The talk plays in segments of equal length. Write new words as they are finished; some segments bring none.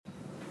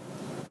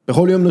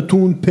בכל יום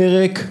נתון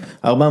פרק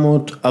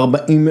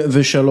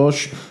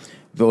 443,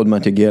 ועוד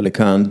מעט יגיע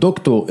לכאן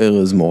דוקטור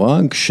ארז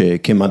מורג,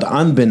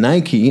 שכמדען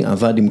בנייקי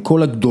עבד עם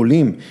כל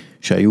הגדולים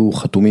שהיו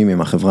חתומים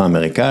עם החברה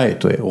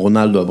האמריקאית,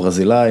 רונלדו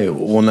הברזילאי,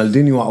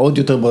 רונלדיניו, העוד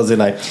יותר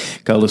ברזילאי,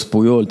 קרלס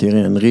פויול,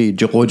 תיירי, הנרי,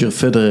 רוג'ר,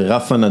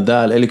 פדרר,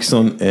 נדאל,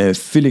 אליסון,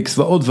 פליקס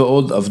ועוד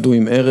ועוד עבדו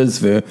עם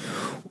ארז,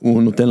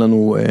 והוא נותן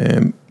לנו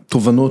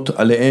תובנות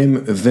עליהם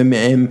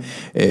ומהם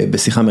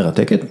בשיחה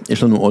מרתקת.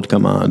 יש לנו עוד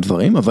כמה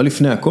דברים, אבל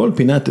לפני הכל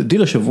פינת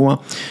דיל השבוע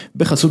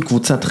בחסות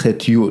קבוצת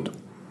חתיו.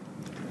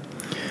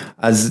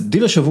 אז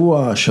דיל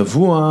השבוע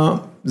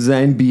זה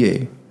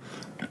ה-NBA.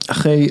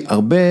 אחרי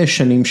הרבה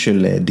שנים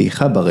של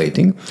דעיכה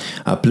ברייטינג,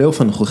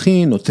 הפלייאוף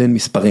הנוכחי נותן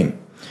מספרים.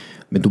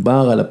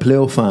 מדובר על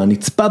הפלייאוף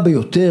הנצפה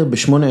ביותר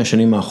בשמונה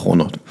השנים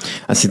האחרונות.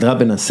 הסדרה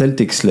בין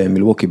הסלטיקס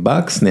למילווקי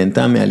בקס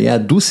נהנתה מעלייה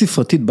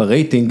דו-ספרתית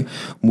ברייטינג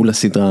מול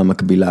הסדרה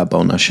המקבילה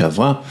בעונה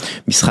שעברה.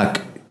 משחק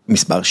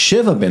מספר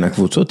 7 בין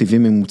הקבוצות הביא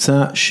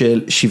ממוצע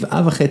של 7.5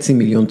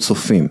 מיליון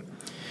צופים.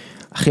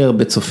 הכי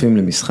הרבה צופים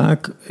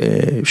למשחק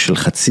של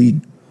חצי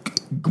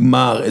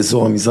גמר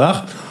אזור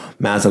המזרח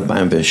מאז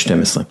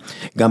 2012.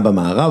 גם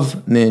במערב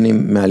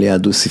נהנים מעלייה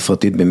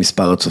דו-ספרתית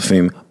במספר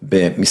הצופים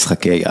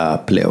במשחקי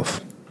הפלייאוף.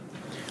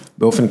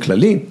 באופן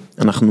כללי,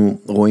 אנחנו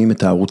רואים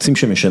את הערוצים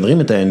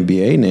שמשדרים את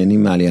ה-NBA,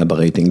 נהנים מעלייה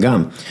ברייטינג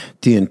גם.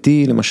 TNT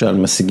למשל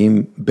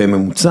משיגים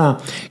בממוצע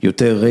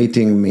יותר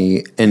רייטינג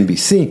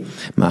מ-NBC,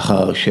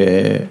 מאחר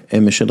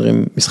שהם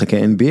משדרים משחקי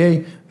NBA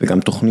וגם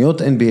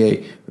תוכניות NBA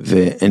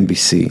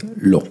ו-NBC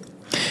לא.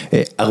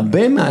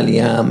 הרבה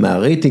מהעלייה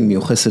מהרייטינג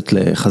מיוחסת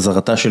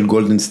לחזרתה של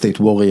גולדן סטייט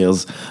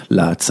ווריירס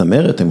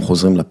לצמרת, הם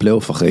חוזרים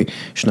לפלייאוף אחרי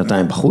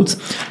שנתיים בחוץ.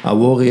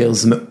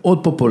 הווריירס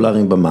מאוד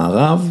פופולריים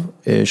במערב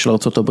של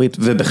ארצות הברית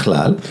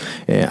ובכלל,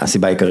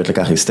 הסיבה העיקרית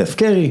לכך היא סטף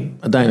קרי,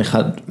 עדיין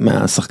אחד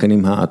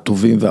מהשחקנים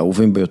הטובים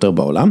והאהובים ביותר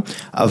בעולם,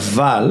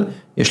 אבל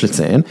יש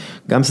לציין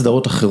גם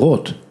סדרות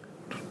אחרות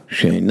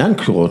שאינן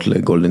קשורות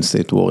לגולדן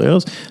סטייט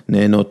ווריירס,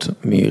 נהנות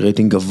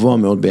מרייטינג גבוה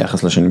מאוד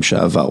ביחס לשנים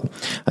שעברו.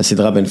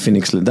 הסדרה בין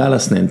פיניקס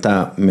לדלס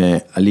נהנתה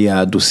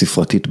מעלייה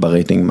דו-ספרתית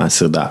ברייטינג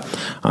מהסדרה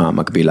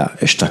המקבילה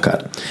אשתקד.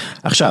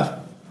 עכשיו,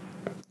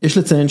 יש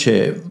לציין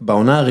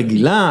שבעונה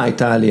הרגילה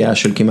הייתה עלייה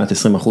של כמעט 20%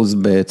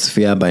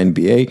 בצפייה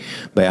ב-NBA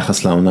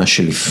ביחס לעונה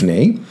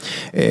שלפני.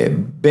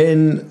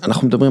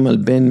 אנחנו מדברים על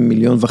בין 1.5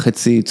 מיליון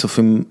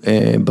צופים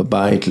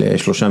בבית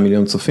ל3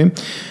 מיליון צופים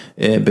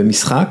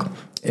במשחק.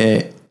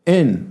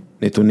 אין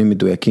נתונים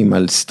מדויקים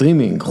על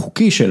סטרימינג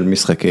חוקי של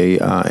משחקי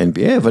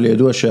ה-NBA, אבל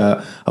ידוע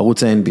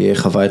שהערוץ ה-NBA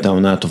חווה את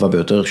העונה הטובה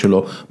ביותר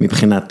שלו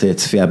מבחינת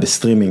צפייה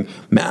בסטרימינג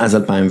מאז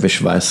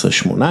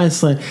 2017-18,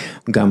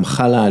 גם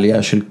חלה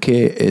עלייה של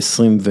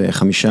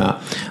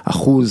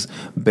כ-25%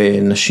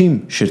 בנשים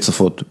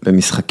שצופות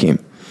במשחקים.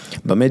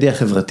 במדיה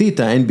החברתית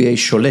ה-NBA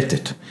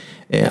שולטת.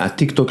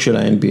 הטיק טוק של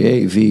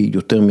ה-NBA הביא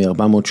יותר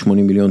מ-480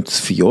 מיליון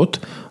צפיות,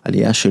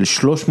 עלייה של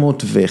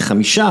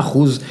 305%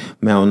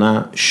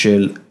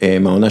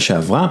 מהעונה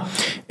שעברה.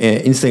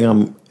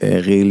 אינסטגרם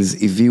רילס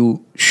הביאו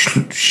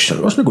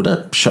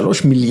 3.3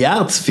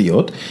 מיליארד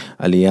צפיות,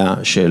 עלייה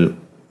של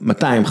 259%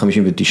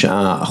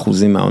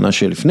 מהעונה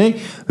שלפני,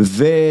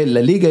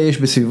 ולליגה יש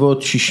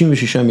בסביבות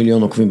 66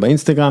 מיליון עוקבים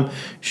באינסטגרם,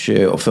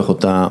 שהופך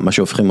אותה, מה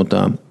שהופכים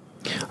אותה,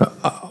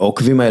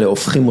 העוקבים האלה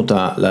הופכים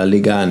אותה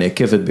לליגה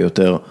הנעקבת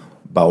ביותר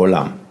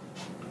בעולם.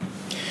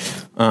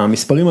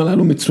 המספרים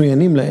הללו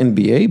מצוינים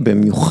ל-NBA,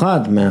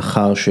 במיוחד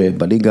מאחר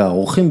שבליגה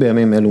עורכים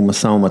בימים אלו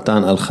משא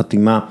ומתן על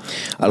חתימה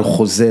על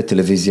חוזה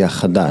טלוויזיה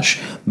חדש.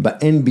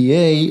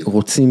 ב-NBA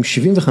רוצים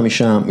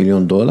 $75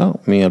 מיליון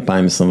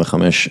מ-2025-26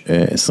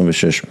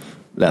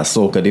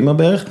 לעשור קדימה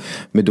בערך.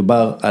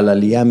 מדובר על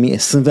עלייה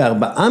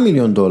מ-$24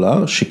 מיליון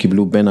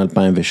שקיבלו בין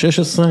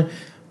 2016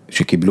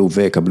 שקיבלו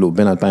ויקבלו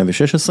בין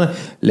 2016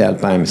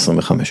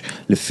 ל-2025.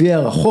 לפי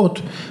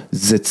הערכות,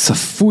 זה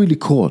צפוי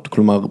לקרות,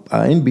 כלומר,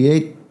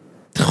 ה-NBA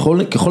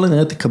ככל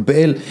הנראה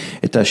תקבל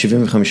את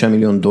ה-$75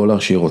 מיליון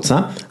שהיא רוצה,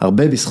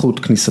 הרבה בזכות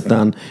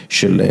כניסתן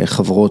של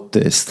חברות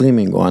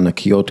סטרימינג או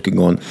ענקיות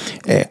כגון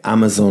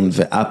אמזון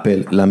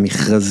ואפל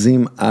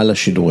למכרזים על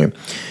השידורים.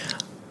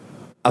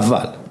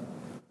 אבל,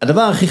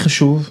 הדבר הכי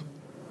חשוב,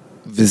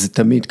 וזה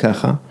תמיד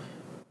ככה,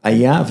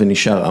 היה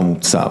ונשאר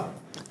המוצר.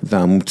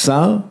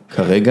 והמוצר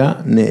כרגע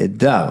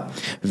נהדר,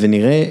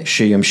 ונראה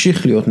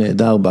שימשיך להיות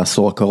נהדר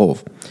בעשור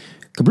הקרוב.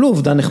 קבלו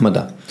עובדה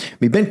נחמדה.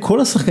 מבין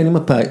כל השחקנים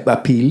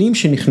הפעילים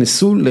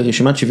שנכנסו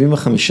לרשימת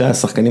 75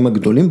 השחקנים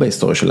הגדולים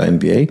בהיסטוריה של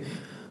ה-NBA,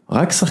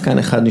 רק שחקן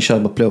אחד נשאר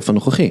בפלייאוף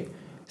הנוכחי,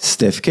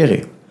 סטף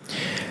קרי.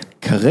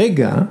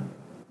 כרגע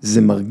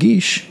זה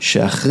מרגיש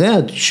שאחרי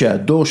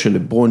שהדור של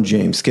לברון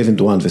ג'יימס, קווין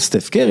דורנט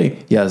וסטף קרי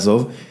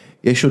יעזוב,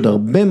 יש עוד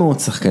הרבה מאוד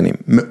שחקנים,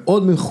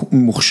 מאוד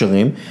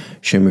מוכשרים,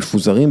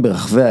 שמפוזרים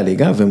ברחבי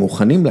הליגה,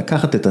 ומוכנים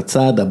לקחת את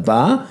הצעד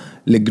הבא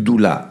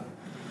לגדולה.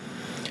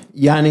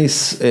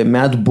 יאניס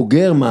מעט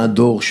בוגר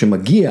מהדור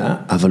שמגיע,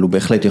 אבל הוא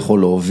בהחלט יכול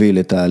להוביל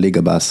את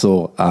הליגה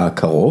בעשור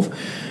הקרוב.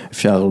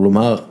 אפשר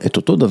לומר את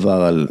אותו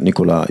דבר על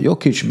ניקולה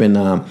יוקיץ' בין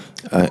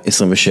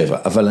ה-27,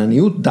 אבל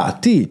לעניות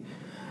דעתי,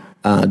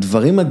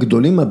 הדברים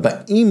הגדולים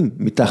הבאים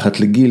מתחת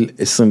לגיל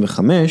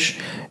 25,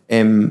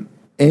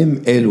 הם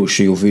אלו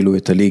שיובילו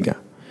את הליגה.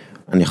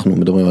 אנחנו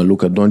מדברים על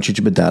לוקה דונצ'יץ'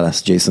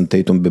 בדאלאס, ג'ייסון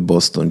טייטום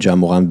בבוסטון, ג'ה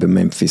מורן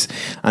בממפיס,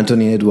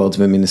 אנטוני אדוארדס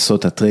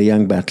במינסוטה, טרי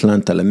יאנג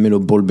באטלנטה, למלו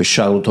בול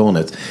בשרלוט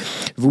הורנטס,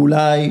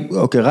 ואולי,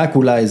 רק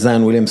אולי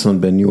זיין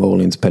וויליאמסון בניו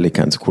אורלינס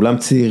פליקאנס, כולם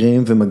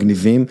צעירים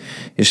ומגניבים,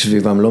 יש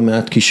סביבם לא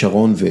מעט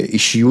כישרון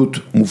ואישיות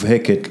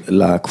מובהקת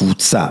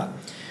לקבוצה.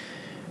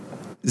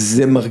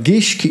 זה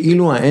מרגיש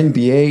כאילו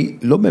ה-NBA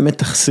לא באמת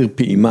תחסיר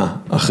פעימה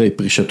אחרי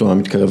פרישתו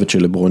המתקרבת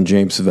של לברון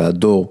ג'יימס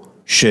והדור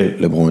של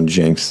לברון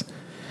ג'יימס.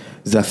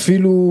 זה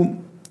אפילו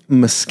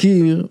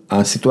מזכיר,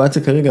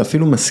 הסיטואציה כרגע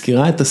אפילו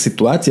מזכירה את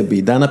הסיטואציה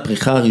בעידן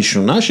הפריחה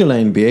הראשונה של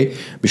ה-NBA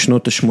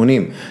בשנות ה-80,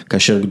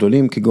 כאשר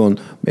גדולים כגון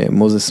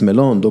מוזס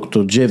מלון,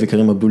 דוקטור ג'ה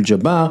וקרים אבדול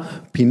ג'אבר,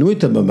 פינו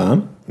את הבמה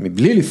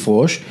מבלי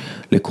לפרוש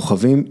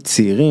לכוכבים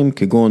צעירים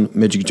כגון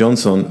מג'יק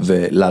ג'ונסון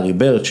ולארי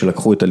ברד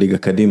שלקחו את הליגה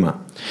קדימה.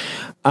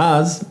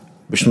 אז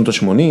בשנות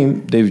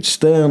ה-80, דיוויד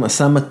סטרן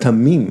עשה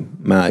מתמים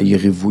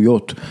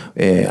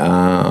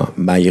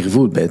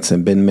מהיריבות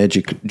בעצם בין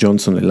מג'יק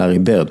ג'ונסון ללארי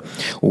ברד.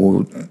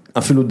 הוא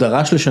אפילו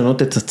דרש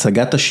לשנות את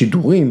הצגת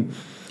השידורים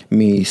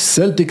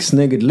מסלטיקס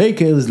נגד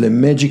לייקרס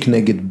למג'יק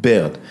נגד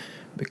ברד.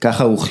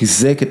 וככה הוא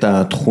חיזק את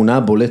התכונה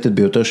הבולטת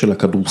ביותר של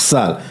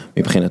הכדורסל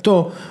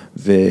מבחינתו,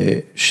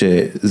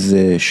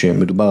 ושזה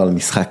שמדובר על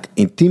משחק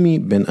אינטימי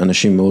בין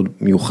אנשים מאוד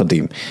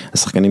מיוחדים.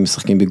 השחקנים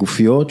משחקים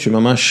בגופיות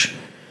שממש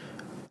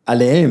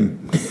עליהם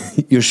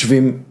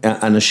יושבים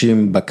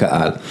אנשים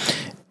בקהל,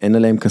 אין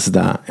עליהם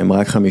כסדה, הם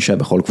רק 5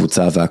 בכל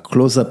קבוצה,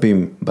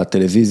 והקלוזאפים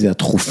בטלוויזיה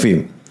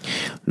תכופים.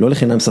 לא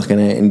לחינם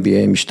שחקני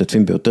ה-NBA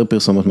משתתפים ביותר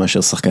פרסומות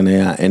מאשר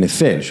שחקני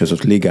ה-NFL,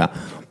 שזאת ליגה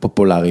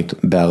פופולרית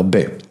בהרבה.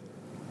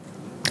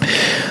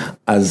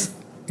 אז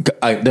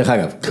דרך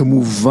אגב,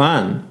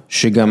 כמובן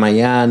שגם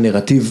היה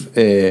נרטיב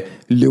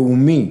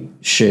לאומי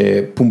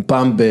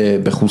שפומפם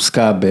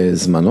בחוזקה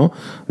בזמנו,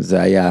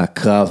 זה היה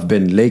קרב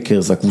בין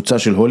לייקרס, הקבוצה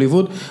של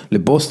הוליווד,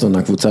 לבוסטון,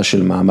 הקבוצה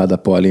של מעמד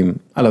הפועלים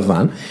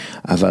הלבן,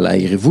 אבל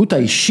היריבות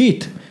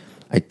האישית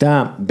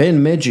הייתה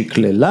בין מג'יק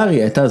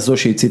ללארי, הייתה זו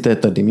שהציתה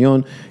את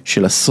הדמיון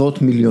של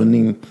עשרות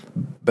מיליונים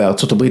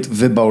בארצות הברית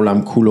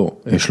ובעולם כולו,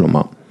 יש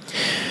לומר.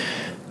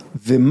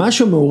 ומה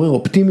שמעורר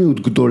אופטימיות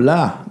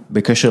גדולה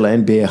בקשר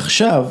ל-NBA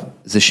עכשיו,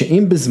 זה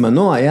שאם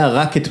בזמנו היה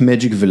רק את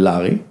מג'יק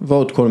ולארי,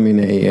 ועוד כל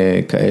מיני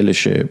כאלה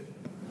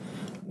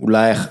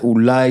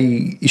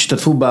שאולי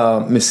השתתפו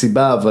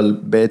במסיבה, אבל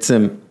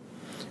בעצם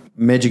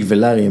מג'יק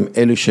ולארי הם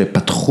אלו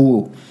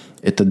שפתחו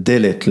את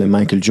הדלת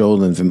למייקל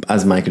ג'ורדן,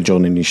 ואז מייקל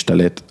ג'ורדן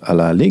השתלט על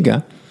הליגה.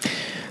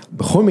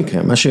 בכל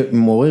מקרה, מה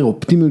שמעורר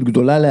אופטימיות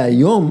גדולה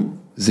להיום,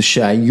 זה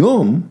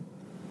שהיום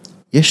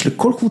יש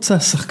לכל קבוצה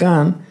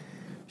שחקן,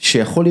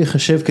 שיכול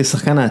להיחשב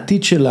כשחקן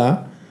העתיד שלה,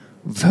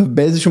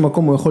 ובאיזשהו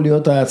מקום הוא יכול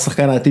להיות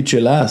השחקן העתיד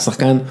שלה,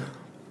 השחקן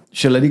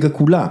של הליגה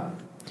כולה.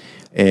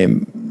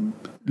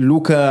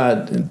 לוקה,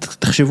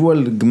 תחשבו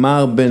על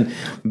גמר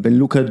בין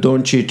לוקה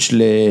דונצ'יץ'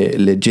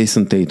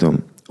 לג'ייסון טייטום,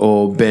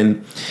 או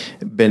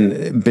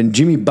בין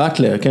ג'ימי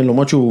באטלר, כן,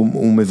 למרות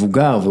שהוא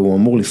מבוגר והוא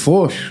אמור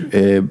לפרוש,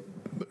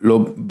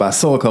 לא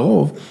בעשור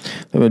הקרוב,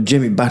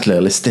 ג'ימי באטלר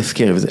לסטף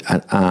קרי,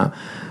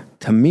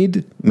 תמיד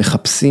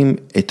מחפשים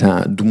את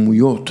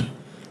הדמויות,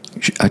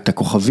 את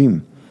הכוכבים,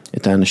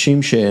 את האנשים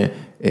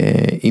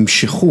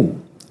שהמשכו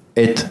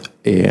את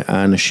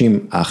האנשים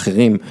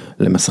האחרים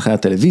למסכי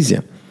הטלוויזיה.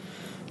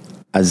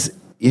 אז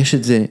יש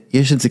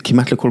את זה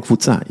כמעט לכל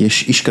קבוצה,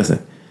 יש איש כזה.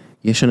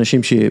 יש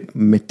אנשים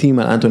שמתים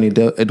על אנטוני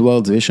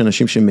אדוארדס, ויש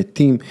אנשים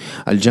שמתים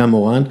על ג'ה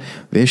מורן,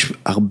 ויש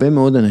הרבה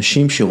מאוד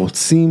אנשים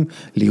שרוצים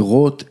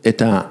לראות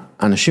את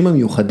האנשים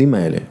המיוחדים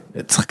האלה,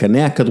 את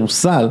שחקני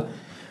הכדורסל,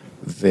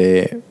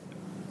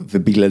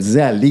 ובגלל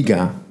זה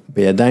הליגה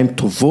בידיים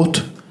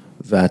טובות,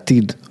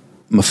 והעתיד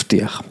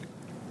מבטיח.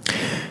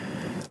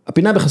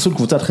 הפינה בחסות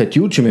קבוצת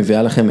חתיוד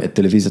שמביאה לכם את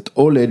טלוויזיית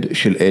אולד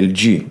של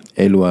LG.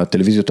 אלו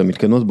הטלוויזיות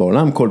המתקנות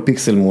בעולם, כל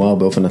פיקסל מואר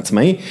באופן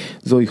עצמאי,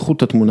 זו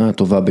איכות התמונה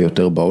הטובה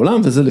ביותר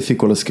בעולם, וזה לפי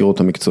כל הסקירות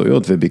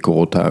המקצועיות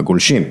וביקורות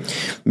הגולשים.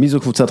 מי זו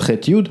קבוצת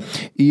חתיוד?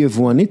 היא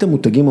יבואנית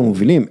המותגים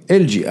המובילים,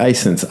 LG,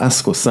 אייסנס,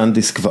 אסקו,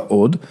 סנדיסק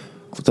ועוד.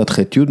 קבוצת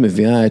חתיוד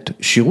מביאה את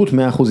שירות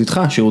 100%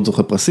 איתך, שירות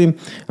זוכה פרסים,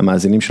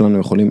 המאזינים שלנו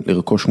יכולים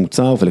לרכוש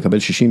מוצר ולקבל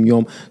 60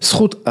 יום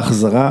זכות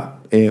החזרה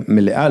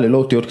מלאה ללא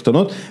אותיות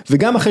קטנות,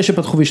 וגם אחרי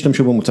שפתחו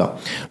והשתמשו במוצר.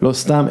 לא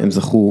סתם הם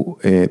זכו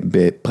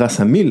בפרס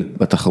המיל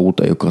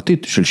בתחרות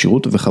היוקרתית של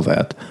שירות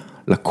וחוויית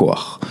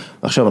לקוח.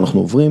 עכשיו אנחנו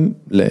עוברים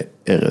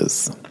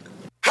לארז.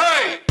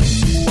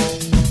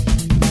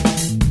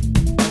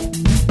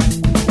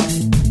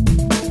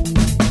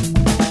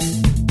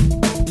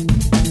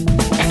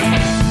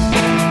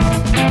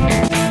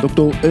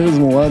 דוקטור ארז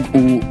מורג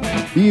הוא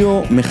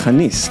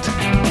ביומכניסט.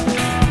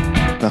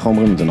 ככה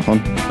אומרים את זה, נכון?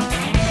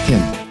 כן.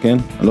 כן?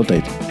 אני לא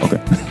טעיתי. אוקיי.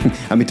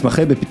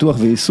 המתמחה בפיתוח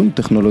ויישום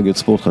טכנולוגיות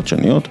ספורט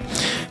חדשניות,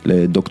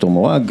 לדוקטור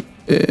מורג,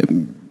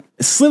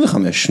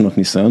 25 שנות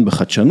ניסיון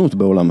בחדשנות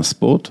בעולם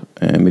הספורט,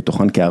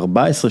 מתוכן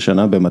כ-14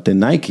 שנה במטה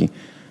נייקי,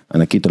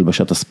 ענקית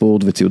הלבשת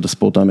הספורט וציוד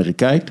הספורט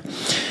האמריקאית,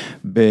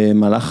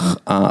 במהלך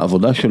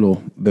העבודה שלו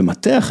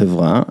במטה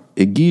החברה,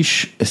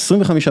 הגיש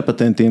 25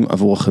 פטנטים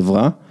עבור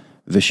החברה,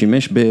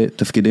 ושימש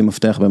בתפקידי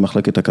מפתח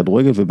במחלקת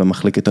הכדורגל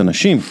ובמחלקת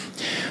הנשים.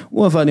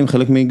 הוא עבד עם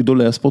חלק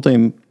מגדולי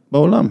הספורטאים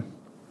בעולם.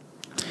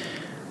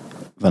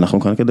 ואנחנו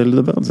כאן כדי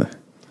לדבר על זה.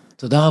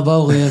 תודה רבה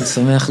אוריאל,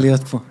 שמח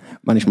להיות פה.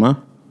 מה נשמע?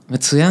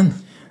 מצוין.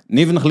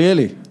 ניב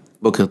נחליאלי.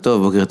 בוקר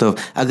טוב, בוקר טוב.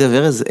 אגב,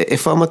 ארז,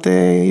 איפה המטה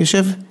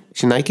יושב?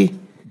 שנייקי?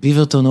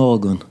 ביברטון,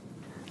 אורגון.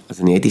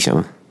 אז אני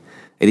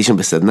הייתי שם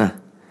בסדנה.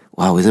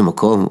 וואו, איזה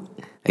מקום.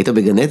 היית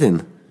בגן עדן.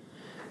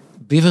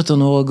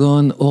 ביברטון,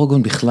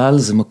 אורגון בכלל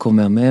זה מקום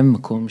מהמם,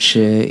 מקום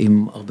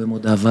שעם הרבה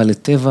מאוד אהבה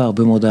לטבע,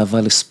 הרבה מאוד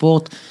אהבה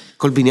לספורט.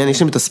 כל בניין יש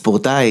שם את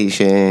הספורטאי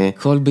ש...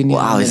 כל בניין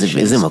וואו,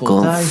 איזה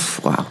מקום.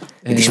 וואו.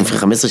 הייתי שם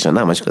 15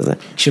 שנה, משהו כזה.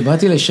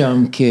 כשבאתי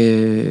לשם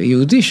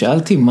כיהודי,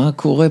 שאלתי מה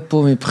קורה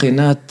פה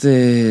מבחינת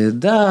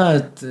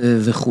דת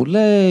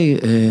וכולי,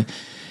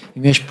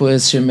 אם יש פה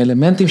איזשהם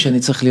אלמנטים שאני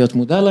צריך להיות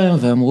מודע להם,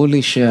 ואמרו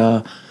לי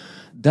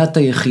שהדת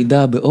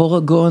היחידה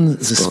באורגון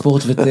זה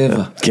ספורט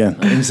וטבע. כן.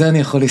 עם זה אני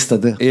יכול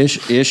להסתדר.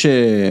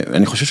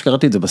 אני חושב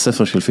שקראתי את זה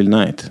בספר של פיל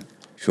נייט,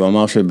 שהוא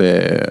אמר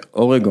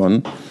שבאורגון,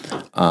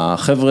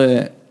 החבר'ה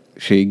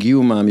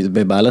שהגיעו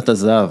בבעלת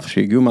הזהב,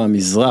 שהגיעו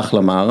מהמזרח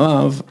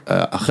למערב,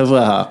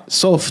 החבר'ה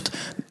הסופט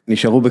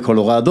נשארו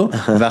בקולורדו,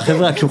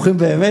 והחבר'ה הקשוחים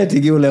באמת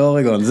הגיעו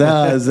לאורגון,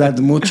 זה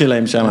הדמות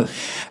שלהם שם.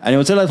 אני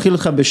רוצה להתחיל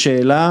לך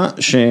בשאלה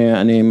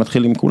שאני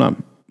מתחיל עם כולם.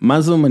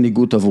 מה זו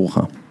מנהיגות עבורך?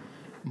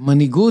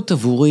 מנהיגות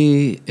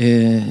עבורי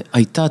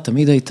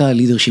תמיד הייתה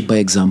leadership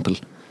by example.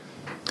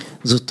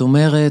 זאת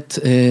אומרת,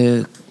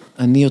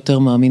 אני יותר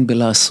מאמין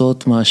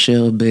בלעשות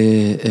מאשר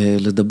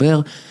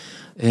בלדבר,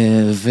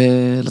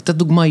 ולתת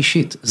דוגמה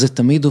אישית, זה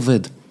תמיד עובד.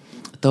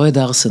 אתה אוהד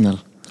ארסנל.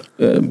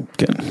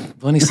 כן.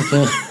 בוא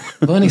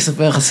אני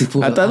אספר לך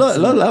סיפור. אתה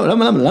לא,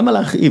 למה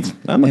להכאיב?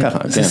 למה ככה?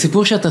 זה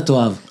סיפור שאתה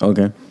תאהב.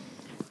 אוקיי.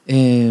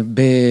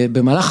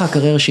 במהלך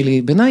הקריירה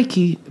שלי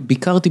בנייקי,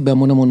 ביקרתי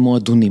בהמון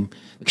מועדונים.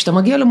 וכשאתה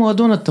מגיע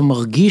למועדון, אתה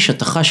מרגיש,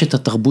 אתה חש את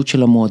התרבות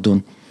של המועדון.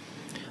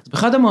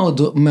 באחד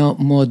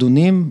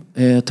המועדונים,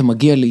 אתה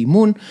מגיע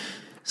לאימון,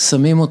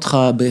 שמים אותך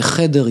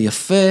בחדר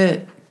יפה,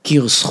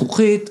 קיר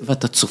זכוכית,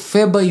 ואתה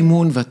צופה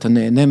באימון, ואתה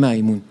נהנה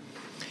מהאימון.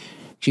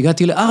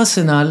 כשהגעתי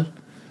לארסנל,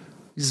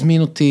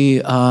 הזמין אותי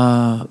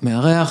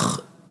המארח,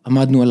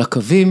 עמדנו על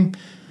הקווים,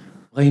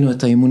 ראינו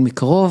את האימון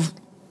מקרוב,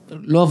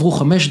 לא עברו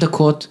 5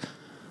 דקות,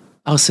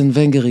 ארסן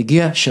ונגר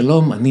הגיע,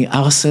 שלום, אני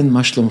ארסן,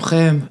 מה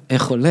שלומכם,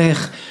 איך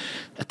הולך,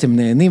 אתם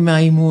נהנים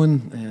מהאימון,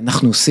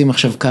 אנחנו עושים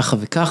עכשיו ככה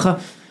וככה,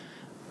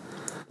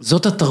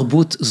 זאת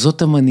התרבות,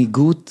 זאת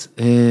המנהיגות,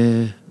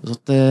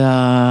 זאת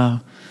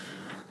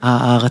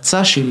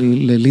ההרצה שלי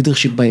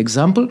ל-leadership by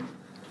example,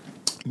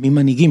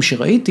 ממנהיגים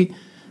שראיתי,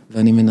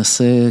 ואני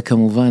מנסה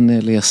כמובן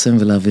ליישם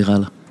ולהעביר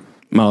הלאה.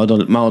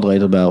 מה עוד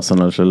ראית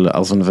בארסנל של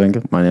ארסן ונגר?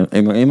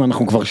 אם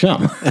אנחנו כבר שם.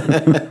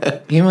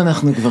 אם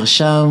אנחנו כבר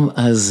שם,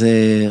 אז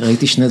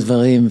ראיתי 2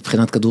 דברים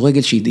מבחינת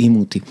כדורגל שהדהימו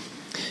אותי.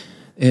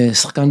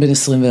 שחקן בן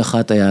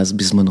 21 היה אז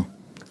בזמנו,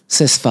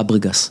 סס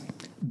פאברגס,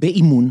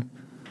 באימון,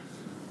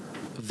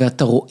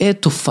 ואתה רואה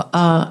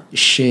תופעה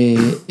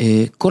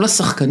שכל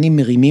השחקנים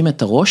מרימים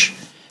את הראש,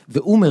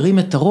 והוא מרים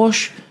את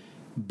הראש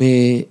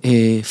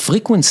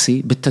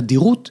בפריקוונסי,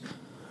 בתדירות,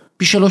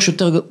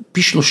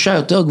 פי 3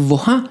 יותר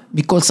גבוהה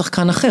מכל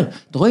שחקן אחר.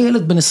 אתה רואה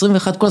ילד בן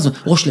 21 כל הזמן,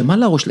 ראש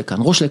למעלה, ראש לכאן,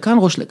 ראש לכאן,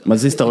 ראש לכאן.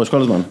 מזיז את הראש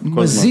כל הזמן.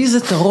 מזיז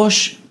את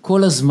הראש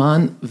כל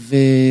הזמן,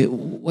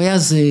 והוא היה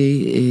זה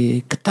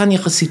קטן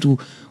יחסית, הוא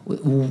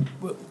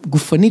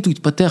גופנית, הוא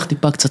התפתח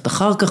טיפה קצת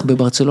אחר כך,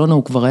 בברצלונה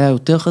הוא כבר היה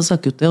יותר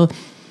חזק, יותר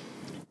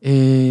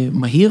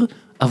מהיר,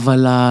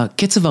 אבל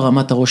הקצב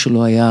הרמת הראש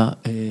שלו היה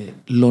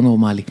לא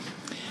נורמלי.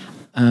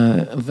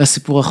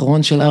 והסיפור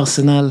האחרון של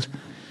ארסנל,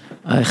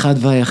 האחד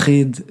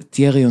והיחיד,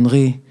 תיירי,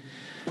 הנרי,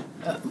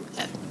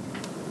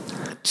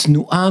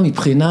 תנועה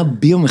מבחינה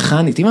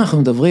ביומכנית, אם אנחנו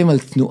מדברים על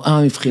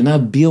תנועה מבחינה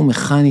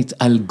ביומכנית,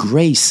 על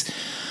גרייס,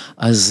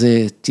 אז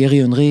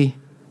תיירי, הנרי,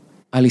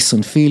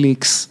 אליסון,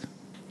 פליקס,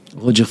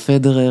 רוג'ר,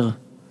 פדרר,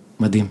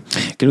 מדהים.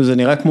 כאילו זה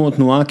נראה כמו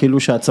תנועה, כאילו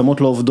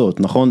שהעצמות לא עובדות,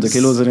 נכון? זה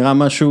כאילו, זה נראה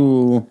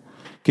משהו,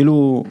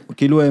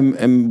 כאילו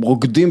הם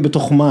רוקדים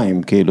בתוך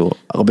מים, כאילו,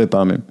 הרבה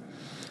פעמים.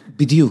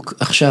 בדיוק.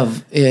 עכשיו,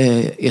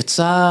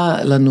 יצא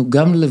לנו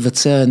גם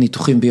לבצע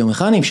ניתוחים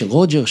ביומכניים של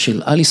רוג'ר,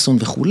 של אליסון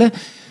וכו',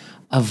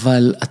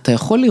 אבל אתה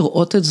יכול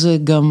לראות את זה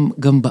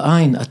גם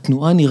בעין,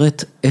 התנועה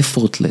נראית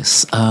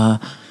effortless,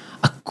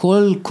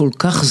 הכל כל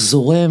כך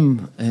זורם,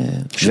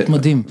 פשוט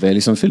מדהים.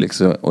 ואליסון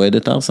פליקס,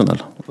 אוהדת ארסנל,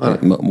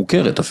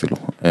 מוכרת אפילו,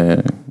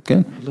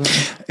 כן.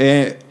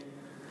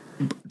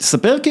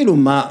 תספר כאילו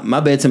מה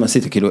בעצם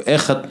עשית, כאילו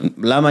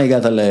למה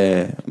הגעת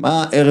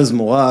מה ארז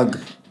מורג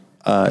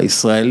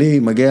הישראלי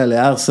מגיע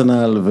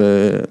לארסנל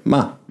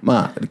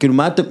ומה, כאילו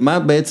מה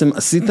בעצם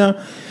עשית,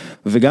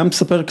 וגם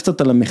תספר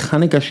קצת על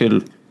המכניקה של,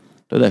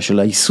 אתה יודע, של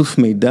האיסוף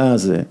מידע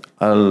הזה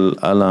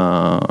על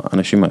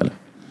האנשים האלה.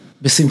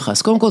 בשמחה,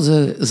 אז קודם כל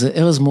זה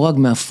ארז מורג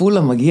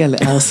מהפולה מגיע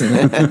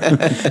לארסנל,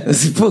 זה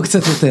סיפור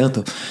קצת יותר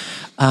טוב.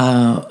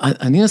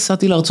 אני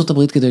נסעתי לארצות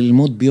הברית כדי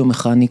ללמוד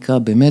ביומכניקה,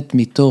 באמת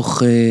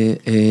מתוך,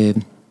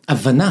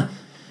 הבנה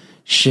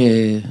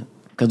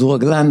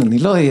שכדורגלן אני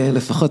לא אהיה,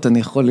 לפחות אני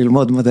יכול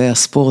ללמוד מדעי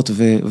הספורט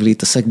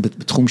ולהתעסק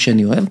בתחום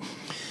שאני אוהב.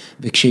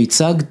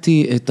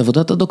 וכשהצגתי את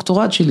עבודת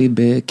הדוקטורט שלי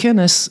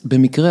בכנס,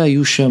 במקרה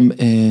היו שם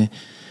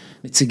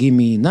נציגים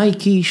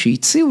מנייקי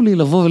שהציעו לי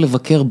לבוא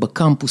ולבקר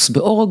בקמפוס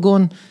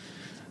באורגון,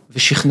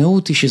 ושכנעו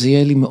אותי שזה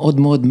יהיה לי מאוד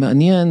מאוד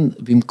מעניין,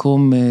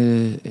 במקום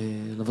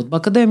לעבוד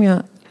באקדמיה,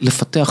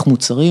 לפתח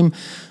מוצרים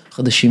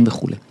חדשים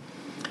וכו'.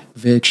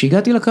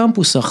 וכשהגעתי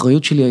לקמפוס,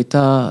 האחריות שלי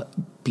הייתה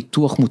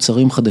פיתוח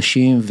מוצרים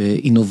חדשים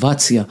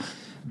ואינובציה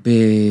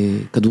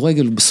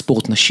בכדורגל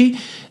ובספורט נשי,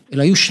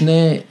 אלא היו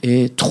שני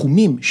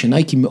תחומים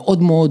שנייקי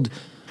מאוד מאוד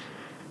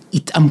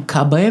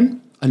התעמקה בהם,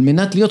 על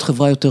מנת להיות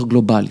חברה יותר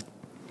גלובלית.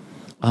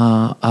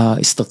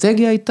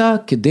 האסטרטגיה הייתה,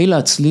 כדי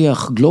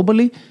להצליח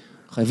גלובלי,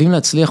 חייבים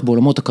להצליח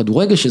בעולמות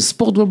הכדורגל, שזה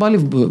ספורט גלובלי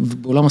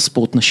ובעולם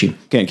הספורט נשים.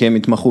 כן, כי הם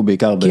התמחו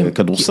בעיקר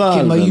בכדורסל. כי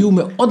הם היו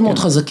מאוד מאוד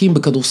חזקים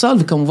בכדורסל,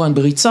 וכמובן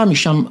בריצה,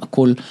 משם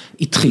הכל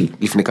התחיל.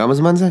 לפני כמה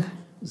זמן זה?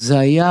 זה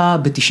היה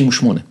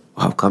ב-98.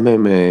 וואו, כמה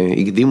הם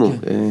הקדימו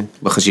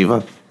בחשיבה.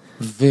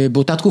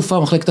 ובאותה תקופה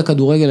מחלקת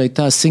הכדורגל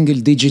הייתה סינגל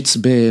דיג'יטס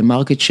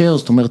במרקט שייר,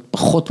 זאת אומרת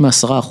פחות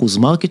מ10%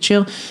 מרקט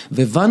שייר,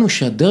 והבנו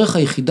שהדרך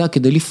היחידה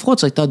כדי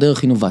לפרוץ הייתה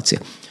דרך אינובציה.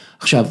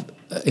 עכשיו,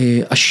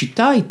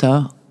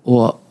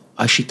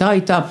 השיטה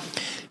הייתה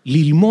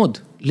ללמוד,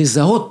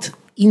 לזהות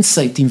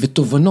אינסייטים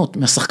ותובנות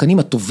מהשחקנים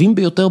הטובים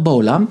ביותר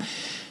בעולם,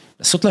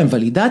 לעשות להם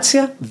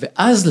ולידציה,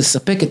 ואז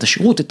לספק את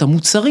השירות, את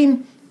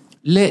המוצרים,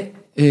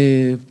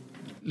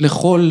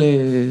 לכל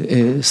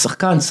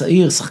שחקן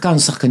צעיר,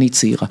 שחקנית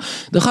צעירה.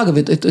 דרך אגב,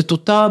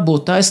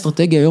 באותה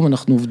אסטרטגיה היום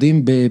אנחנו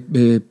עובדים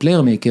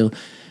בפלייר מייקר,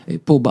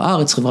 פה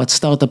בארץ, חברת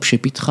סטארט-אפ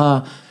שפיתחה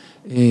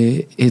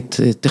את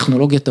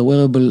טכנולוגיית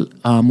הווירבל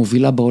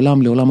המובילה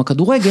בעולם לעולם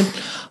הכדורגל,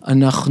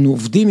 אנחנו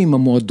עובדים עם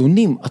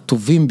המועדונים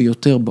הטובים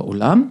ביותר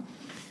בעולם,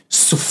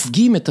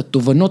 סופגים את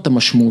התובנות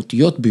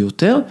המשמעותיות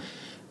ביותר,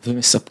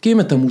 ומספקים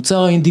את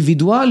המוצר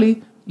האינדיבידואלי,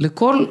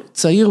 לכל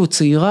צעיר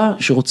וצעירה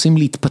שרוצים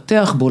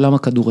להתפתח בעולם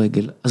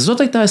הכדורגל. אז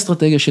זאת הייתה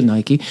האסטרטגיה של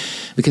נייקי,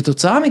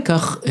 וכתוצאה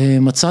מכך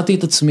מצאתי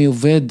את עצמי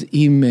עובד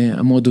עם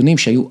המועדונים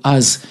שהיו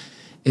אז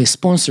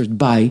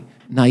sponsored by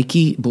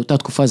נייקי, באותה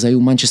תקופה זה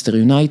היו מנצ'סטר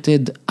יונייטד,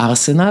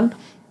 ארסנל,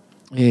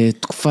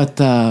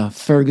 תקופת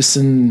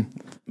הפרגוסון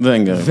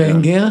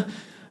ונגר,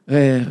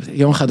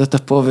 יום אחד אתה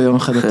פה ויום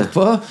אחד אתה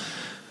פה,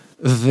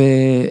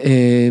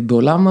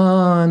 ובעולם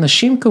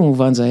הנשים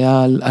כמובן זה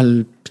היה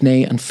על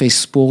פני ענפי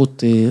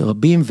ספורט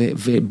רבים,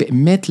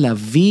 ובאמת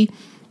להביא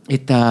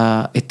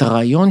את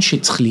הרעיון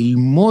שצריך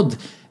ללמוד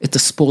את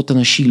הספורט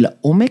הנשי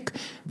לעומק,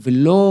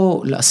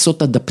 ולא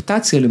לעשות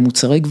אדפטציה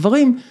למוצרי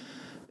גברים,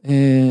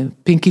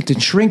 pink it and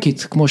shrink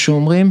it, כמו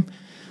שאומרים,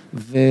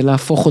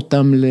 ולהפוך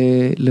אותם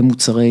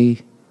למוצרי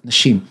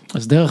נשים.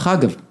 אז דרך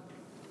אגב,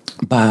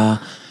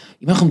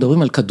 אם אנחנו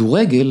מדברים על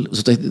כדורגל,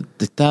 זאת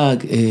הייתה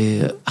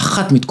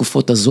אחת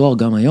מתקופות הזוהר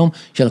גם היום,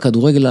 של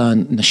הכדורגל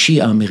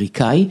הנשי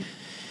האמריקאי,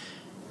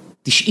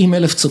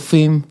 90,000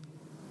 צופים,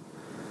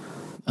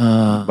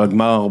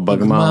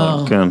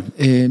 בגמר, כן.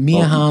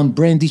 מיהם,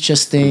 ברנדי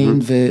צ'סטיין,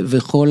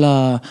 וכל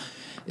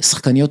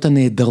השחקניות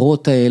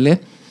הנהדרות האלה,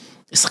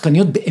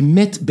 שחקניות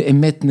באמת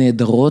באמת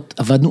נהדרות,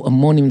 עבדנו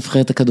המון עם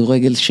נבחרת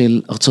הכדורגל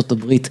של ארצות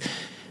הברית,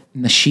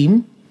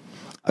 נשים.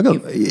 אגב,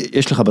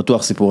 יש לך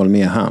בטוח סיפור על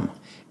מיהם.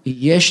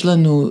 יש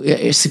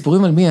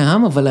סיפורים על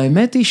מיהם, אבל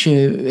האמת היא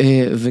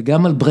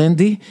וגם על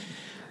ברנדי,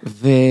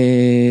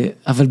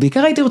 אבל בעיקר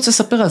הייתי רוצה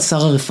לספר על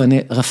שרה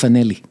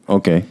רפנלי.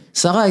 אוקיי.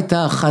 שרה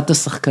הייתה אחת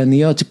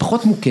השחקניות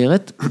שפחות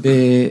מוכרת,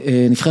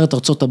 בנבחרת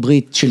ארצות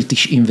הברית של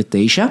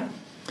 99,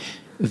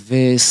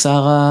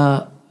 ושרה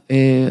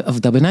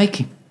עבדה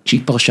בנייקי.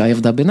 כשהיא פרשה, היא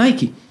עבדה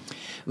בנייקי.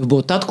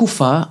 ובאותה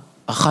תקופה,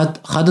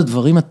 אחד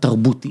הדברים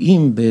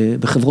התרבותיים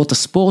בחברות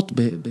הספורט,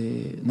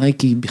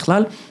 בנייקי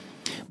בכלל,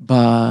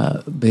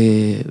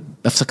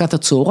 בהפסקת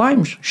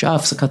הצהריים, שעה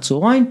הפסקת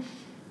צהריים,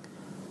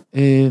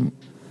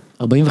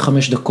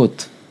 45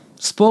 דקות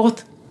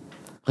ספורט,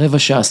 רבע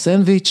שעה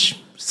סנדוויץ',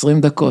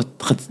 20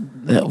 דקות,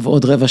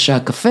 ועוד רבע שעה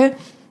קפה,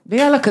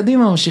 ויאללה,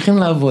 קדימה, ממשיכים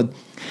לעבוד.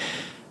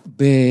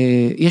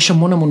 יש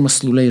המון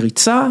מסלולי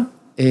ריצה,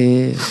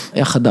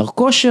 היה חדר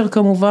כושר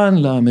כמובן,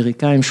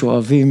 לאמריקאים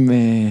שאוהבים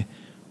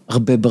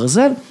הרבה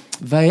ברזל,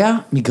 והיה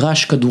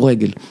מגרש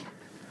כדורגל.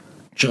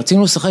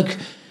 כשרצינו לשחק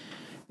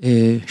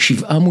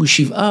 7 מול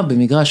 7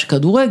 במגרש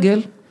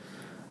כדורגל,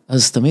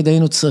 אז תמיד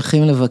היינו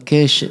צריכים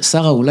לבקש,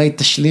 שרה אולי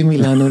תשלימי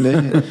לנו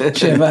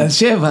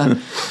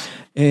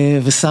ל7-7,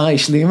 ושרה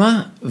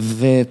השלימה,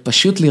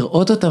 ופשוט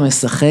לראות אותה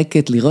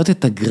משחקת, לראות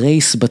את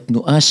הגרייס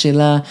בתנועה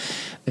שלה,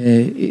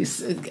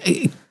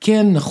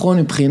 כן, נכון,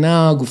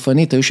 מבחינה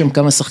גופנית, היו שם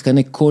כמה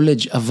שחקני קולג'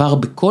 עבר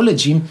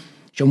בקולג'ים,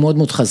 שהיו מאוד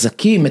מאוד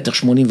חזקים,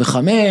 1.85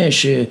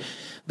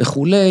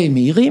 וכולי,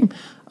 מהירים,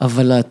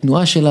 אבל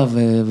התנועה שלה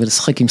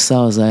ולשחק עם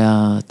שרה, זה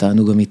היה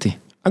תענוג אמיתי.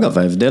 אגב,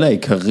 ההבדל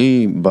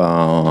העיקרי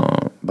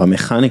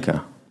במכניקה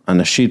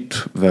הנשית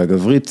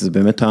והגברית, זה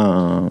באמת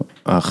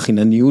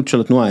החינניות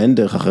של התנועה, אין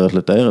דרך אחרת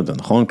לתאר את זה,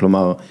 נכון?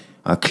 כלומר,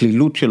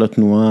 הכלילות של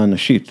התנועה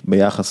הנשית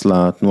ביחס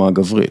לתנועה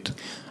הגברית.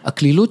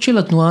 הכלילות של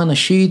התנועה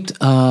הנשית,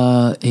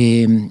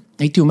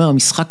 הייתי אומר,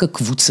 המשחק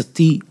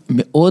הקבוצתי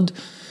מאוד,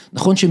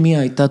 נכון שמיה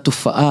הייתה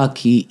תופעה,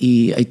 כי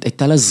היא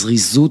הייתה לה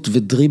זריזות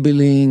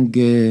ודריבלינג.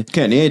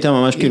 כן, היא הייתה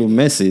ממש כאילו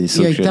מסי.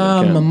 היא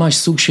הייתה ממש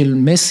סוג של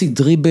מסי,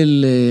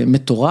 דריבל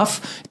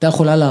מטורף, הייתה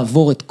יכולה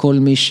לעבור את כל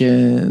מי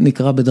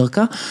שנקרא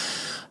בדרכה,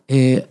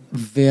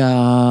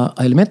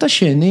 והאלמנט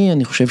השני,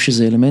 אני חושב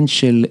שזה אלמנט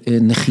של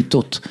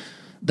נחיתות,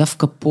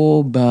 דווקא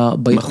פה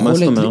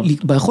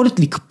ביכולת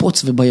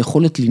לקפוץ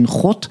וביכולת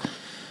לנחות,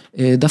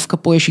 דווקא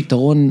פה יש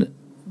יתרון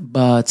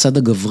בצד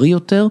הגברי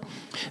יותר,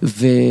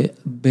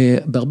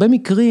 ובהרבה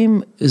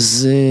מקרים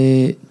זה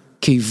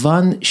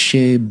כיוון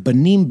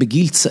שבנים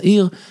בגיל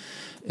צעיר,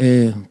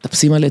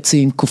 טפסים על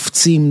עצים,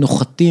 קופצים,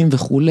 נוחתים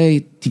וכולי,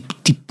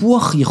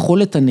 טיפוח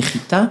יכולת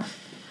הנחיתה,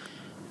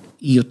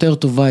 היא יותר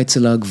טובה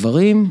אצל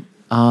הגברים.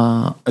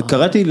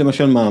 קראתי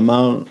למשל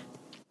מאמר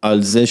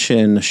על זה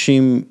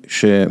שנשים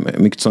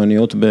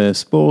שמקצועניות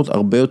בספורט,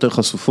 הרבה יותר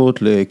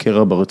חשופות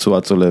לקרע ברצועה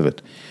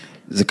הצולבת.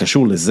 זה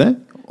קשור לזה?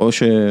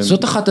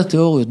 זאת אחת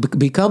התיאוריות,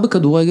 בעיקר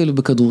בכדורגל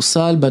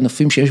ובכדורסל,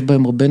 בענפים שיש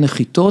בהם הרבה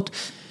נחיתות,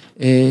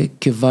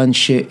 כיוון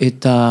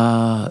שאת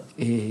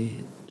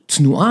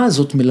התנועה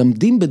הזאת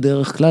מלמדים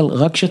בדרך כלל,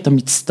 רק כשאתה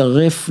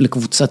מצטרף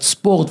לקבוצת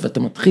ספורט, ואתה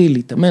מתחיל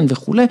להתאמן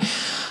וכו',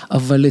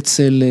 אבל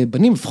אצל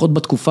בנים, לפחות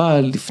בתקופה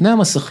לפני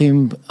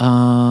המסכים,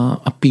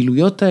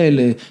 הפעילויות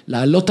האלה,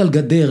 לעלות על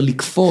גדר,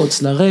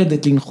 לקפוץ,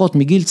 לרדת, לנחות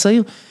מגיל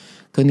צעיר,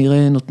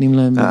 כנראה נותנים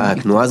להם...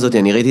 התנועה הזאת,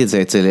 אני ראיתי את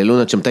זה אצל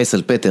אלונה צ'מטאי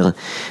סלפטר,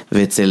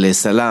 ואצל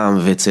סלאם,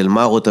 ואצל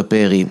מרות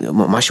הפרי,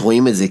 ממש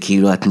רואים את זה,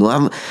 כאילו התנועה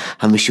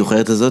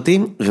המשוחררת הזאת,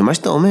 ומה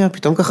שאתה אומר,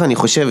 פתאום ככה אני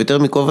חושב, יותר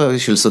מכובע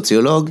של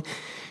סוציולוג,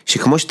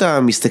 שכמו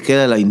שאתה מסתכל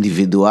על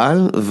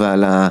האינדיבידואל,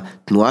 ועל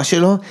התנועה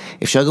שלו,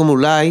 אפשר גם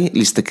אולי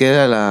להסתכל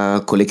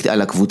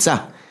על הקבוצה,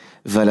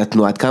 ועל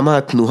התנועה, עד כמה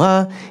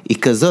התנועה היא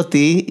כזאת,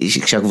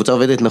 כשהקבוצה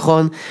עובדת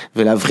נכון,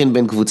 ולהבחין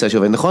בין קבוצה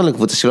שעובדת נכון,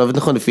 לקבוצה שלא עובדת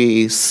נכון,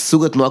 לפי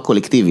סוג התנועה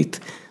הקולקטיבית.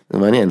 זה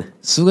מעניין.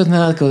 סוג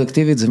התנועה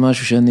הקולקטיבית זה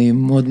משהו שאני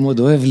מאוד מאוד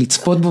אוהב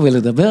לצפות בו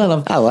ולדבר עליו.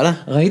 וואלה.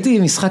 ראיתי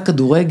משחק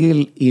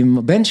כדורגל עם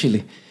הבן שלי,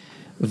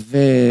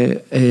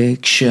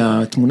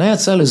 וכשהתמונה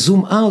יצאה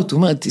לזום אאוט, הוא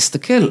אומר,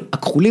 תסתכל,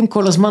 הכחולים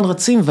כל הזמן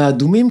רצים,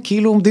 והאדומים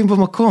כאילו עומדים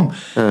במקום.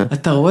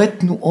 אתה רואה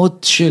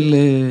תנועות של...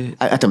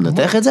 אתה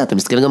מנתח את זה? אתה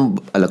מסתכל גם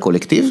על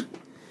הקולקטיב?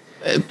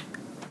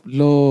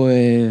 לא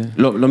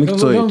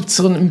מקצועית.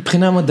 לא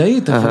מבחינה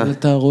מדעית, אבל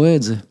אתה רואה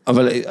את זה.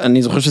 אבל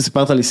אני זוכר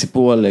שסיפרת לי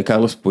סיפור על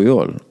קרלס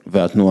פויול,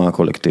 והתנועה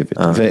הקולקטיבית.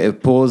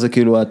 ופה זה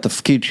כאילו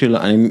התפקיד של,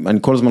 אני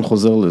כל הזמן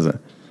חוזר לזה.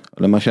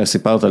 למה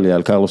שסיפרת לי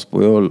על קרלס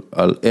פויול,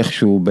 על איך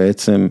שהוא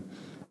בעצם,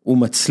 הוא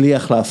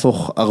מצליח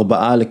להפוך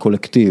 4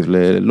 לקולקטיב,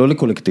 לא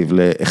לקולקטיב,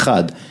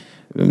 לאחד.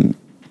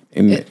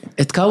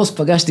 את קרלס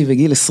פגשתי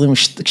בגיל 20,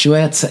 כשהוא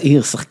היה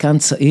צעיר, שחקן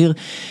צעיר,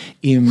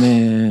 עם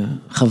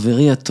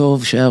חברי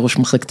הטוב, שהיה ראש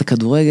מחלקת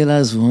הכדורגל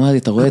אז, והוא אמר לי,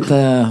 אתה רואה את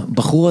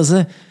הבחור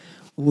הזה?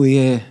 הוא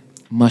יהיה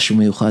משהו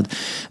מיוחד.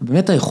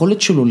 באמת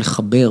היכולת שלו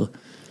לחבר,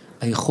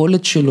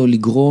 היכולת שלו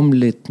לגרום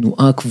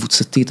לתנועה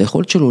קבוצתית,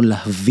 היכולת שלו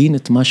להבין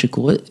את מה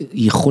שקורה,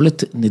 היא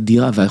יכולת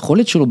נדירה,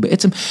 והיכולת שלו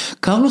בעצם,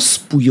 קרלס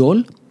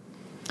פויול,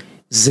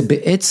 זה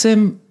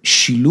בעצם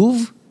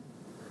שילוב,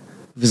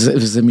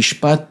 וזה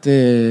משפט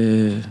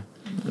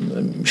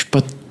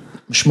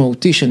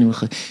משמעותי שאני אומר,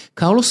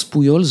 קרלס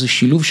פויול זה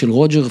שילוב של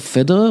רוג'ר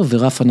פדרר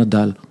ורפה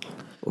נדאל.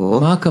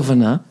 מה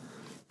הכוונה?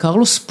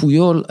 קרלס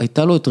פויול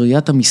הייתה לו את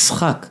ראיית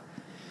המשחק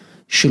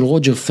של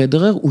רוג'ר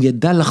פדרר, הוא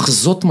ידע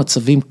לחזות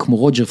מצבים כמו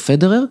רוג'ר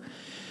פדרר,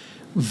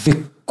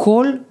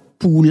 וכל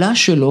פעולה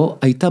שלו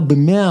הייתה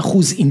ב100%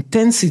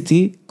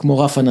 אינטנסיטי כמו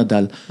רפה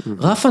נדאל.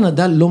 רפה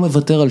נדאל לא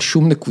מוותר על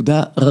שום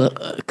נקודה,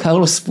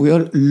 קרלס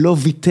פויול לא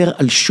ויתר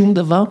על שום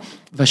דבר,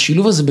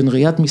 והשילוב הזה בין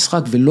ראיית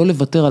משחק ולא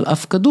לוותר על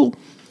אף כדור,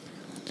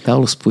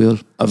 קרלס פויול.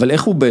 אבל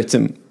איך הוא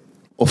בעצם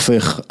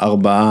הופך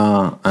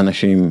 4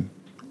 אנשים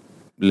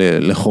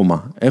לחומה?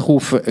 איך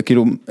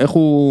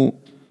הוא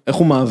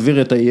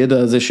מעביר את הידע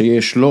הזה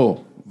שיש לו,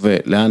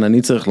 ולאן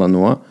אני צריך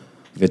לנוע,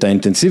 ואת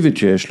האינטנסיבית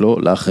שיש לו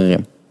לאחרים?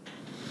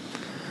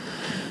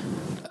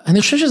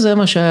 אני חושב שזה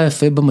מה שהיה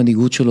יפה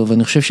במנהיגות שלו,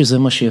 ואני חושב שזה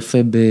מה שיפה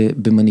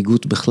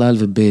במנהיגות בכלל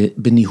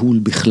ובניהול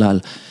בכלל.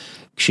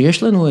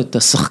 כשיש לנו את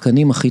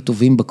השחקנים הכי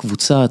טובים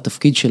בקבוצה,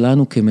 התפקיד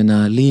שלנו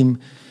כמנהלים,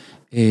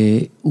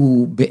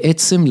 הוא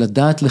בעצם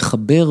לדעת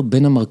לחבר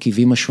בין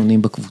המרכיבים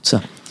השונים בקבוצה.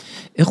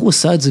 איך הוא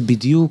עשה את זה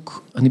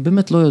בדיוק, אני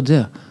באמת לא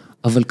יודע,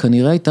 אבל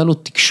כנראה הייתה לו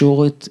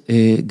תקשורת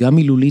גם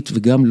מילולית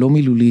וגם לא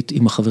מילולית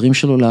עם החברים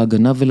שלו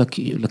להגנה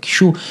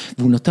ולקישור,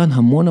 והוא נתן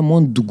המון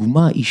המון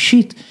דוגמה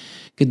אישית,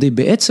 כדי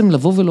בעצם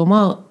לבוא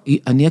ולומר,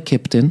 אני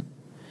הקפטן,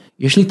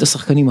 יש לי את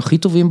השחקנים הכי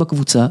טובים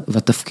בקבוצה,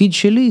 והתפקיד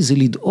שלי זה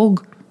לדאוג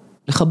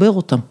לחבר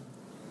אותם.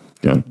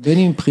 כן. בין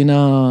אם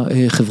מבחינה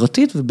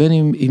חברתית, ובין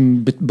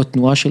אם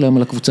בתנועה שלהם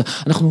על הקבוצה.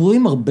 אנחנו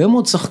רואים הרבה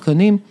מאוד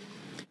שחקנים,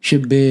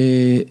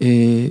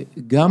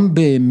 שגם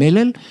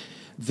במלל,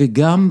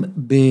 וגם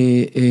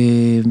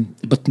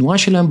בתנועה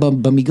שלהם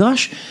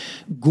במגרש,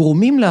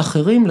 גורמים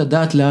לאחרים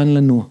לדעת לאן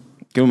לנוע.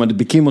 כאילו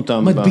מדביקים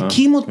אותם.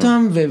 מדביקים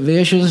אותם,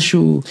 ויש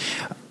איזשהו...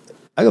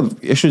 אגב,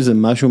 יש איזה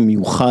משהו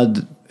מיוחד,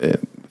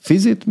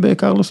 פיזית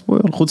בקרלס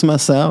פויול, חוץ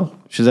מהשיער,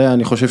 שזה,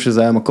 אני חושב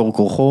שזה היה מקור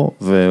כורחו,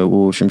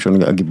 והוא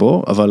שמשון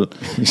הגיבור, אבל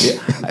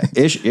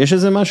יש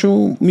איזה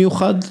משהו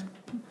מיוחד?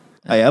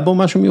 היה בו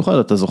משהו מיוחד,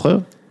 אתה זוכר?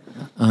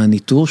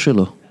 הניטור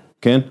שלו.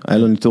 כן? היה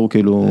לו ניטור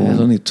כאילו... היה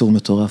לו ניטור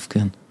מטורף,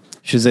 כן.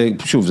 שזה,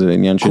 שוב, זה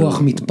עניין של...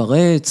 כוח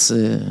מתפרץ,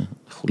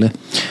 וכו'.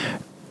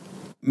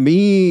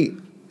 מי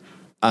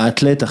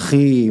האתלט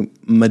הכי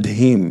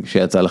מדהים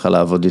שיצא לך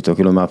לעבוד איתו,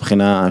 כאילו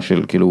מהבחינה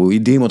של, כאילו, הוא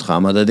הדהים אותך,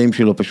 המדדים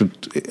שלו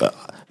פשוט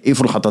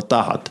העיפו לך את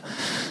התחת.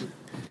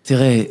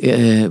 תראה,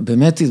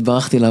 באמת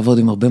התברכתי לעבוד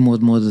עם הרבה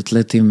מאוד מאוד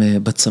אתלטים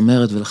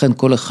בצמרת, ולכן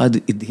כל אחד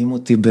הדהים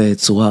אותי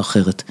בצורה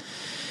אחרת.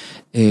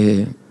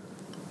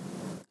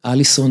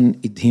 אליסון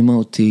הדהימה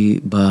אותי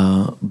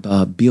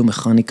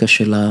בביומכניקה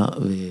שלה,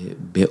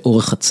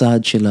 באורך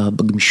הצעד שלה,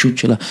 בגמישות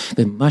שלה,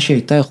 ומה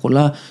שהייתה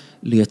יכולה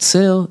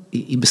לייצר,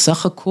 היא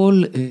בסך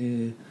הכל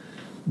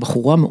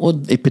בחורה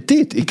מאוד... היא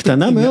פטית, היא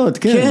קטנה מאוד,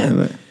 כן.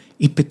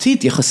 היא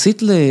פטית,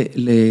 יחסית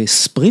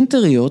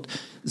לספרינטריות,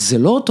 זה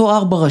לא אותו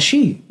ארבע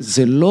ראשי,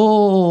 זה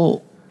לא...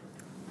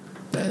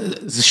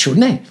 זה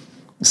שונה.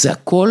 זה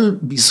הכל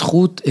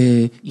בזכות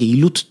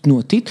יעילות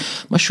תנועתית,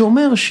 מה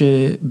שאומר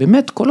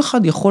שבאמת כל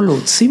אחד יכול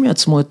להוציא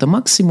מעצמו את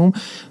המקסימום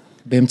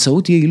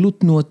באמצעות יעילות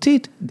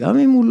תנועתית, גם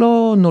אם הוא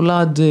לא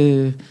נולד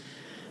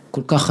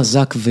כל כך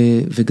חזק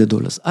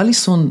וגדול. אז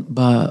אליסון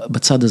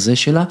בצד הזה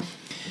שלה,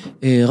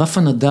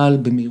 רפה נדאל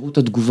במהירות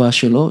התגובה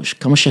שלו,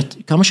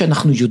 כמה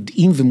שאנחנו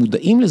יודעים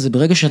ומודעים לזה,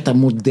 ברגע שאתה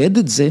מודד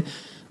את זה,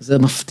 זה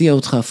מפתיע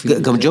אותך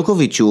אפילו. גם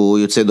ג'וקוביץ' הוא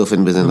יוצא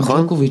דופן בזה, נכון?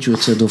 גם ג'וקוביץ' הוא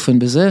יוצא דופן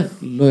בזה,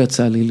 לא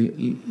יצא לי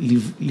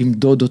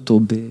למדוד אותו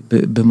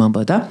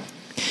במעבדה.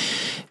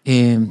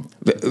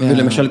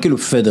 ולמשל כאילו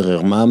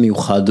פדרר, מה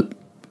המיוחד,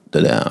 אתה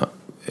יודע,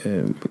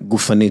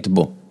 גופנית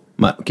בו?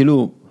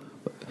 כאילו,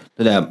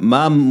 אתה יודע,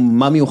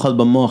 מה מיוחד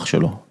במוח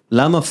שלו?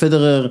 למה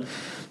פדרר,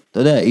 אתה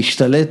יודע,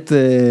 השתלט,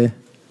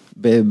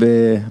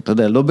 אתה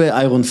יודע, לא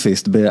באיירון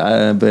פיסט,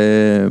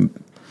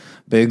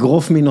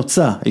 באגרוף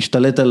מנוצה,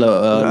 השתלט על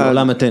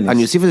עולם הטניס.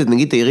 אני אוסיף את זה,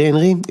 נגיד תיירי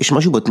הנרי, יש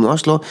משהו בתנועה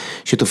שלו,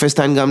 שתופס את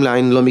העין גם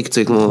לעין לא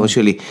מקצועית כמו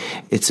שלי.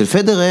 אצל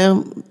פדרר,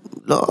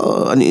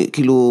 לא, אני,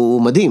 כאילו,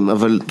 מדהים,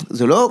 אבל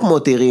זה לא כמו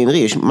תיירי הנרי,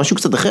 יש משהו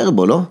קצת אחר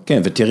בו, לא?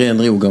 כן, ותיירי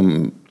הנרי הוא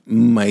גם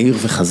מהיר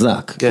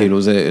וחזק,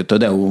 כאילו זה, אתה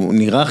יודע, הוא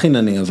נראה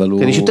חינני, אבל הוא...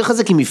 כן, יש יותר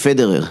חזקים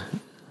מפדרר.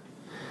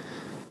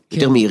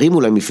 יותר מהירים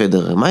אולי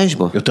מפדרר, מה יש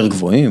בו? יותר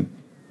גבוהים.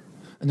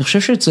 אני חושב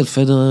שאצל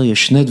פדרר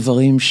יש שני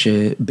דברים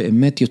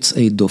שבאמת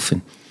יוצאי דופן.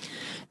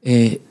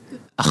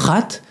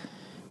 אחת,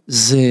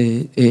 זה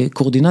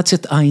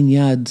קורדינציית עין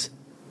יד,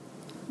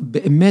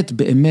 באמת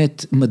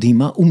באמת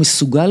מדהימה, הוא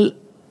מסוגל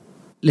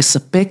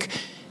לספק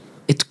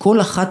את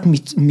כל אחת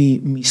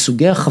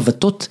מסוגי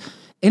החבטות,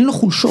 אין לו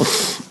חולשות,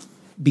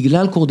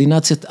 בגלל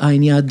קורדינציית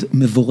עין יד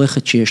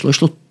מבורכת שיש לו,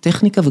 יש לו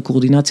טכניקה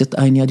וקורדינציית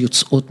עין יד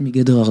יוצאות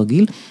מגדר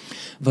הרגיל,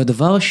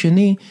 והדבר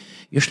השני,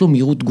 יש לו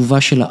מהירות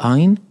תגובה של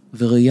העין,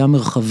 וראייה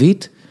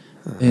מרחבית,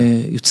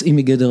 יוצאים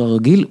מגדר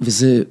הרגיל,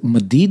 וזה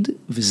מדיד,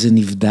 וזה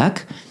נבדק,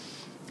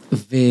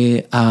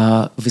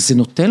 וזה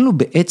נותן לו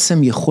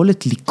בעצם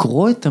יכולת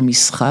לקרוא את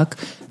המשחק,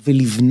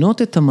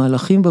 ולבנות את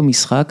המהלכים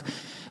במשחק,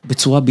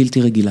 בצורה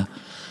בלתי רגילה.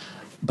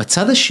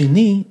 בצד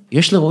השני,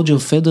 יש לרוג'ר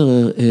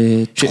פדרר...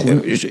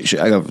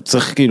 אגב,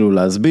 צריך כאילו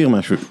להסביר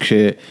משהו,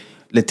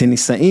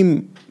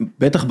 כשלטניסאים,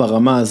 בטח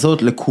ברמה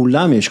הזאת,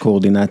 לכולם יש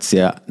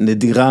קואורדינציה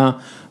נדירה,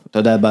 אתה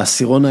יודע,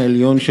 בעשירון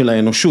העליון של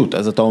האנושות,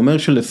 אז אתה אומר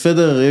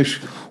שלפדרר יש,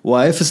 הוא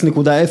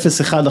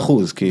ה-0.01%.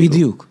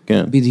 בדיוק,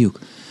 בדיוק.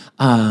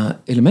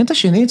 האלמנט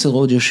השני אצל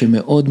רוג'ר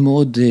שמאוד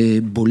מאוד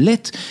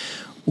בולט,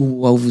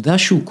 הוא העובדה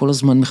שהוא כל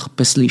הזמן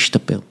מחפש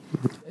להשתפר.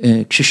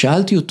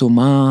 כששאלתי אותו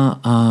מה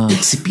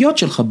הציפיות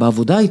שלך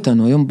בעבודה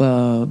איתנו, היום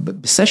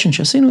בסשן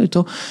שעשינו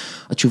איתו,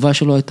 התשובה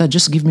שלו הייתה,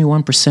 just give me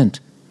 1%.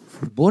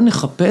 בוא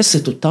נחפש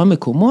את אותם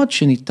מקומות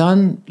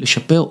שניתן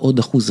לשפר עוד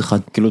 1%.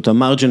 כאילו את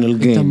המרג'ינל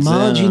גיין. את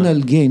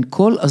המרג'ינל גיין,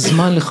 כל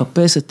הזמן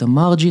לחפש את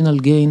המרג'ינל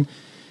גיין.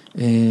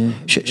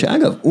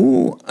 שאגב,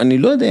 אני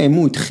לא יודע אם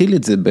הוא התחיל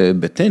את זה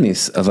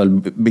בטניס, אבל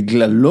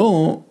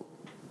בגללו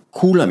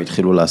כולם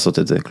התחילו לעשות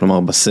את זה, כלומר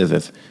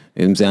בסבב.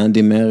 אם זה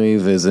אנדי מרי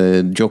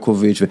וזה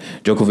ג'וקוביץ',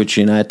 וג'וקוביץ'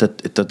 שינה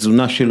את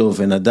התזונה שלו,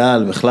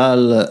 ונדאל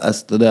בכלל, אז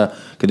אתה יודע,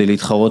 כדי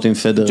להתחרות עם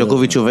פדרר.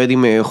 ג'וקוביץ' עובד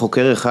עם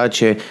חוקר אחד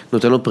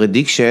שנותן לו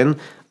פרדיקשן,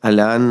 על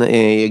לאן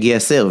יגיע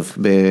הסרב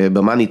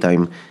במאני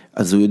טיים,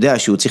 אז הוא יודע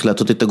שהוא צריך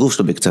להטות את הגוף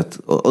שלו בקצת.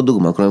 עוד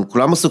דוגמה,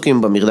 כולם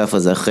עסוקים במרדף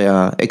הזה אחרי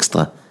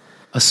האקסטרה.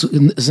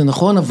 זה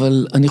נכון,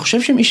 אבל אני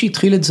חושב שמי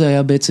שהתחיל את זה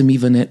היה בעצם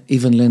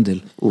איוון לנדל.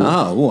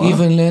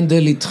 איוון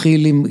לנדל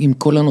התחיל עם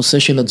כל הנושא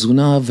של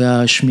התזונה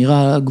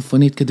והשמירה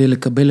הגופנית כדי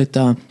לקבל את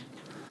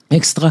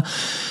האקסטרה.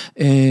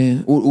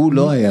 הוא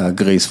לא היה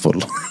גרייספול.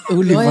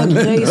 הוא לא היה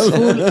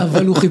גרייספול,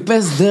 אבל הוא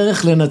חיפש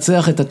דרך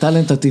לנצח את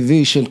הטלנט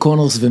הטבעי של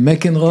קונורס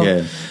ומקנרו,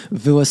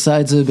 והוא עשה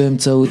את זה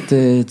באמצעות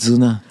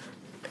תזונה.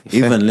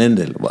 איוון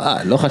לנדל, וואו,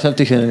 לא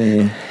חשבתי שאני...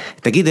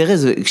 תגיד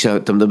ארז,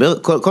 כשאתה מדבר,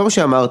 כל מה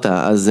שאמרת,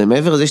 אז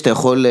מעבר לזה שאתה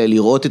יכול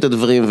לראות את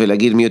הדברים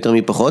ולהגיד מי יותר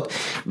מי פחות,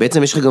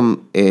 בעצם יש לך גם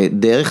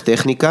דרך,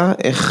 טכניקה,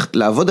 איך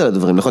לעבוד על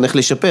הדברים, נכון? איך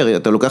לשפר,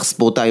 אתה לוקח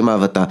ספורטאי מה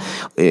ואתה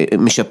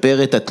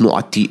משפר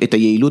את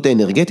היעילות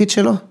האנרגטית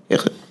שלו?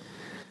 איך...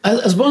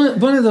 אז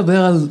בוא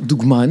נדבר על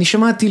דוגמה. אני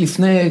שמעתי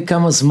לפני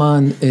כמה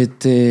זמן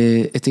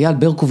את אייל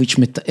ברקוביץ'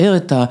 מתאר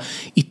את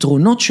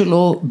היתרונות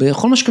שלו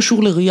בכל מה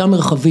שקשור לראייה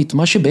מרחבית,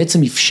 מה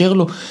שבעצם אפשר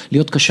לו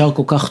להיות קשר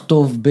כל כך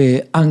טוב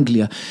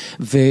באנגליה,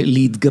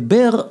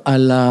 ולהתגבר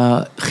על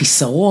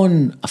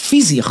החיסרון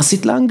הפיזי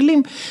יחסית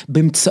לאנגלים,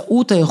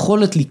 באמצעות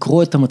היכולת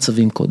לקרוא את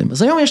המצבים קודם.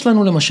 אז היום יש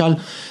לנו למשל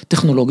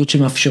טכנולוגיות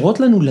שמאפשרות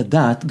לנו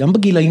לדעת, גם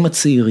בגילאים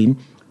הצעירים,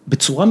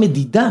 בצורה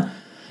מדידה,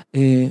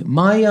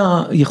 מהי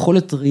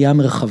היכולת ראייה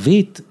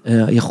מרחבית,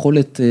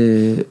 היכולת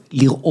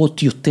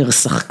לראות יותר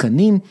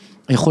שחקנים,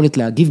 היכולת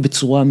להגיב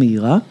בצורה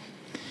מהירה,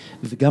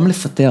 וגם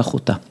לפתח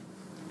אותה.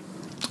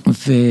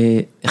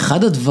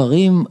 ואחד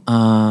הדברים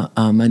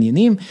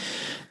המעניינים,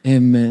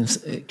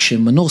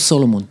 כשמנור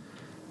סולומון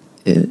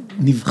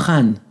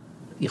נבחן,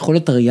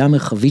 יכולת הראייה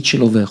המרחבית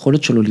שלו,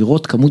 והיכולת שלו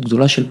לראות כמות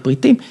גדולה של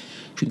פריטים,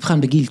 שהוא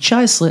נבחן בגיל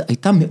 19,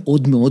 הייתה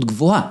מאוד מאוד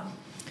גבוהה.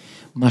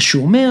 מה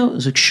שהוא אומר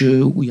זה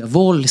כשהוא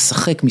יעבור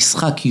לשחק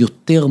משחק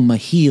יותר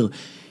מהיר,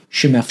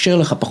 שמאפשר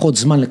לך פחות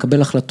זמן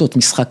לקבל החלטות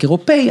משחק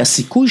אירופאי,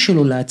 הסיכוי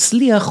שלו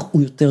להצליח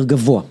הוא יותר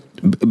גבוה.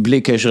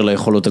 בלי קשר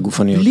ליכולות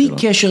הגופניות שלו.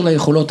 בלי קשר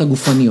ליכולות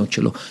הגופניות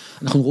שלו.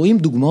 אנחנו רואים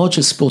דוגמאות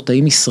של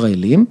ספורטאים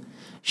ישראלים,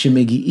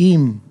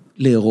 שמגיעים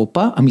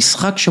לאירופה,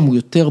 המשחק שם הוא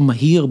יותר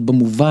מהיר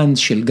במובן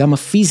של גם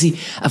הפיזי,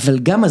 אבל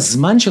גם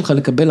הזמן שלך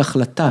לקבל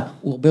החלטה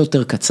הוא הרבה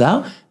יותר קצר,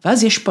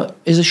 ואז יש פה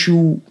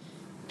איזשהו...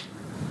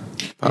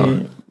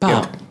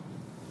 פער.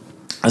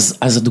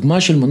 אז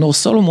הדוגמה של מנור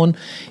סולומון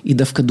היא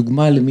דווקא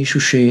דוגמה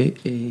למישהו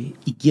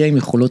שהגיע עם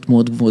יכולות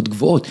מאוד מאוד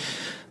גבוהות.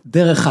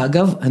 דרך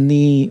אגב,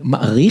 אני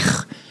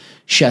מעריך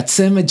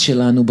שהצמד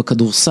שלנו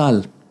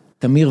בכדורסל,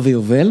 תמיר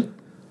ויובל,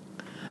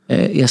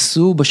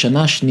 יעשו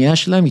בשנה השנייה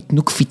שלהם,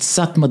 ייתנו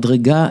קפיצת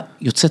מדרגה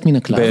יוצאת מן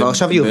הכלל. כבר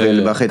עכשיו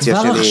יובל בחצי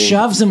השני. כבר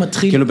עכשיו זה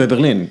מתחיל. כאילו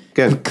בברלין.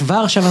 כבר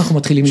עכשיו אנחנו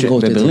מתחילים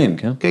לראות את זה. בברלין,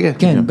 כן?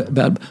 כן,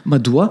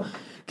 מדוע?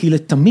 כי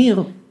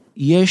לתמיר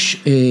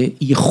יש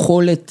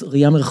יכולת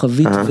ראייה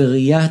מרחבית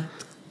וראיית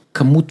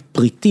כמות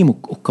פריטים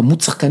או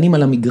כמות שחקנים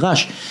על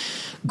המגרש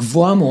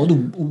גבוהה מאוד,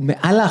 הוא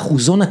מעל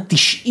האחוזון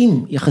ה-90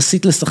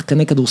 יחסית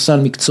לשחקני כדורסל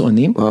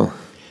מקצוענים,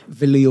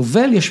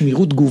 וליובל יש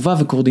מהירות תגובה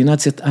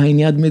וקואורדינציית עין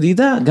יד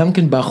מדידה, גם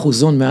כן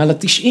באחוזון מעל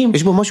ה-90.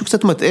 יש בו משהו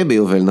קצת מטעה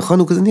ביובל, נכון?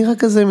 הוא כזה נראה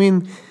כזה מין,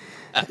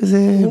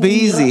 כזה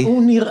באיזי.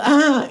 הוא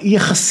נראה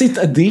יחסית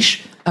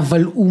אדיש,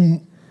 אבל הוא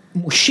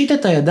מושיט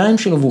את הידיים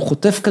שלו והוא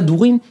חוטף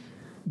כדורים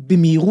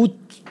במהירות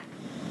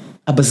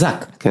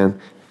הבזק. כן.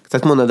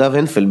 קצת כמו נדב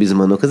אנפל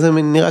בזמנו, כזה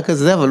נראה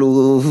כזה, אבל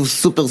הוא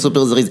סופר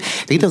סופר זריז.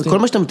 תגיד, אז כל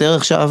מה שאתה מתאר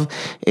עכשיו,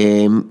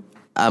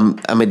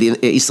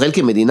 ישראל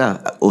כמדינה,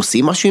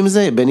 עושים משהו עם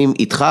זה, בין אם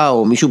איתך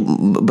או מישהו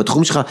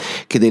בתחום שלך,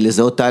 כדי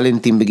לזהות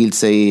טלנטים בגיל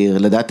צעיר,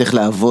 לדעת איך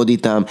לעבוד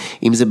איתם,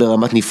 אם זה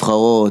ברמת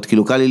נבחרות,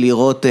 כאילו קל לי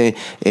לראות,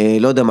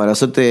 לא יודע מה,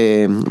 לעשות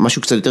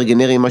משהו קצת יותר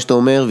גנרי ממה שאתה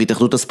אומר,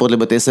 והתאחדות הספורט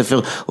לבתי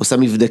ספר עושה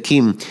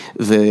מבדקים,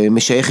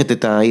 ומשייכת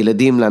את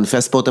הילדים לענפי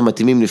הספורט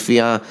המתאימים לפי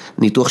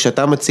הניתוח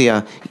שאתה מציע.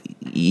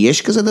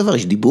 יש כזה דבר,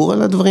 יש דיבור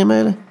על הדברים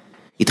האלה?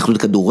 התאחדות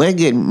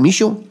כדורגל,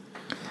 מישהו?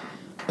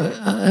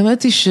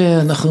 האמת היא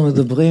שאנחנו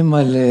מדברים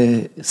על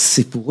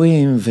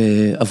סיפורים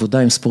ועבודה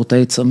עם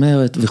ספורטאי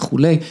צמרת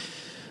וכולי,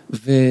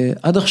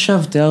 ועד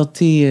עכשיו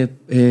תיארתי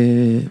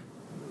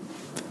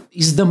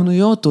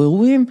הזדמנויות או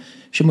אירועים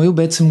שהם היו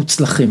בעצם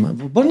מוצלחים.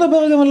 בואו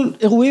נדבר גם על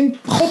אירועים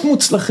פחות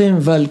מוצלחים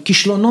ועל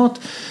כישלונות,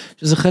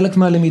 שזה חלק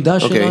מהלמידה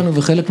שלנו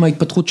וחלק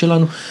מההתפתחות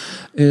שלנו.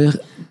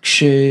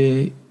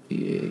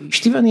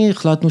 אשתי ואני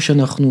החלטנו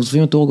שאנחנו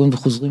עוזבים את אורגון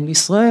וחוזרים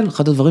לישראל,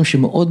 אחד הדברים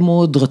שמאוד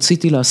מאוד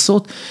רציתי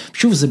לעשות,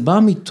 שוב זה בא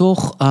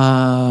מתוך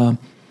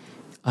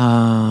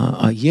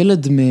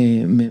הילד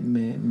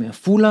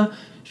מאפולה,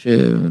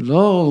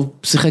 שלא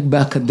שיחק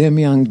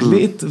באקדמיה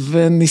אנגלית,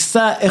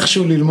 וניסה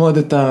איכשהו ללמוד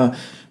את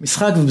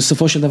המשחק,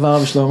 ובסופו של דבר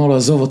אבא שלו אמר לו,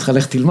 עזוב אותך,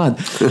 לך תלמד.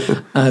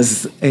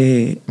 אז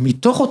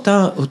מתוך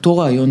אותו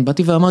רעיון,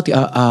 באתי ואמרתי,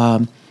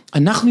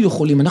 אנחנו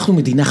יכולים, אנחנו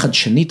מדינה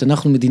חדשנית,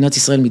 אנחנו מדינת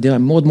ישראל מדינה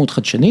מאוד מאוד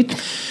חדשנית,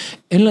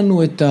 אין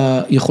לנו את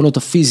היכולות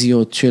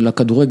הפיזיות של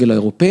הכדורגל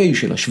האירופאי,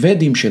 של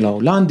השוודים, של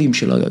ההולנדים,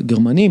 של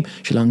הגרמנים,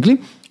 של האנגלים.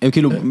 הם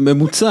כאילו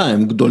ממוצע,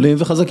 הם גדולים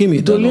וחזקים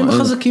איתנו. גדולים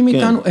וחזקים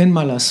איתנו, אין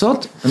מה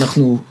לעשות,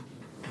 אנחנו...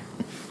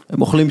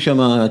 הם אוכלים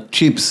שם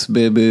צ'יפס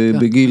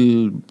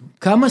בגיל...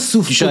 כמה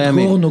סופות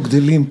קורנו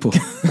גדלים פה.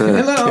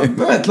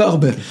 באמת, לא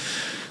הרבה.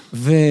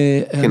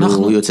 כן,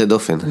 הוא יוצא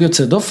דופן. הוא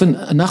יוצא דופן,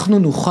 אנחנו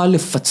נוכל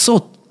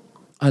לפצות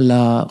על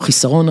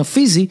החיסרון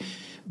הפיזי,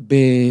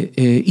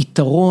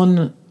 ביתרון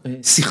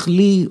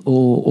שכלי,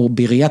 או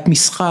בראיית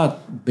משחק,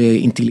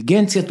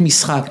 באינטליגנציית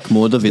משחק.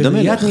 כמו דוד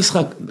המלך.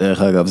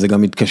 דרך אגב, זה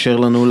גם מתקשר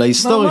לנו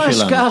להיסטוריה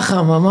שלנו. ממש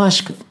ככה,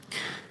 ממש.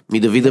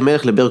 מדוד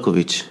המלך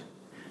לברקוביץ'.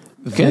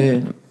 כן.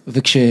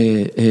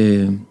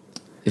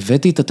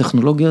 הבאתי את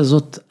הטכנולוגיה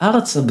הזאת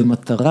ארצה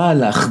במטרה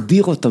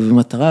להחדיר אותה,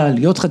 במטרה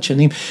להיות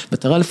חדשנים,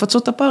 במטרה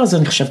לפצות את הפער הזה,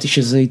 אני חשבתי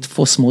שזה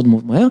יתפוס מאוד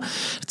מאוד מהר.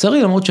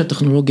 לצערי, למרות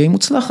שהטכנולוגיה היא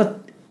מוצלחת,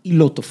 היא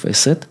לא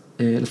תופסת,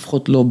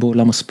 לפחות לא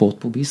בעולם הספורט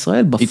פה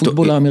בישראל,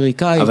 בפוטבול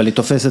האמריקאי. אבל היא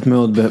תופסת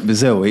מאוד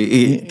בזהו,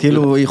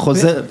 כאילו היא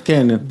חוזרת,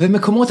 כן.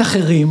 במקומות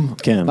אחרים,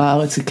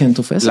 בארץ היא כן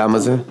תופסת. למה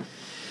זה?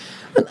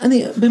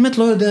 אני באמת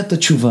לא יודע את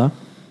התשובה,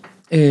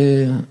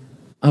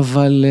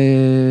 אבל,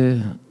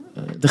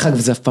 דרך אגב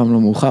זה אף פעם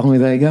לא מאוחר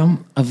מדי גם,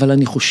 אבל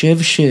אני חושב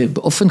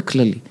שבאופן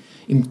כללי,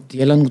 אם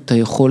תהיה לנו את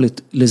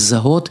היכולת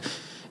לזהות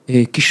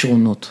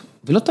כישרונות,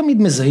 ולא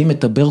תמיד מזהים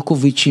את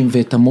הברקוביצ'ים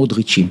ואת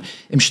המודריצ'ים,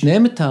 הם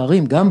שניהם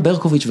מתארים, גם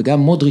ברקוביץ' וגם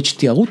מודריץ'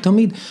 תיארו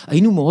תמיד,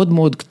 היינו מאוד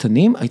מאוד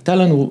קטנים, הייתה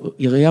לנו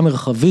יריעה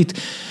מרחבית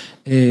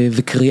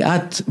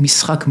וקריאת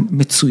משחק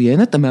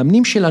מצוינת,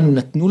 המאמנים שלנו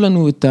נתנו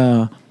לנו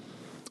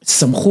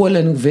סמכו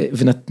עלינו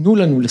ונתנו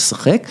לנו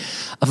לשחק,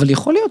 אבל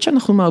יכול להיות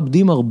שאנחנו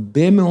מאבדים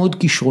הרבה מאוד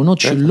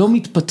כישרונות שלא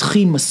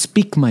מתפתחים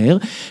מספיק מהר,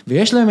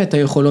 ויש להם את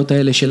היכולות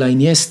האלה של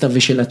האינייסטה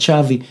ושל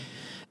הצ'אבי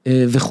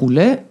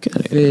וכולי,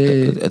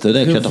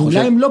 ואולי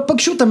הם לא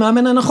פגשו את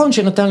המאמן הנכון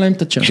שנתן להם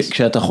את הצ'אנס.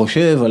 כשאתה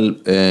חושב על,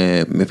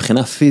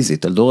 מבחינה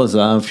פיזית, על דור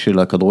הזהב של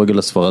הכדורגל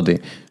הספרדי,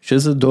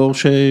 שזה דור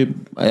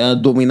שהיה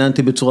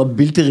דומיננטי בצורה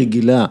בלתי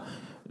רגילה,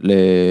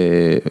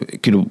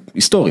 כאילו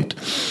היסטורית,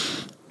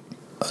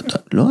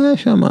 לא היה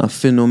שם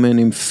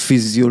פנומנים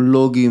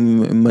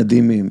פיזיולוגיים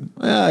מדהימים,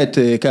 היה את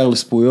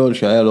קרלס פויול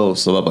שהיה לו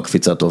סבבה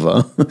קפיצה טובה,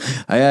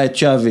 היה את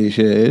צ'אבי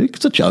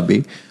שקצת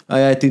צ'אבי,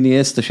 היה את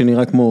אינייסטה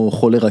שנראה כמו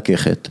חולה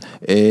רככת,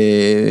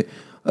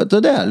 אתה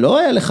יודע, לא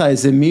היה לך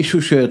איזה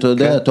מישהו שאתה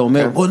יודע, אתה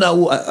אומר, בונה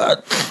הוא,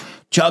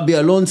 צ'אבי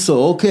אלונסו,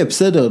 אוקיי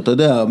בסדר, אתה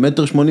יודע,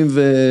 1.80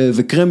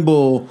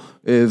 וקרמבו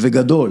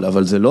וגדול,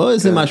 אבל זה לא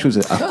איזה משהו, זה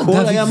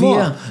הכל היה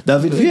מוח,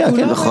 דוד ויה,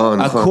 כן,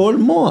 הכל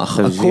מוח,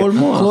 הכל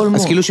מוח.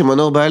 אז כאילו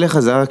שמנור בא אליך,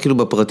 זה היה כאילו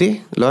בפרטי?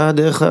 לא היה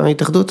דרך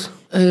ההתאחדות?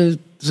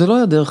 זה לא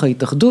היה דרך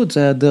ההתאחדות, זה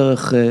היה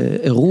דרך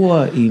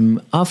אירוע עם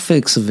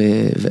אפקס,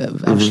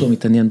 ואף שלא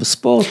מתעניין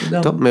בספורט.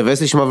 טוב,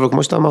 מבאס לשמוע, אבל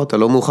כמו שאתה אמרת,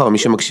 לא מאוחר, מי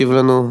שמקשיב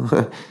לנו,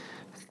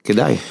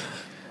 כדאי.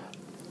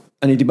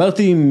 אני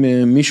דיברתי עם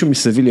מישהו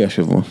מסביליה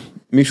השבוע,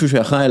 מישהו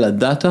שאחראי על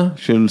הדאטה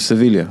של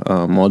סביליה,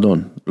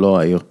 המועדון, לא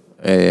העיר.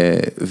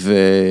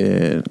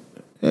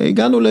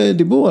 והגענו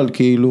לדיבור על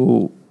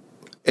כאילו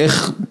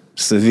איך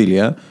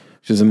סביליה,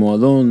 שזה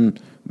מועדון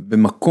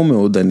במקום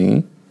מאוד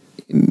עני,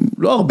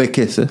 לא הרבה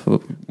כסף, אבל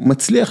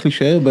מצליח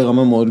להישאר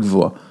ברמה מאוד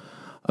גבוהה.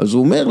 אז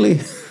הוא אומר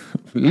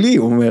לי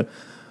הוא אומר,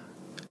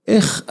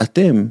 איך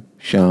אתם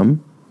שם,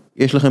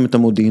 יש לכם את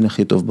המודיעין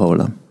הכי טוב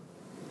בעולם?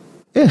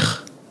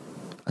 איך?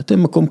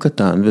 אתם מקום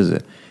קטן וזה,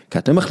 כי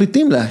אתם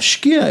מחליטים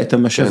להשקיע את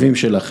המשאבים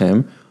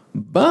שלכם,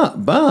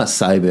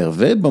 בסייבר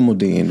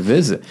ובמודיעין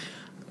וזה.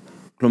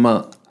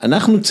 כלומר,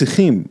 אנחנו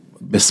צריכים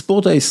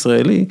בספורט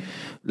הישראלי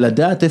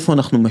לדעת איפה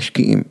אנחנו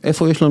משקיעים,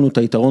 איפה יש לנו את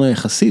היתרון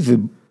היחסי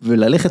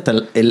וללכת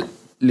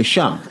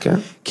לשם.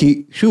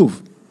 כי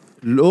שוב,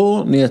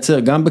 לא נייצר,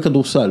 גם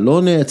בכדורסל,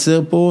 לא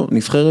נייצר פה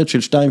נבחרת של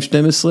 2-12,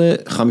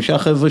 5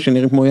 חבר'ה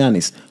שנראים כמו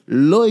יאניס.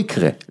 לא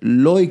יקרה,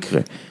 לא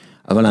יקרה.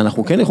 אבל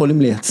אנחנו כן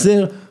יכולים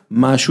לייצר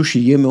משהו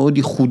שיהיה מאוד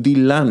ייחודי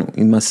לנו,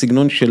 עם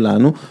הסגנון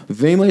שלנו,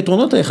 ועם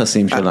היתרונות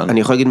היחסים שלנו. אני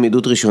יכול להגיד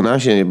מעדות ראשונה,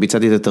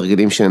 שביצעתי את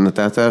התרגילים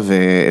שנתת,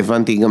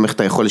 והבנתי גם איך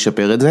אתה יכול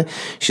לשפר את זה,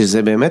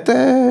 שזה באמת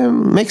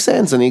make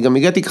sense, אני גם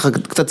הגעתי ככה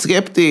קצת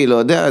סקפטי, לא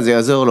יודע, זה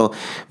יעזור לו,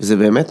 וזה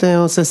באמת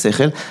עושה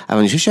שכל, אבל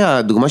אני חושב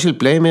שהדוגמה של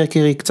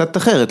פליימרקר היא קצת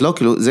אחרת, לא?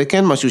 כאילו, זה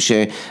כן משהו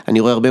שאני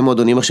רואה הרבה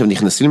מועדונים עכשיו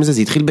נכנסים לזה,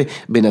 זה התחיל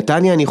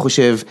בנתניה, אני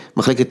חושב,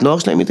 מחלקת נוער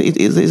שלהם,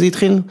 זה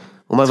התחיל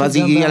ואז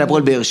הגיע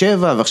לפועל באר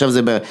שבע, ועכשיו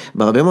זה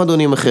בהרבה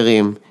מועדונים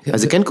אחרים,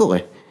 אז זה כן קורה.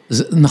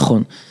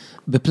 נכון.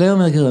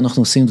 בפליימרקר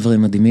אנחנו עושים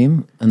דברים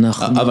מדהימים,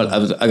 אבל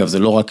אגב, זה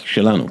לא רק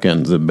שלנו,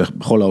 כן, זה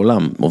בכל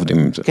העולם עובדים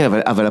עם זה. כן,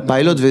 אבל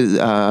הפיילוט,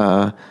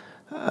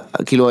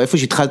 כאילו איפה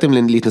שהתחלתם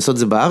להתנסות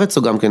זה בארץ,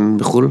 או גם כן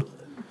בחול?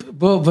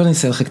 בוא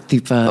ננסה לך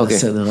טיפה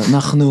לסדר.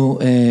 אנחנו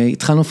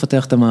התחלנו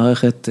לפתח את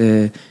המערכת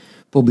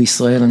פה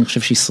בישראל, אני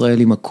חושב שישראל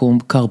היא מקום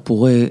קר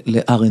פורה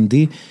ל-R&D,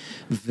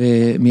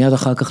 ומיד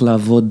אחר כך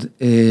לעבוד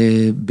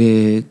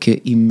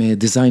עם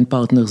דיזיין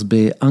פרטנרס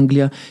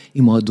באנגליה,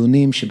 עם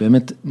מועדונים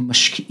שבאמת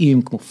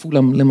משקיעים, כמו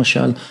פולאם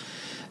למשל,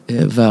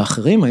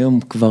 והאחרים, היום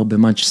כבר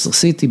במנצ'סטר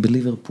סיטי,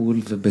 בליברפול,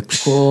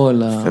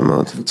 ובכל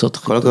הקבוצות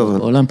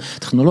בעולם.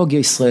 טכנולוגיה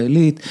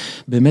ישראלית,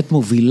 באמת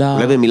מובילה.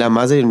 אולי במילה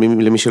מה זה,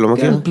 למי שלא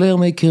מכיר?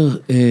 פליימרקר,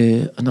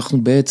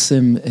 אנחנו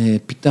בעצם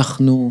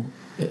פיתחנו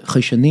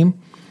חיישנים,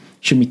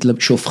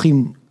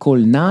 שהופכים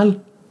כל נעל,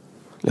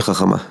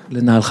 לחכמה.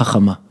 לנעל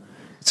חכמה.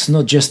 It's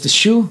not just a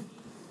shoe,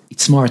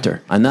 it's smarter.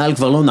 הנעל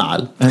כבר לא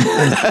נעל.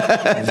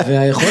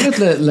 והיכולת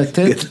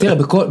לתת, תראה,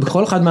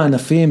 בכל אחד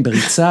מהענפים,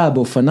 בריצה,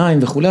 באופניים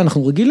וכו',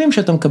 אנחנו רגילים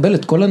שאתה מקבל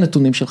את כל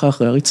הנתונים שלך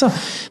אחרי הריצה.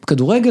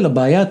 בכדורגל,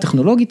 הבעיה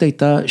הטכנולוגית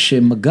הייתה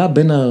שמגע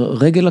בין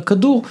הרגל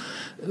לכדור,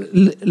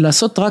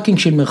 לעשות טראקינג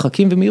של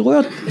מרחקים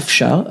ומהירויות,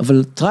 אפשר,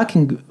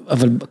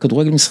 אבל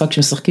בכדורגל משחק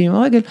שמשחקים עם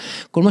הרגל,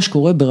 כל מה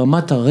שקורה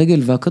ברמת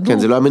הרגל והכדור. כן,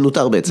 זה לא היה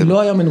מנותר בעצם. לא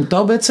היה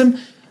מנותר בעצם,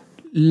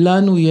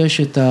 לנו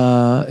יש את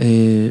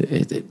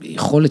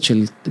היכולת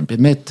של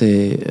באמת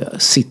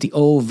CTO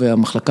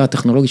והמחלקה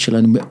הטכנולוגית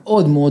שלנו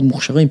מאוד מאוד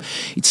מוכשרים,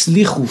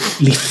 הצליחו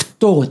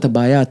לפתור את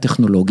הבעיה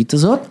הטכנולוגית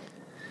הזאת,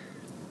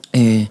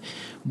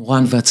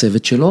 מורן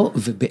והצוות שלו,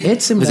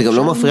 ובעצם... וזה גם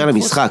לא מפריע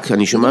למשחק,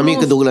 אני שומע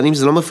מכדורגלנים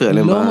שזה לא מפריע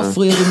להם. לא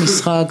מפריע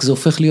למשחק, זה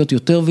הופך להיות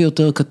יותר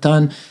ויותר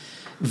קטן,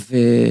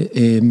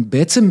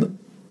 ובעצם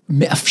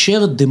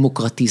מאפשר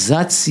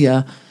דמוקרטיזציה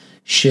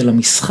של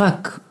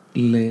המשחק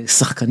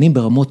לשחקנים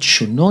ברמות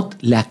שונות,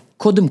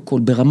 קודם כל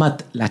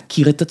ברמת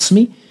להכיר את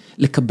עצמי,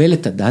 לקבל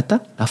את הדאטה,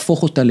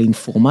 להפוך אותה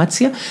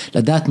לאינפורמציה,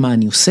 לדעת מה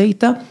אני עושה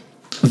איתה,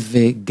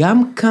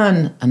 וגם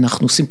כאן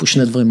אנחנו עושים פה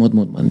שני דברים מאוד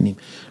מאוד מעניינים.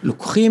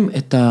 לוקחים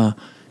את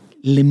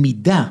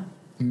הלמידה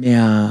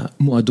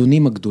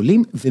מהמועדונים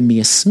הגדולים,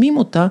 ומיישמים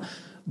אותה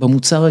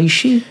במוצר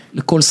האישי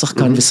לכל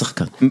שחקן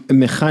ושחקן.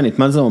 מכנית,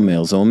 מה זה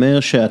אומר? זה אומר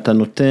שאתה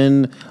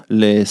נותן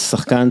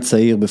לשחקן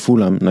צעיר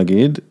בפולאם,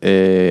 נגיד,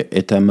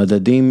 את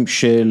המדדים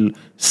של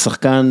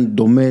שחקן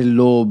דומה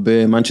לו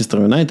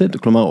במנצ'סטר יונייטד,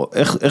 כלומר,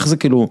 איך זה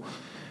כאילו,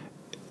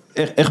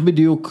 איך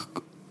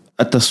בדיוק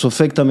אתה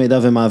סופג את המידע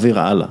ומעביר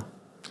הלאה?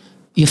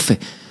 יפה.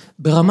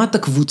 ברמת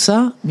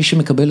הקבוצה, מי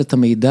שמקבל את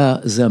המידע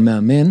זה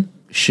המאמן,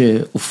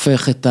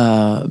 שהופך את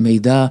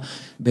המידע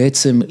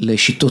בעצם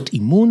לשיטות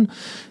אימון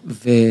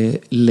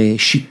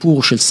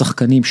ולשיפור של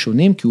שחקנים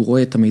שונים, כי הוא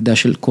רואה את המידע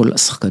של כל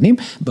השחקנים.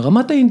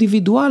 ברמת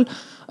האינדיבידואל,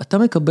 אתה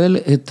מקבל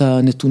את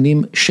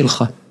הנתונים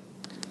שלך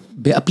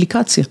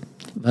באפליקציה,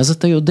 ואז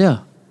אתה יודע,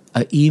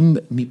 האם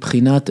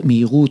מבחינת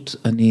מהירות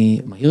אני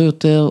מהיר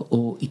יותר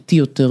או איטי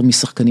יותר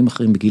משחקנים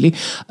אחרים בגילי,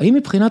 האם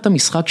מבחינת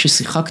המשחק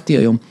ששיחקתי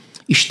היום,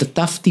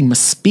 השתתפתי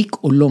מספיק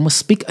או לא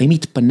מספיק, האם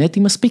התפניתי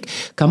מספיק,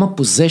 כמה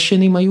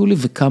פוזיישנים היו לי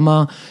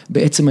וכמה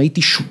בעצם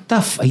הייתי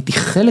שותף, הייתי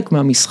חלק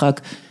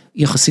מהמשחק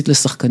יחסית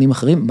לשחקנים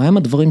אחרים, מהם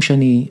הדברים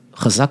שאני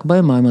חזק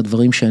בהם, מהם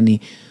הדברים שאני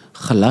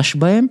חלש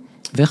בהם,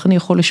 ואיך אני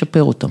יכול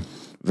לשפר אותם.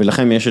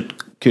 ולכם יש את,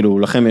 כאילו,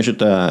 לכם יש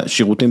את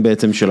השירותים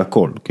בעצם של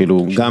הכל,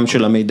 כאילו, גם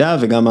של המידע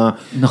וגם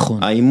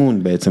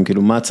האימון בעצם,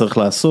 כאילו, מה צריך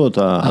לעשות,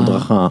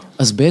 ההדרכה.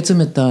 אז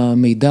בעצם את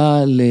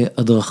המידע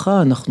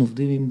להדרכה, אנחנו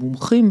עובדים עם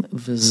מומחים,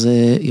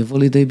 וזה יבוא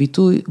לידי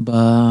ביטוי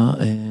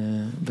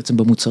בעצם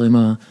במוצרים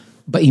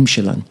הבאים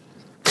שלנו.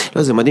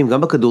 לא, זה מדהים,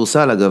 גם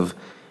בכדורסל, אגב,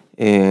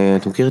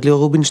 אתה מכיר את ליאור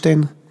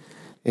רובינשטיין?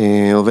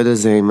 עובד על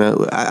זה,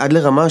 עד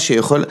לרמה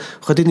שיכול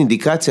לתת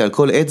אינדיקציה על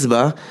כל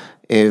אצבע,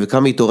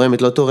 וכמה היא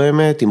תורמת, לא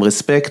תורמת, עם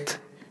רספקט.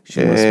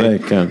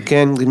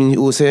 כן,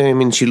 הוא עושה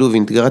מין שילוב,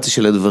 אינטגרציה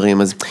של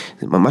הדברים, אז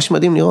זה ממש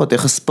מדהים לראות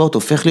איך הספורט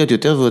הופך להיות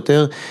יותר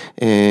ויותר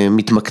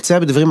מתמקצע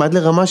בדברים עד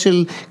לרמה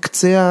של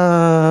קצה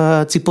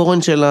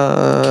הציפורן של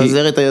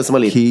הזרת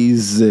השמאלית. כי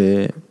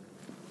זה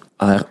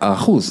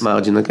האחוז.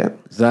 מרג'ינל גיין.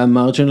 זה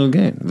המרג'ינל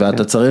גיין,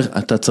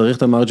 ואתה צריך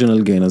את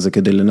המרג'ינל גיין הזה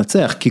כדי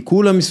לנצח, כי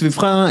כולם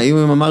מסביבך, אם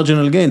הם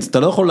המרג'ינל גיינס, אתה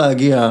לא יכול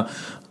להגיע...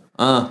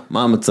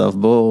 מה המצב?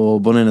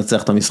 בוא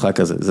ננצח את המשחק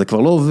הזה. זה כבר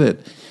לא עובד.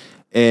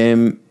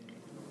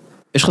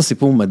 יש לך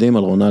סיפור מדהים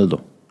על רונלדו,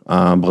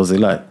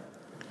 הברזילאי.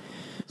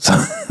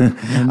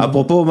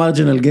 אפרופו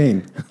מרג'ינל גיין.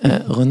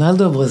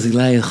 רונלדו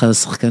הברזילאי, אחד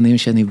השחקנים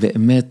שאני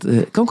באמת,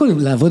 קודם כל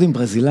לעבוד עם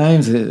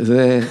ברזילאים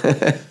זה...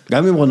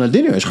 גם עם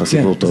רונלדיניו יש לך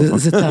סיפור טוב.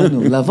 זה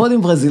תענוג, לעבוד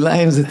עם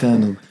ברזילאים זה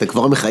תענוג. אתה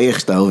כבר מחייך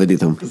שאתה עובד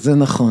איתם. זה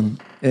נכון.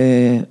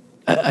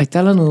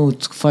 הייתה לנו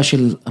תקופה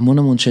של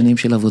המון שנים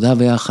של עבודה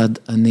ביחד,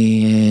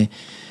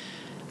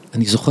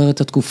 אני זוכר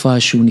את התקופה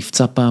שהוא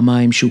נפצע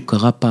פעמיים, שהוא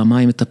קרא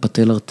פעמיים את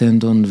הפטלר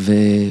טנדון,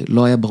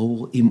 ולא היה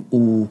ברור אם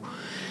הוא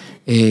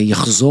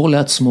יחזור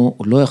לעצמו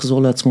או לא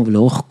יחזור לעצמו,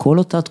 ולאורך כל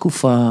אותה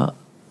תקופה,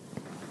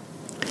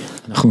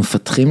 אנחנו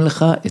מפתחים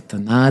לך את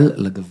הנעל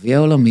לגביע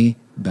העולמי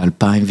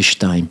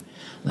ב-2002.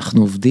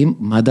 אנחנו עובדים,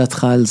 מה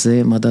דעתך על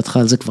זה, מה דעתך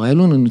על זה, כבר היה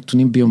לנו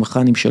נתונים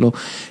ביומכניים שלו,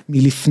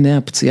 מלפני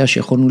הפציעה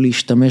שיכולנו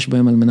להשתמש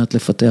בהם על מנת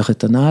לפתח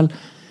את הנעל,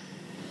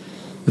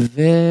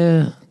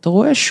 ואתה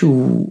רואה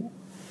שהוא...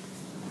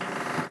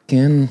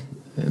 כן,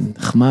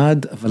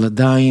 נחמד, אבל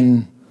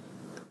עדיין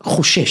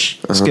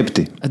חושש.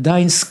 סקפטי.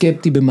 עדיין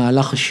סקפטי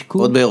במהלך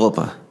השיקום. עוד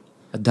באירופה.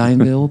 עדיין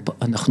באירופה.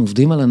 אנחנו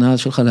עובדים על הנעל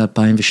שלך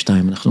ל-2002.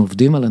 אנחנו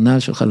עובדים על הנעל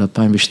שלך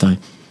ל-2002.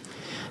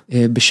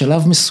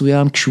 בשלב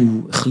מסוים,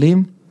 כשהוא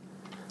החלים,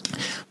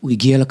 הוא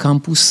הגיע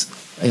לקמפוס,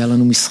 היה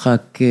לנו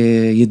משחק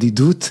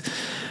ידידות,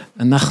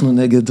 אנחנו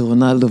נגד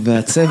רונלדו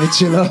והצוות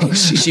שלו.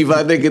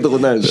 7 נגד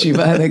רונלדו.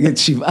 7 נגד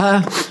 7,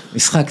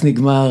 משחק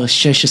נגמר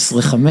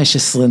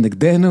 16-15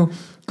 נגדנו,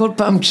 כל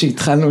פעם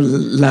כשהתחלנו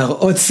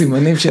להראות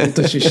סימנים של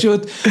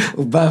התאוששות,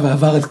 הוא בא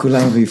ועבר את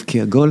כולם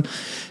והבקיע גול,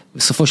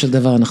 בסופו של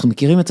דבר אנחנו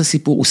מכירים את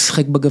הסיפור, הוא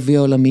שיחק בגביע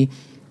העולמי,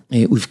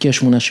 הוא הבקיע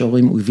 8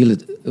 שערים, הוא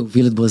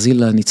הוביל את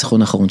ברזיל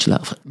לניצחון האחרון שלה,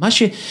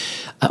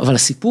 אבל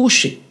הסיפור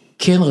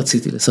שכן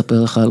רציתי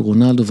לספר לך על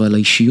רונלדו ועל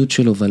האישיות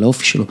שלו ועל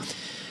האופי שלו,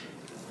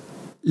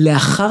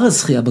 לאחר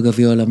הזכייה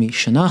בגביע העולמי,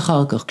 שנה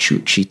אחר כך,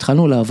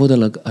 כשהתחלנו לעבוד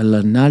על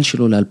הנעל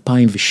שלו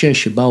ל-2006,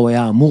 שבה הוא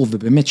היה אמור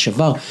ובאמת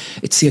שבר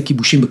את שיא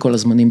הכיבושים בכל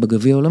הזמנים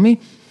בגביע העולמי,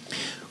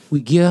 הוא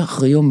הגיע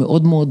אחרי יום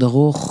מאוד מאוד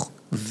ארוך,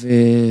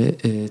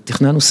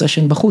 ותכננו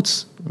סשן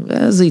בחוץ,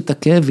 וזה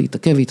התעכב,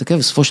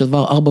 בסופו של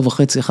דבר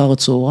 4:30 אחר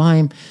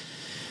הצהריים,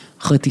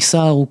 אחרי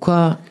טיסה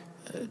ארוכה,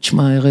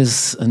 תשמע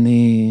ארז,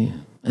 אני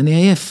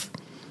עייף,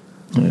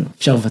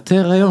 אפשר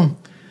לוותר היום?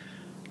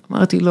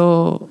 אמרתי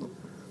לו,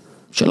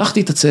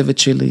 שלחתי את הצוות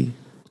שלי,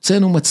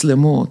 הוצאנו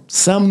מצלמות,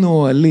 שמנו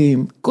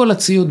אוהלים, כל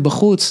הציוד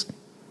בחוץ,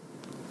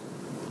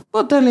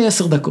 בוא תן לי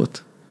 10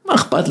 דקות, מה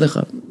אכפת לך?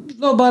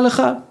 לא בא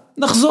לך,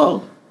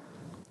 נחזור,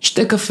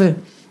 שתי קפה.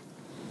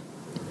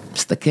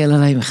 מסתכל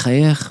עליי,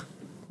 מחייך,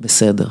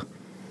 בסדר.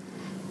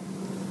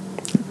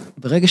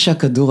 ברגע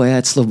שהכדור היה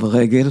אצלו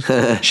ברגל,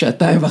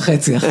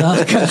 2.5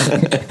 אחר כך,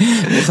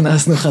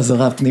 נכנסנו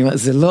חזרה פנימה,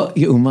 זה לא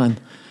יאומן.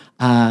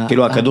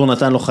 כאילו הכדור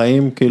נתן לו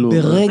חיים, כאילו...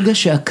 ברגע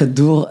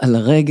שהכדור על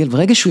הרגל,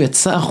 ברגע שהוא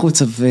יצא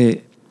החוצה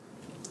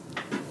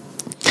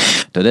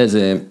אתה יודע,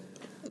 זה...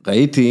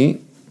 ראיתי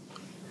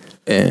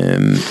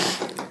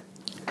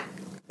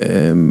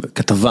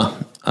כתבה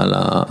על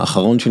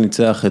האחרון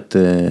שניצח את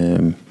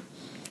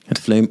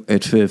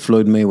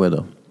פלויד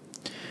מייוודר.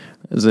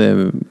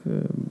 זה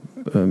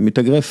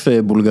מתאגרף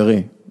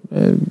בולגרי.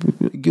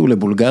 הגיעו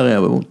לבולגריה,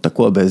 הוא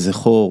תקוע באיזה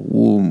חור,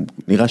 הוא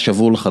נראה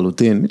שבור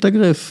לחלוטין,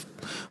 מתאגרף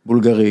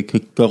בולגרי,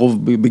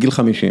 קרוב בגיל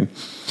 50.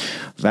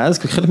 ואז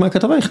כחלק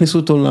מהכתבה הכניסו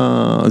אותו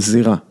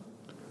לזירה.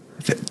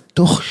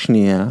 ותוך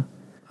שנייה,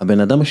 הבן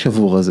אדם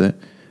השבור הזה,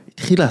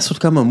 התחיל לעשות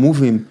כמה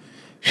מובים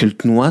של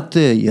תנועת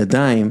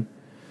ידיים,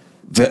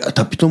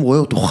 ואתה פתאום רואה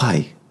אותו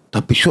חי.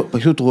 אתה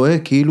פשוט רואה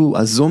כאילו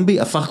הזומבי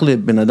הפך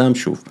לבן אדם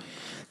שוב.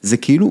 זה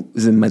כאילו,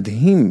 זה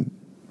מדהים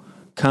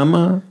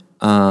כמה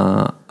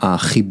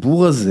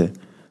החיבור הזה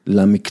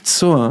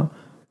למקצוע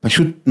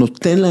פשוט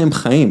נותן להם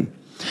חיים.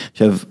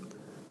 עכשיו,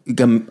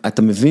 גם,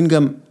 אתה מבין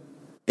גם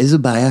איזו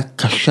בעיה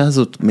קשה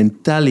זאת,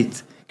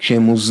 מנטלית,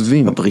 כשהם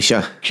עוזבים. בפרישה.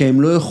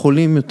 כשהם לא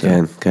יכולים יותר.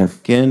 כן, כן.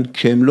 כן,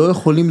 כשהם לא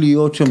יכולים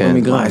להיות שם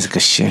במגרש. וואי, זה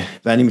קשה.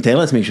 ואני מתאר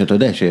לעצמי שאתה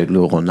יודע,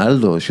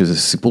 רונלדו, שזה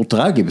סיפור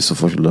טרגי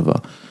בסופו של דבר.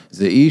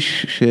 זה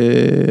איש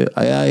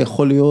שהיה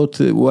יכול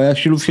להיות, הוא היה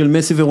שילוב של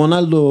מסי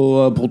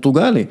ורונלדו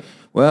הפורטוגלי.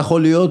 הוא היה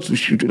יכול להיות,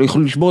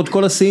 יכול לשבור את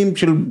כל השיאים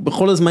של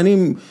בכל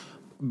הזמנים,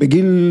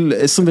 בגיל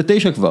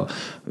 29 כבר.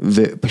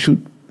 ופשוט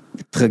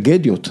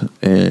טרגדיות,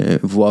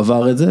 והוא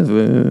עבר את זה,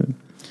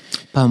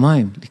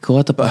 פעמיים, לקרוא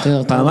את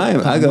הפטר. פעמיים,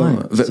 אגב,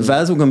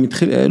 ואז הוא גם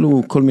התחיל,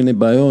 אלו כל מיני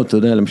בעיות, אתה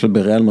יודע, למשל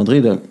בריאל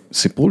מדריד,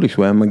 סיפרו לי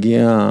שהוא היה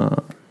מגיע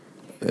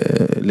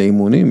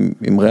לאימונים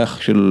עם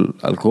ריח של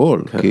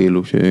אלכוהול,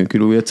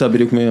 כאילו הוא יצא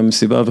בדיוק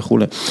מהמסיבה וכו'.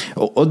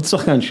 עוד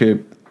שחקן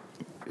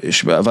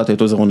שעבדת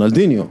איתו זה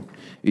רונלדיניו,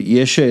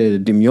 יש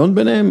דמיון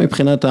ביניהם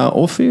מבחינת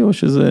האופי, או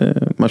שזה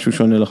משהו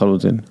שונה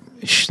לחלוטין?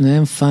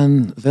 שניהם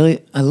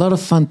a lot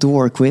of fun to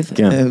work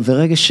with,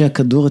 ורגע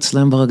שהכדור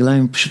אצלם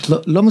ברגליים פשוט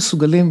לא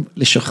מסוגלים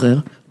לשחרר,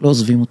 לא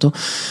עוזבים אותו.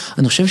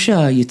 אני חושב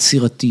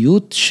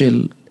שהיצירתיות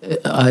של,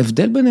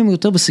 ההבדל ביניהם הוא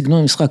יותר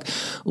בסגנון המשחק.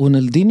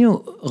 רונלדיניו,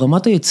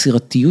 רמת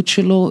היצירתיות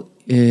שלו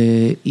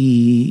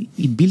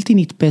היא בלתי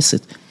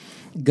נתפסת.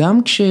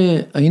 גם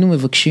כשהיינו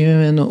מבקשים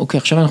ממנו, אוקיי,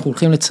 עכשיו אנחנו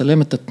הולכים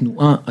לצלם את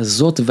התנועה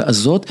הזאת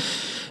והזאת,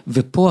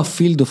 ופה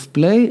הפילד אוף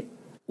פליי,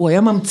 הוא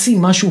היה ממציא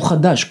משהו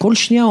חדש, כל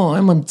שנייה הוא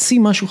היה ממציא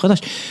משהו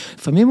חדש,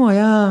 לפעמים הוא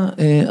היה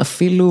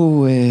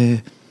אפילו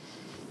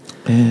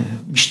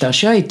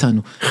משתעשע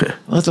איתנו,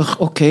 אמרתי לך,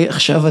 אוקיי,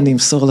 עכשיו אני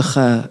אמסור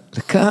לך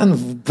לכאן,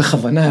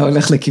 בכוונה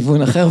הולך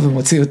לכיוון אחר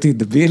ומוציא אותי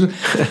דביל,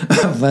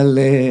 אבל,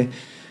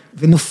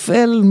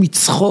 ונופל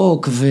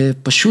מצחוק,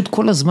 ופשוט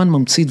כל הזמן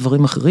ממציא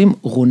דברים אחרים.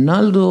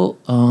 רונלדו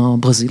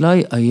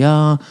הברזילאי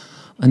היה,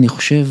 אני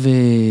חושב,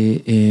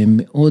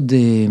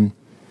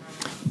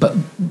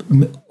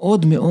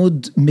 מאוד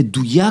מאוד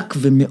מדויק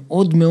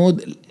ומאוד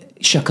מאוד,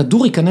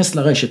 שהכדור ייכנס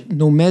לרשת,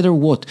 no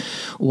matter what,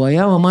 הוא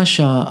היה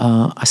ממש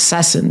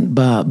האסאסן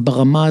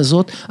ברמה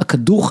הזאת,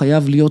 הכדור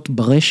חייב להיות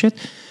ברשת,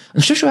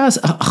 אני חושב שהוא היה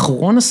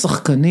אחרון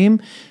השחקנים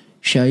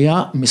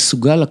שהיה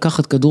מסוגל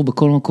לקחת כדור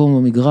בכל מקום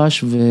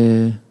במגרש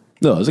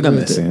לא, זה גם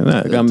מסי,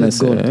 גם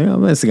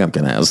מסי גם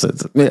כן היה עושה את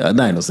זה,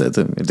 עדיין עושה את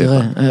זה.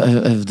 תראה,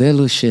 ההבדל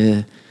הוא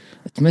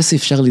את מסי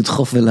אפשר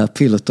לדחוף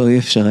ולהפיל, אותו אי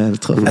אפשר היה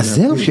לדחוף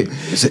ולהפיל.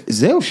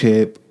 זהו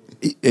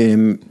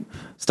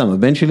סתם,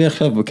 הבן שלי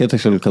עכשיו בקטע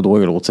של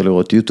כדורגל, רוצה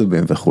לראות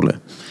יוטיובים וכו'.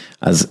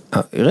 אז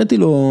הראיתי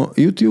לו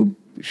יוטיוב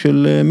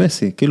של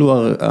מסי,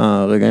 כאילו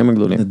הרגעים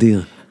הגדולים.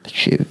 נדיר.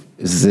 תקשיב,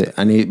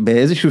 אני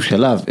באיזשהו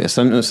שלב,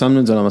 שמנו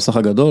את זה על המסך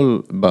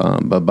הגדול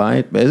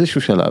בבית,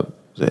 באיזשהו שלב,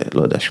 זה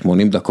לא יודע,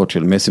 80 דקות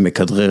של מסי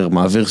מכדרר,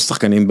 מעביר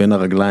שחקנים בין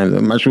הרגליים,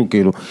 זה משהו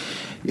כאילו,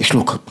 יש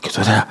לו,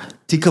 אתה יודע,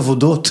 תיק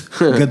עבודות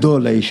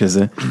גדול לאיש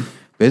הזה,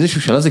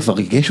 באיזשהו שלב זה כבר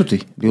ריגש אותי,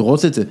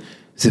 לראות את זה,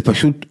 זה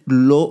פשוט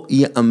לא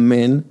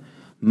יאמן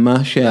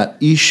מה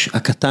שהאיש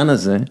הקטן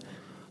הזה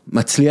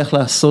מצליח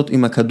לעשות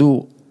עם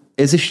הכדור,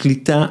 איזו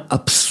שליטה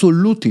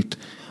אבסולוטית,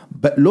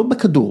 לא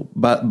בכדור,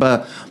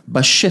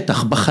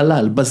 בשטח,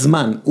 בחלל,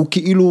 בזמן, הוא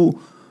כאילו,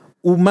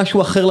 הוא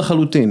משהו אחר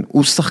לחלוטין,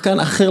 הוא שחקן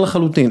אחר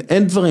לחלוטין,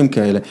 אין דברים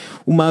כאלה,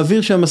 הוא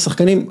מעביר שם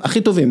השחקנים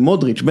הכי טובים,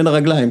 מודריץ' בין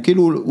הרגליים,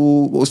 כאילו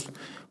הוא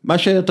מה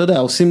שאתה יודע,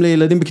 עושים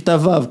לילדים בכיתה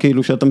ו',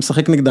 כאילו שאתה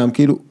משחק נגדם,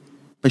 כאילו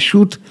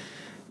פשוט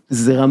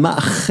זה רמה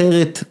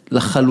אחרת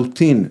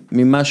לחלוטין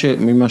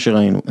ממה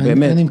שראינו,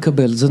 באמת. אני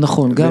מקבל, זה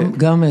נכון,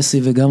 גם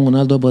מסי וגם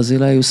רונלדו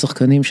הברזילאי היו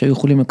שחקנים שהיו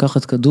יכולים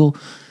לקחת כדור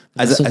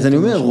אז אני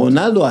אומר,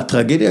 רונלדו,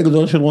 הטרגדיה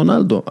הגדולה של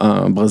רונלדו,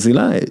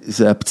 הברזילאי,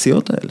 זה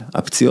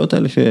הפציעות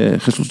האלה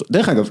שחשוב.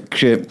 דרך אגב,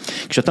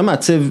 כשאתה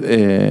מעצב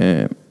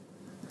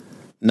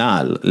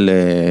נעל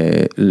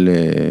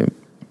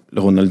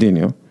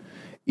לרונלדיניו,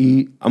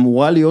 היא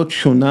אמורה להיות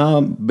שונה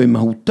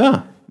במהותה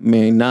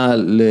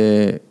מנעל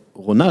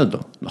לרונלדו,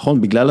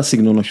 נכון? בגלל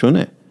הסגנון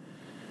השונה.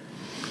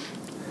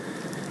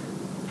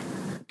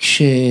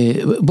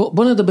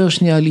 בוא נדבר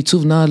שנייה על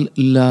עיצוב נעל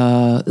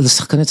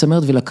לשחקני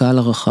צמרת ולקהל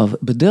הרחב.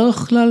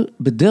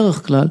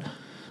 בדרך כלל,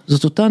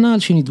 זאת אותה נעל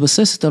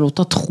שנתבססת על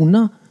אותה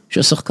תכונה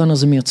שהשחקן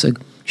הזה מייצג.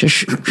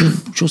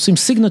 שעושים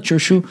סיגנצ'ר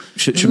שהוא...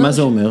 שמה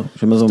זה אומר?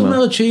 זאת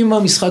אומרת שאם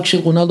המשחק של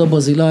רונלדו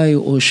ברזילאי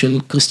או של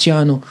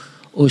קריסטיאנו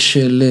או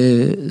של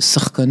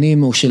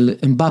שחקנים או של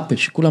אמבאפה,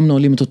 שכולם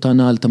נועלים את אותה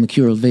נעל, את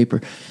המקיורל וייפר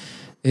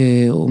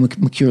או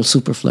מקיורל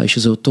סופרפליי,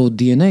 שזה אותו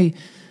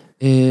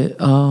DNA,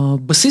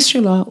 הבסיס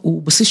שלה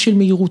הוא בסיס של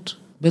מהירות.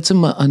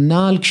 בעצם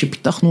הנעל,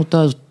 כשפיתחנו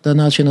אותה, אותה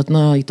נעל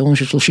שנתנה יתרון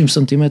של 30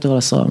 סנטימטר על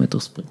 10 מטר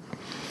ספרינט.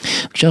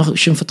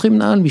 כשמפתחים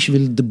נעל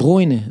בשביל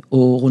דיברנו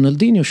או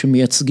רונלדיניו,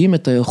 שמייצגים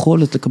את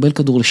היכולת לקבל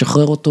כדור,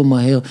 לשחרר אותו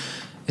מהר,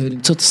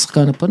 למצוא את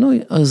השחקן הפנוי,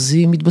 אז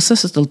היא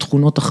מתבססת על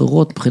תכונות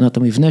אחרות, מבחינת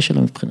המבנה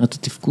שלה, מבחינת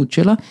התפקוד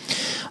שלה.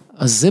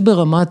 אז זה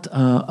ברמת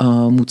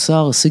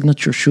המוצר,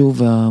 הסיגנצ'ר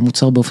שוב,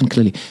 והמוצר באופן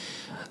כללי.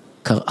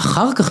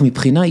 אחר כך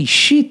מבחינה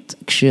אישית,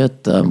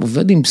 כשאתה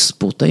עובד עם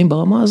ספורטאים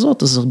ברמה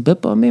הזאת, אז הרבה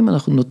פעמים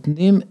אנחנו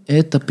נותנים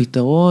את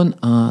הפתרון,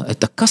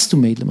 את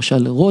ה-custom-made, למשל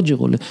לרוג'ר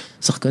או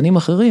לשחקנים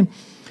אחרים,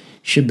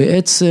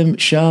 שבעצם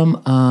שם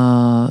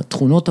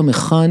התכונות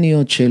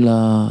המכניות של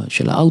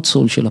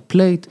ה-outsole, של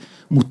הפלייט,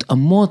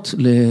 מותאמות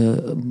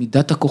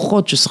למידת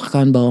הכוחות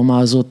ששחקן ברמה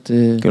הזאת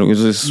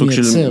מייצר. זה סוג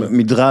של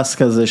מדרס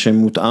כזה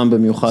שמותאם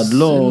במיוחד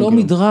לא. זה לא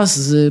מדרס,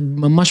 זה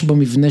ממש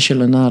במבנה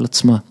של הנעל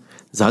עצמה.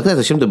 זרקת את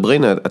השם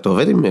דבריינה, אתה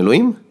עובד עם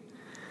אלוהים?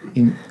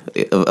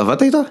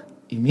 עבדת איתו?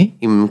 עם מי?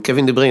 עם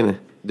קווין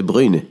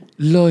דבריינה.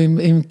 לא,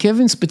 עם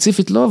קווין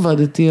ספציפית לא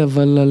עבדתי,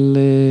 אבל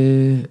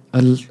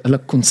על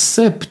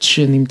הקונספט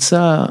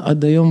שנמצא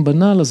עד היום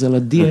בנעל, אז על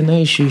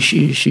ה-DNA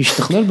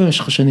שהשתכלל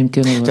במשך השנים,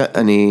 כן.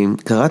 אני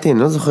קראתי, אני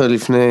לא זוכר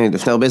לפני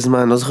הרבה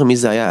זמן, לא זוכר מי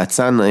זה היה,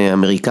 הצן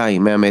האמריקאי,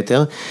 100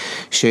 מטר,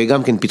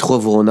 שגם כן פיתחו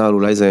עבור נעל,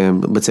 אולי זה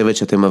בצוות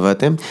שאתם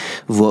עבדתם,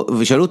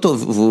 ושאלו אותו,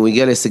 והוא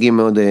הגיע להישגים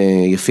מאוד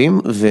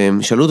יפים,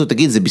 ושאלו אותו,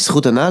 תגיד, זה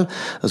בזכות הנעל?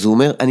 אז הוא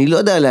אומר, אני לא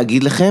יודע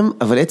להגיד לכם,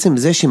 אבל עצם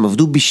זה שהם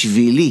עבדו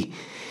בשבילי,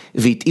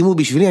 והתאימו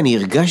בשבילי, אני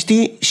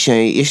הרגשתי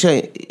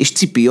שיש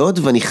ציפיות,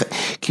 ואני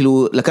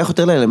כאילו לקח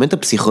יותר לאלמנט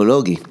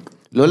הפסיכולוגי,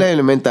 לא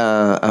לאלמנט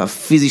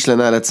הפיזי של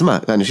הנעל עצמה,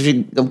 אני חושב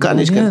שגם כאן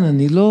יש כאן.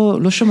 אני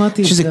לא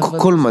שמעתי. שזה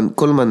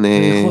קולמן.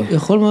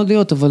 יכול מאוד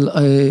להיות, אבל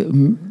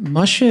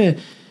מה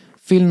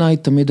שפיל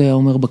נייט תמיד היה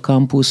אומר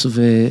בקמפוס,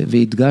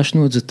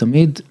 והדגשנו את זה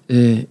תמיד,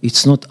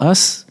 it's not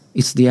us,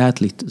 it's the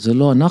athlete, זה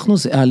לא אנחנו,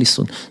 זה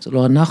אליסון, זה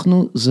לא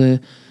אנחנו, זה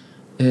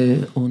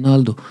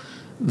רונלדו.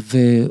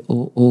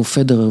 או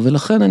פדרר,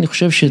 ולכן אני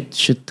חושב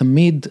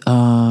שתמיד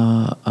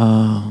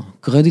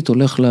הקרדיט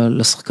הולך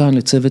לשחקן,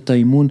 לצוות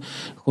האימון,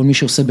 כל מי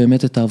שעושה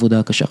באמת את העבודה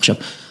הקשה. עכשיו,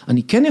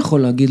 אני כן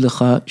יכול להגיד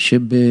לך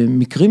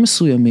שבמקרים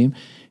מסוימים,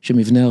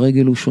 שמבנה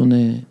הרגל הוא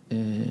שונה,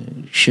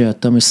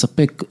 שאתה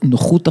מספק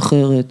נוחות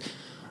אחרת,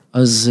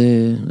 אז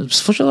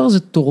בסופו של דבר זה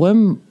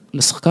תורם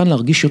לשחקן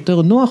להרגיש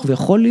יותר נוח,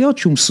 ויכול להיות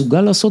שהוא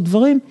מסוגל לעשות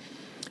דברים,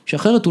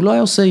 שאחרת הוא לא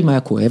היה עושה אם היה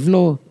כואב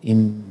לו,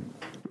 אם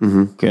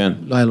כן.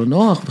 לא היה לו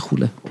נוח וכו'.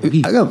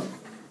 אגב,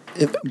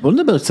 בוא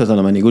נדבר קצת על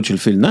המנהיגות של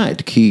פיל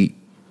נייט, כי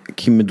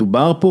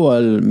מדובר פה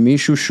על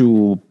מישהו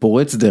שהוא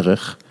פורץ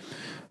דרך,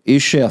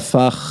 איש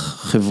שהפך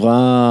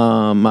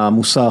חברה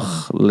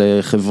מהמוסך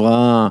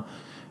לחברה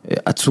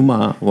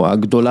עצומה, או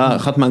הגדולה,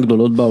 אחת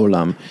מהגדולות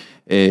בעולם,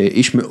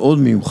 איש מאוד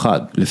מיוחד,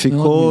 לפי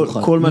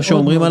כל מה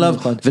שאומרים עליו,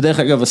 ודרך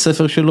אגב,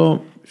 הספר שלו,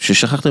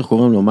 ששכחתי איך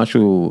קוראים לו,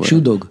 משהו...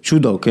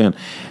 שודוג, כן.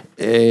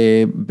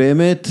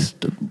 באמת,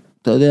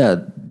 אתה יודע,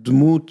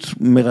 דמות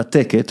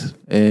מרתקת,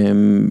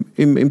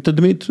 עם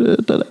תדמית,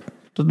 אתה יודע,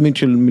 תדמית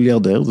של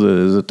מיליארדר,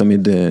 זה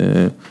תמיד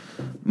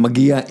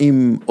מגיע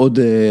עם עוד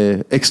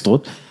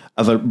אקסטרות,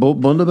 אבל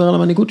בוא נדבר על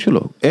המנהיגות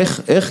שלו,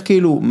 איך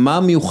כאילו, מה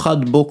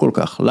מיוחד בו כל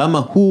כך,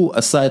 למה הוא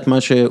עשה את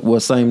מה שהוא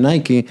עשה עם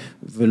נייקי,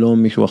 ולא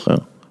מישהו אחר?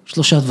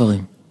 3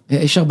 דברים,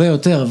 יש הרבה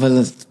יותר,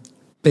 אבל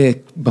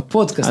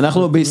בפודקאסט,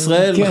 אנחנו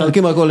בישראל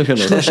מחלקים הכל ל3.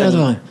 3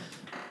 דברים,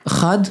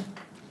 1,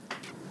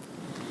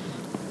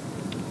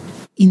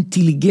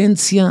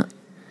 אינטליגנציה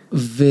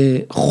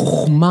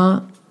וחוכמה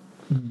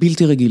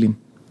בלתי רגילים.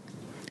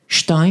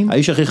 2,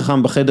 האיש הכי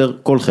חכם בחדר,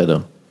 כל חדר.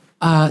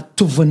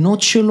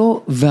 התובנות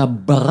שלו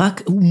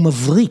והברק הוא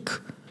מבריק.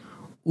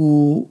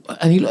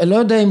 אני לא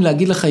יודע אם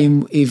להגיד לך,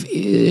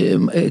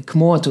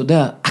 כמו אתה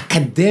יודע,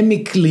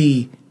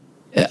 אקדמיקלי,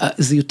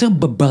 זה יותר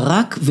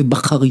בברק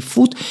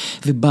ובחריפות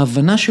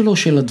ובהבנה שלו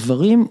של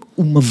הדברים,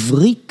 הוא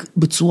מבריק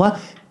בצורה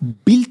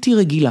בלתי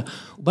רגילה.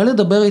 הוא בא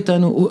לדבר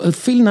איתנו,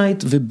 פיל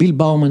נייט וביל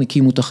באומן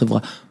הקימו את החברה.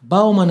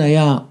 באומן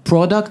היה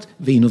פרודקט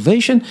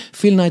ואינוביישן,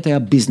 פיל נייט היה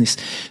ביזנס.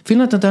 פיל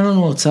נייט נתן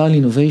לנו הרצאה על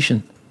אינוביישן.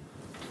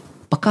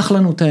 פקח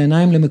לנו את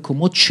העיניים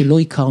למקומות שלא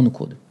הכרנו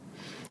קודם.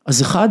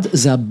 אז אחד,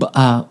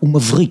 הוא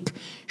מבריק.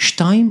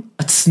 2,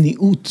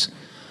 הצניעות.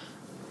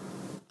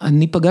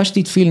 אני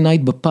פגשתי את פיל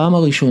נייט בפעם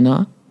הראשונה,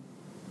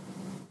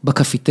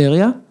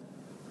 בקפיטריה,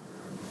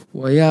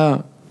 הוא היה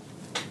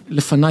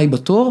לפניי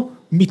בתור,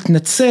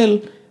 מתנצל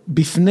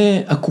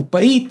בפני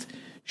הקופאית,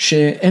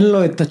 שאין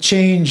לו את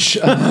הצ'יינג'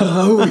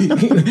 הראוי,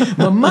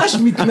 ממש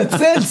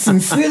מתנצל,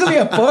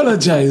 sincerely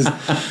apologize.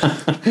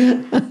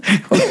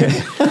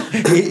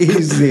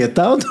 היא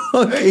זיהתה אותו?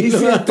 היא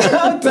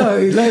זיהתה אותו,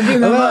 היא לא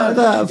הבינה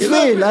מה.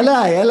 פיל,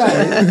 עליי,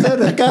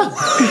 בסדר,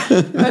 כך.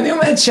 ואני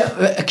אומרת,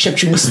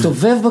 כשהוא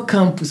מסתובב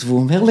בקמפוס, והוא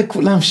אומר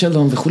לכולם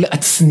שלום וכו',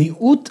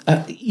 הצניעות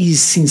היא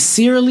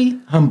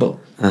sincerely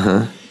humble.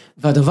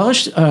 והדבר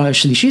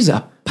השלישי זה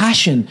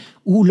הפאשן,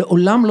 הוא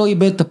לעולם לא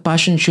איבד את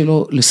הפאשן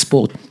שלו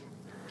לספורט.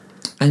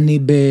 אני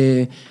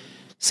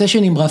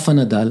בסשן עם רפה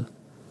נדאל,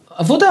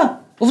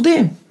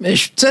 עובדים,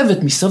 יש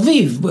צוות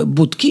מסביב,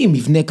 בודקים,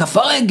 מבנה כף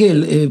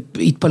הרגל,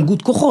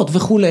 התפלגות כוחות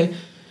וכו'.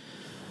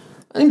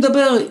 אני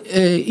מדבר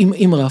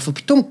עם רפה,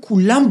 פתאום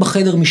כולם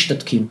בחדר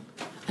משתתקים.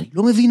 אני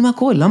לא מבין מה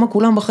קורה, למה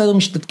כולם בחדר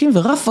משתתקים,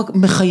 ורפה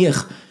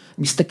מחייך,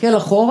 מסתכל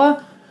אחורה,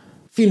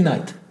 פיל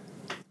נייט.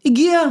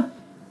 הגיע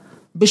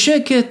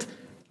בשקט,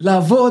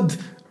 לעבוד,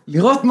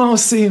 לראות מה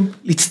עושים,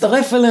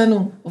 להצטרף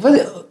אלינו,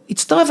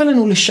 הצטרף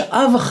אלינו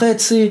לשעה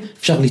וחצי,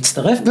 אפשר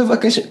להצטרף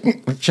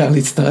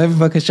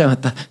בבקשה,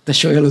 אתה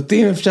שואל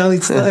אותי אם אפשר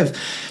להצטרף.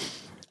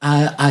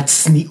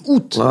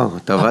 הצניעות. וואו,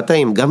 אתה עבדת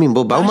גם עם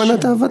בו באומן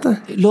אתה עבדת?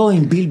 לא,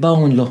 עם ביל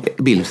באומן לא.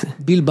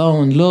 ביל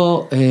באומן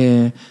לא.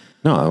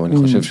 לא, אני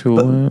חושב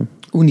שהוא...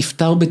 הוא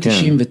נפטר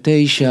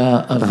ב-99,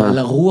 אבל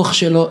הרוח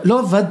שלו, לא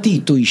עבדתי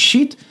איתו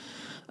אישית,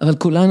 אבל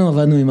כולנו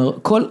עבדנו עם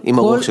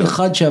כל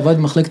אחד שעבד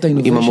במחלקת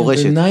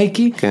האינוביישן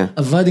בנייקי,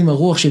 עבד עם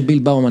הרוח של ביל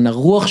באומן,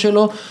 הרוח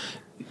שלו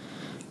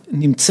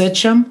נמצאת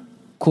שם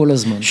כל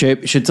הזמן.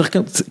 שצריך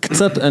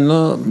קצת, אני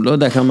לא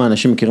יודע כמה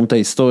אנשים מכירים את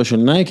ההיסטוריה של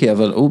נייקי,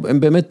 אבל הם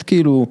באמת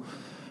כאילו,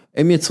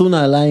 הם יצרו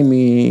נעליים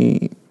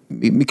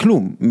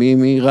מכלום,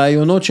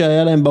 מרעיונות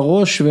שהיה להם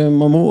בראש,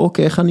 והם אמרו,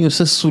 אוקיי, איך אני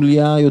עושה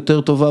סוליה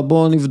יותר טובה,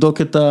 בואו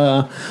נבדוק את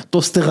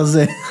הטוסטר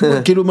הזה,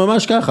 כאילו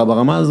ממש ככה,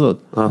 ברמה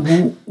הזאת.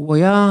 הוא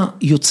היה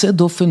יוצא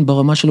דופן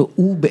ברמה שלו,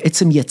 הוא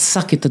בעצם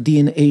יצק את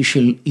ה-DNA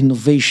של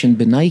innovation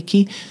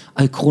בנייקי,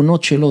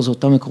 העקרונות שלו, זה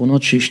אותם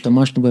עקרונות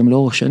שהשתמשנו בהם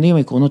לאורך שנים,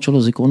 העקרונות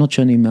שלו זה עקרונות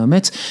שאני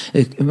מאמץ,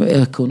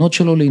 העקרונות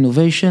שלו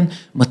ל-innovation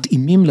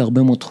מתאימים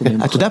להרבה מאוד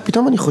תחומים. אתה יודע,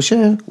 פתאום אני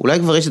חושב, אולי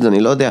כבר יש את זה, אני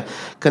לא יודע,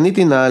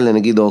 קניתי נעל,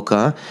 נגיד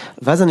אוקה,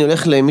 ואז אני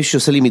הולך למישהו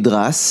שעושה לי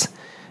מדרס,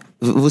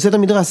 והוא עושה את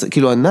המדרס,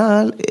 כאילו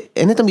הנעל,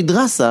 אין את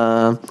המדרס,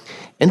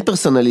 אין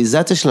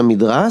פרסונליזציה של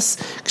המדרס,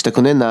 כשאתה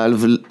קונה נעל,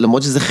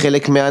 למרות שזה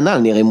חלק מהנעל,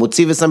 אני הרי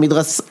מוציא ושם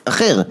מדרס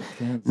אחר.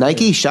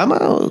 נייקי היא שמה?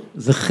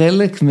 זה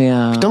חלק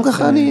מה... פתאום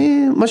ככה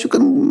אני, משהו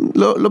כאן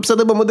לא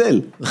בסדר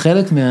במודל. זה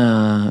חלק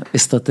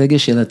מהאסטרטגיה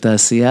של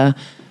התעשייה,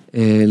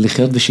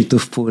 לחיות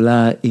בשיתוף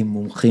פעולה עם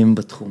מומחים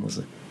בתחום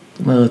הזה.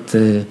 זאת אומרת...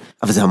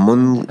 אבל זה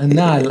המון...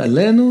 הנעל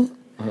עלינו...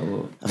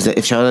 אבל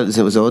אפשר,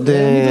 זה עוד...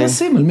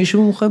 מדרסים על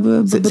מישהו מומחה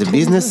בתחום הזה. זה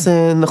ביזנס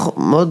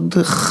מאוד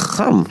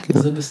חם.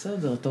 זה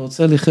בסדר, אתה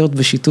רוצה לחיות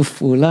בשיתוף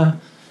פעולה,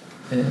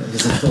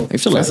 וזה טוב. אי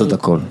אפשר לעשות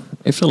הכל,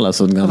 אי אפשר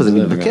לעשות גם... אבל זה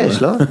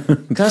מתבקש, לא?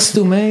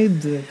 custom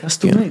made,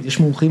 יש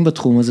מומחים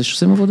בתחום הזה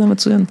שעושים עבודה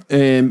מצוינת.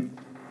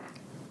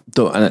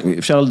 טוב,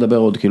 אפשר לדבר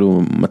עוד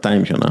כאילו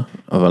 200 שנה,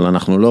 אבל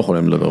אנחנו לא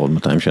יכולים לדבר עוד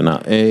 200 שנה.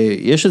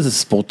 יש איזה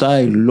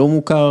ספורטאי לא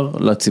מוכר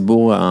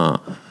לציבור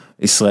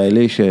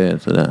ישראלי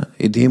שאתה יודע,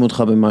 הדהים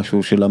אותך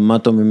במשהו,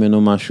 שלמדת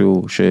ממנו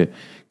משהו,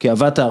 כי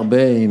עבדת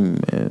הרבה עם,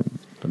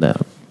 אתה יודע,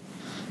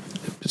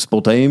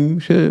 ספורטאים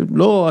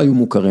שלא היו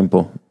מוכרים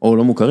פה, או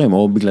לא מוכרים,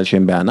 או בגלל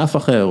שהם בענף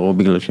אחר, או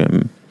בגלל שהם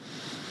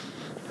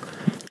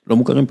לא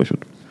מוכרים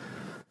פשוט.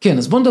 כן,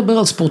 אז בוא נדבר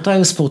על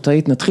ספורטאי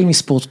וספורטאית, נתחיל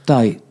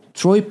מספורטאי,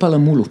 טרוי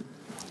פלמולו,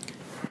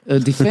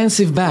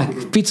 דיפנסיב בק,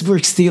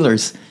 פיטסבורג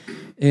סטילרס,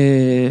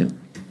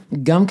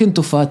 גם כן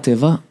תופעת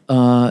טבע,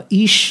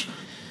 האיש,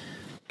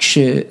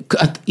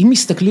 אם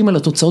מסתכלים על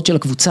התוצאות של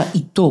הקבוצה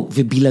איתו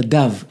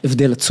ובלעדיו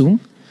הבדל עצום,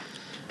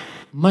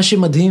 מה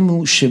שמדהים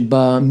הוא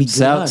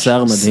שבמגרש,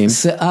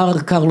 שיער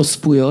קרלס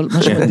פויול,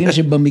 מה שמדהים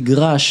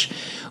שבמגרש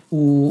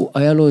הוא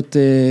היה לו את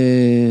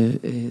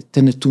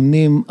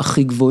הנתונים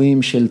הכי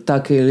גבוהים של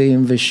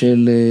טאקלים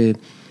ושל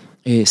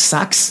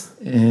סאקס,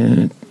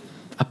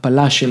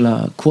 הפלה של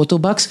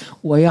הקווטרבקס,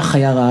 הוא היה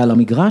חיה רעה על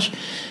המגרש,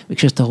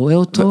 וכשאתה רואה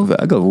אותו...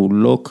 ואגב,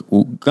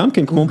 הוא גם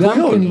כן כמו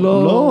פויול,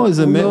 לא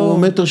איזה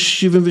מטר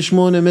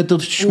 78, מטר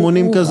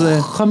 80 כזה.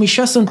 הוא 5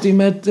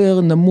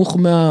 סנטימטר נמוך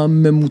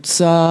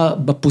מהממוצע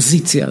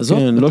בפוזיציה הזאת.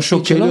 כן, לא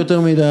שוקל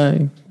יותר מדי.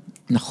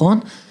 נכון,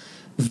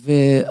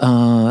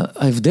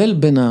 וההבדל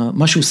בין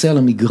מה שהוא עושה על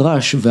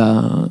המגרש,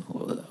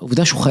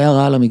 והעובדה שהוא חיה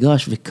רעה על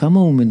המגרש, וכמה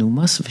הוא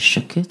מנומס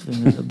ושקט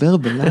ומדבר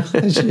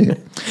בלחש.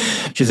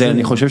 שזה,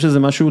 אני חושב שזה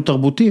משהו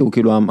תרבותי, הוא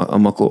כאילו,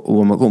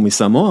 הוא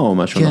מסמוע או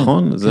משהו,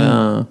 נכון?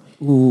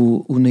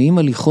 הוא נעים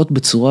הליכות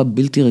בצורה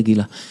בלתי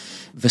רגילה.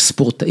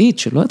 וספורטאית,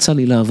 שלא יצא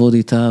לי לעבוד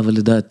איתה, אבל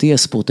לדעתי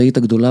הספורטאית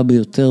הגדולה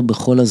ביותר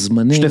בכל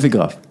הזמנים. שטפי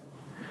גרף.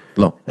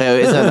 לא.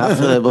 איזה ענף?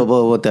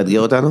 בוא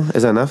תאתגר אותנו.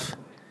 איזה ענף?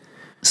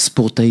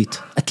 ספורטאית,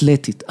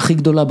 אתלטית, הכי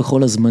גדולה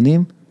בכל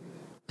הזמנים,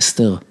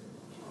 אסתר.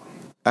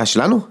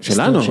 שלנו?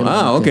 שלנו,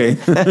 אוקיי.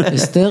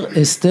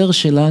 אסתר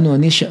שלנו,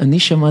 אני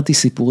שמעתי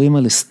סיפורים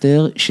על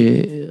אסתר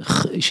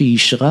שהיא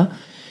ישרה,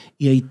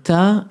 היא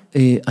הייתה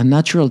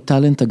ה-natural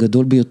talent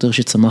הגדול ביותר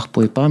שצמח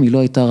פה פעם, היא לא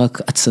הייתה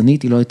רק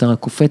עצנית, היא לא הייתה רק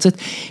קופצת,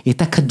 היא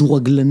הייתה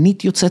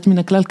כדורגלנית יוצאת מן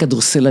הכלל,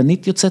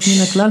 כדורסלנית יוצאת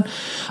מן הכלל,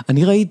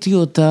 אני ראיתי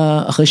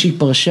אותה אחרי שהיא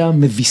פרשה,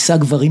 מביסה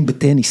גברים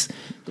בטניס.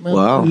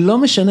 וואו. לא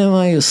משנה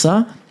מה היא עושה,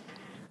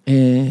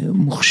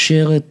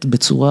 מוכשרת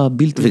בצורה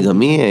בלתי... וגם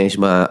היא יש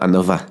בה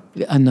ענווה.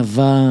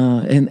 ענווה,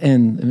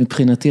 אין,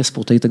 מבחינתי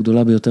הספורטאית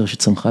הגדולה ביותר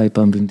שצמחה אי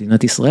פעם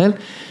במדינת ישראל,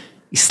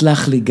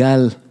 יסלח לי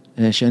גל,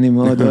 שאני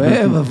מאוד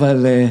אוהב,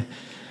 אבל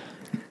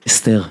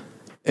אסתר.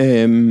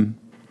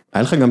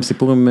 היה לך גם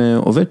סיפור עם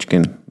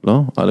אובצ'קין,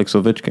 לא? אלכס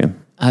אובצ'קין.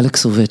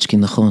 אלכס אובצ'קין,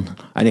 נכון.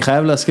 אני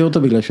חייב להזכיר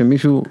אותו בגלל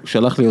שמישהו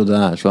שלח לי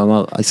הודעה, שהוא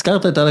אמר,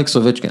 הזכרת את אלכס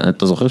אובצ'קין,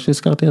 אתה זוכר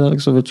שהזכרתי את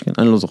אלכס אובצ'קין?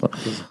 אני לא זוכר.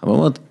 אבל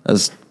אמרת,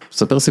 אז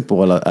ספר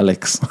סיפור על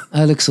אלכס.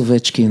 אלכס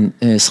אובצ'קין,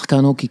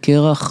 שחקן הוקי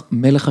קרח,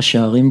 מלך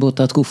השערים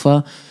באותה תקופה.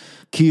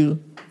 קיר,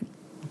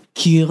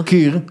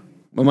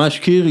 ממש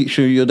קיר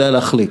שיודע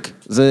להחליק.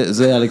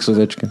 זה אלכס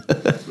אובצ'קין.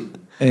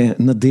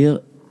 נדיר,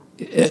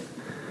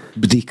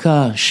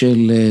 בדיקה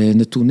של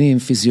נתונים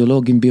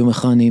פיזיולוגיים,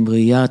 ביומכניים,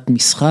 ראיית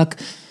משחק,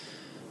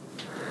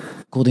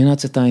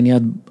 קורדינציית העין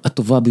יד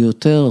הטובה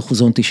ביותר,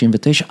 אחוזון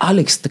 99,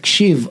 אלכס,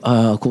 תקשיב,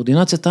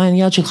 הקורדינציית העין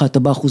יד שלך, אתה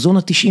באחוזון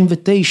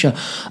ה-99,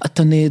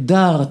 אתה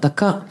נהדר, אתה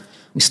כך,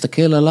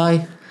 מסתכל עליי,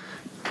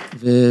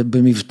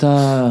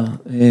 ובמבטא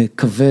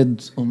כבד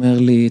אומר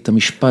לי את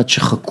המשפט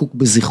שחקוק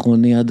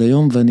בזיכרוני עד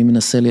היום, ואני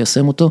מנסה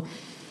ליישם אותו,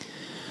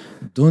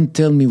 Don't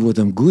tell me what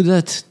I'm good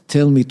at,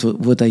 tell me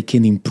what I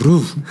can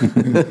improve.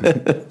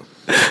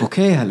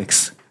 אוקיי,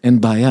 אלכס,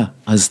 אין בעיה.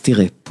 אז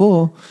תראה,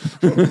 פה...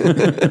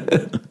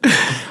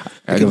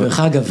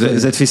 אגב,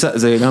 זה תפיסה,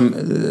 זה גם,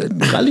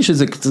 נראה לי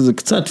שזה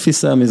קצת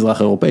תפיסה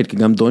מזרח אירופאית, כי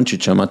גם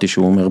דונצ'יץ' שמעתי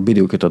שהוא אומר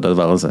בדיוק את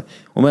הדבר הזה.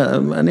 הוא אומר,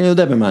 אני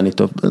יודע במה אני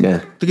טוב,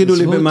 תגידו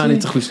לי במה אני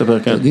צריך להשתפר,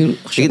 כן.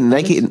 תגיד,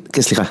 נייקי,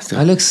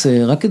 סליחה. אלכס,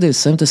 רק כדי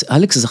לסיים את זה,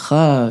 אלכס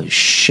זכה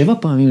 7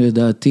 פעמים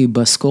לדעתי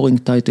בסקורינג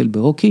טייטל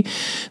בהוקי,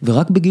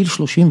 ורק בגיל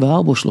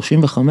 34 או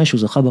 35 הוא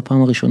זכה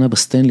בפעם הראשונה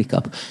בסטנלי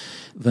קאפ.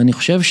 ואני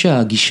חושב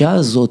שהגישה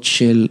הזאת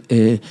של...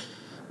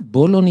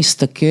 בוא לא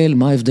נסתכל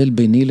מה ההבדל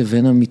ביני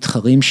לבין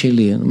המתחרים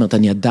שלי, זאת אומרת,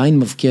 אני עדיין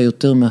מבקיע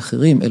יותר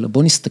מאחרים, אלא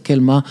בוא נסתכל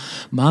מה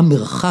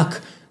המרחק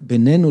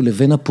בינינו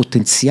לבין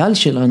הפוטנציאל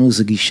שלנו,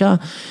 זו גישה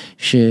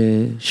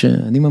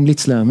שאני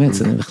ממליץ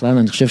לאמץ, בכלל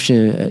אני חושב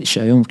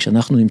שהיום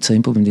כשאנחנו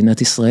נמצאים פה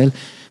במדינת ישראל,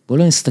 בוא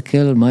לא נסתכל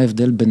על מה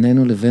ההבדל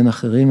בינינו לבין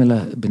אחרים, אלא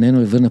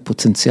בינינו לבין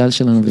הפוטנציאל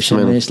שלנו,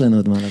 ושמה יש לנו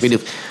עוד מה לעשות.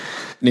 בדיוק.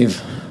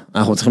 ניב,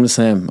 אנחנו צריכים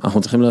לסיים,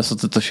 אנחנו צריכים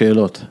לעשות את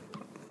השאלות.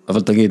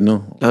 אבל תגיד, נו.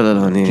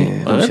 לא,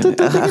 אני...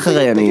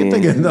 אחרי אני...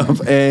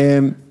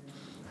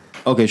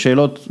 אוקיי,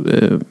 שאלות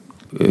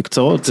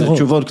קצרות,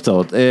 תשובות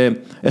קצרות.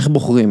 איך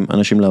בוחרים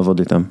אנשים לעבוד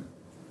איתם?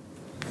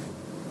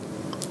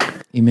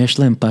 אם יש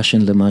להם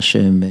פאשן למה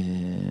שהם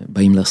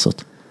באים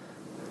לעשות.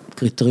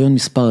 קריטריון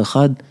מספר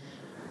 1,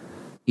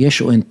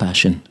 יש או אין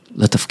פאשן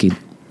לתפקיד.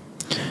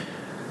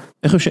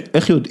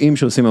 איך יודעים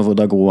שעושים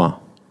עבודה גרועה?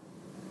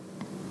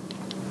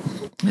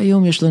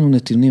 היום יש לנו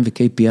נתונים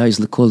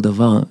ו-KPIs לכל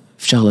דבר,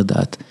 אפשר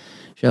לדעת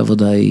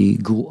שהעבודה היא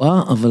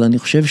גרועה, אבל אני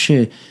חושב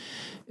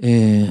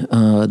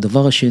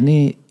שהדבר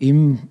השני,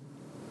 אם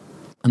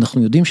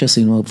אנחנו יודעים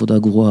שעשינו עבודה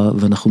גרועה,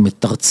 ואנחנו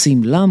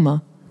מתרצים למה,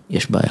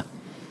 יש בעיה.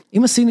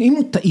 אם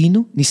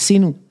טעינו,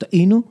 ניסינו,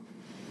 טעינו,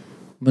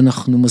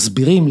 ואנחנו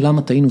מסבירים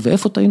למה טעינו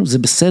ואיפה טעינו, זה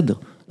בסדר.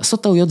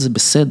 לעשות טעויות זה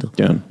בסדר.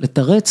 כן.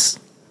 לתרץ,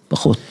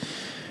 פחות.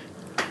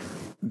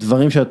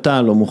 דברים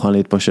שאתה לא מוכן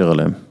להתפשר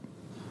עליהם.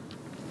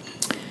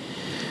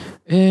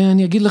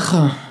 אני אגיד לך,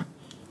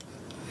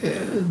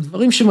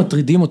 דברים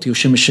שמטרידים אותי או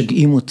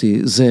שמשגעים אותי,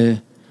 זה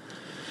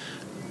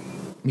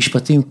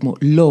משפטים כמו,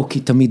 לא, כי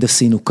תמיד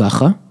עשינו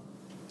ככה.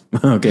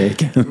 אוקיי,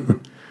 כן.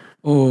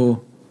 או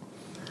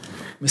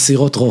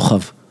מסירות רוחב.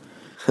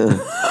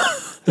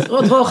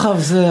 מסירות רוחב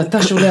זה,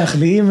 אתה שולח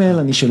לי אימייל,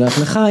 אני שולח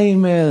לך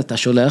אימייל, אתה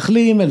שולח לי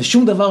אימייל,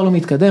 שום דבר לא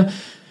מתקדם.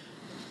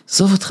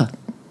 עזוב אותך,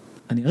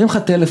 אני ארים לך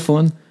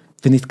טלפון,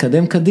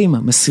 ונתקדם קדימה.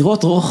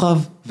 מסירות רוחב,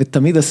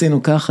 ותמיד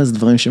עשינו ככה, זה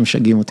דברים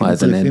שמשגעים אותי.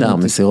 זה נהדר,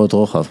 מסירות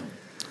רוחב.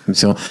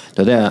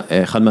 אתה יודע,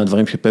 אחד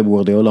מהדברים שפפ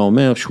גוארדיולה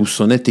אומר, שהוא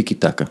שונא טיקי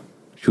טקה.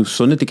 שהוא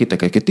שונא טיקי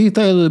טקה, כי טיקי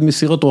טקה זה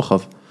מסירות רוחב.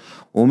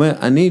 הוא אומר,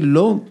 אני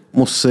לא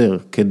מוסר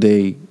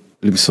כדי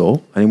למסור,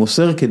 אני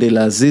מוסר כדי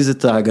להזיז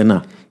את ההגנה.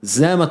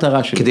 זה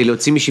המטרה שלי. כדי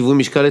להוציא משיווי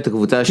משקל את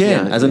הקבוצה השנייה.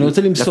 כן, אז אני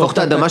רוצה למסור. להפוך את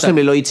האדמה שלהם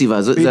ללא יציבה.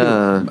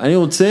 אני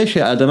רוצה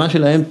שהאדמה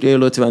שלהם תהיה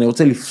לא יציבה, אני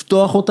רוצה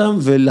לפתוח אותם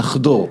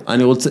ולחדור.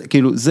 אני רוצה,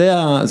 כאילו, זה,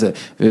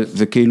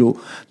 וכאילו,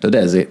 אתה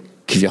יודע, זה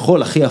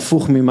כביכול הכי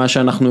הפוך ממה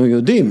שאנחנו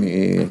יודעים,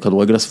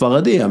 כדורגל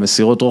הספרדי,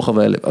 המסירות רוחב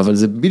האלה, אבל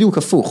זה בדיוק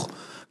הפוך.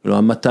 כאילו,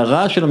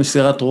 המטרה של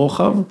המסירת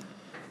רוחב,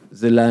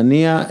 זה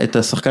להניע את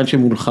השחקן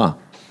שמולך.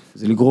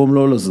 זה לגרום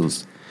לו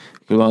לזוז.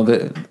 כלומר,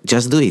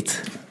 just do it.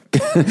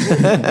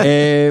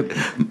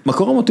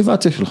 מקור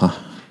המוטיבציה שלך.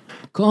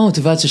 כל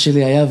המוטיבציה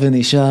שלי היה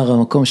ונשאר,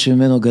 המקום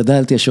שממנו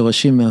גדלתי,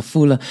 השורשים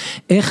מאפולה,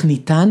 איך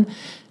ניתן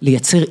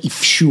לייצר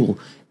אפשור,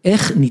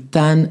 איך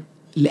ניתן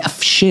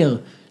לאפשר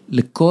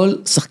לכל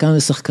שחקן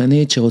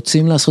ושחקנית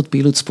שרוצים לעשות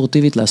פעילות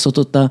ספורטיבית, לעשות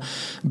אותה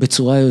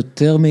בצורה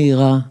יותר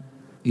מהירה,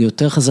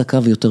 יותר חזקה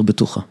ויותר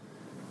בטוחה.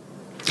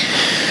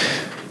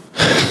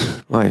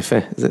 וואי, יפה.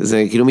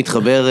 זה כאילו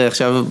מתחבר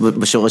עכשיו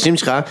בשורשים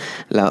שלך,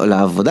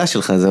 לעבודה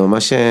שלך, זה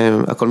ממש,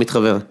 הכל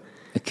מתחבר.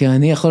 כי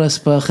אני יכול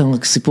לספר לכם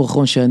רק סיפור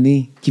אחרון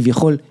שאני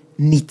כביכול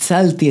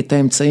ניצלתי את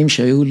האמצעים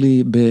שהיו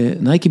לי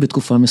בנייקי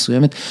בתקופה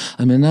מסוימת,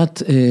 על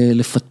מנת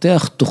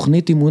לפתח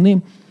תוכנית אימונים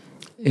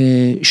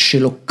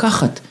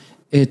שלוקחת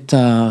את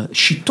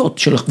השיטות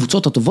של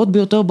הקבוצות הטובות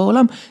ביותר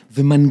בעולם,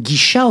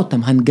 ומנגישה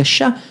אותם,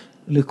 הנגשה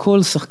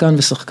לכל שחקן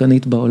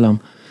ושחקנית בעולם.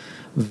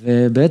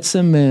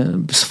 ובעצם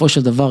בסופו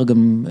של דבר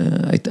גם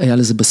היה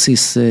לזה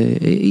בסיס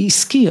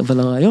עסקי, אבל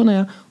הרעיון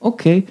היה,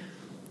 אוקיי,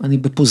 אני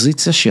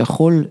בפוזיציה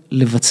שיכול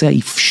לבצע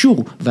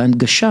אפשור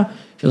והנגשה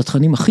של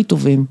התכנים הכי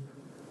טובים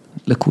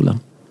לכולם.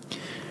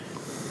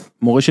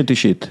 מורשת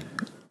אישית,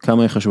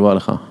 כמה היא חשובה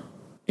לך,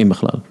 אם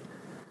בכלל?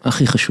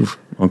 הכי חשוב.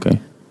 אוקיי.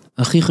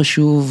 הכי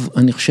חשוב,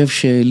 אני חושב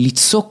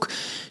שליצוק,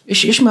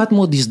 יש מעט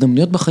מאוד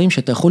הזדמנויות בחיים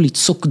שאתה יכול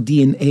ליצוק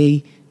DNA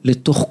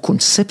לתוך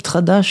קונספט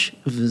חדש,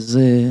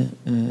 וזה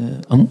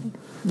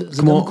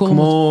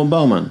כמו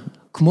באומן.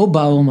 כמו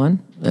באומן,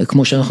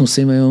 כמו שאנחנו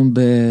עושים היום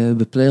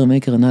בפלייר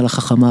מייקר, הנעל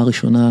החכמה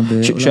הראשונה.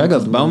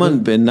 שאגב,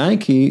 באומן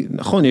בנייקי,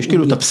 נכון, יש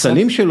כאילו את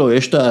הפסלים שלו,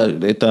 יש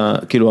את ה,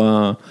 כאילו,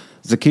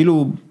 זה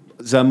כאילו,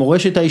 זה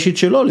המורשת האישית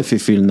שלו לפי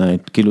פיל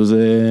נייט, כאילו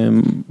זה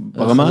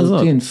ברמה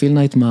הזאת. פיל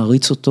נייט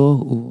מעריץ אותו,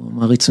 הוא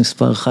מעריץ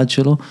מספר אחד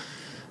שלו,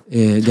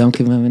 גם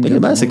כמאמן.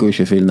 מה הסיכוי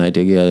שפיל נייט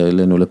יגיע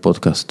אלינו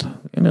לפודקאסט?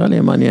 נראה לי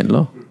מעניין,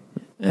 לא?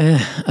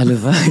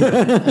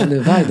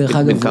 הלוואי, דרך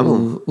אגב,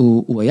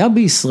 הוא היה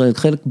בישראל,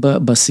 חלק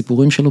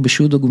בסיפורים שלו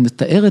בשודוג, הוא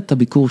מתאר את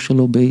הביקור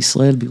שלו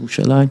בישראל,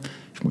 בירושלים,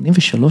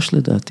 83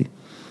 לדעתי.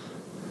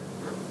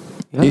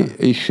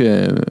 איש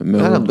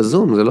מאוד... יאללה,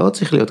 בזום, זה לא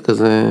צריך להיות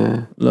כזה...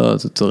 לא,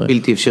 זה צורך.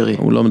 בלתי אפשרי.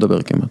 הוא לא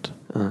מדבר כמעט.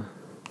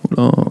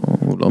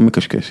 הוא לא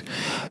מקשקש.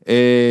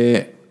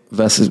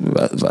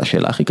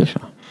 והשאלה הכי קשה,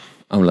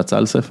 המלצה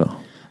על ספר.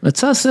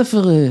 המלצה על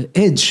ספר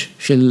אדג'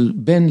 של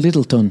בן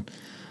ליטלטון,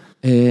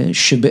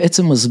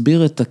 שבעצם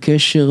מסביר את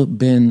הקשר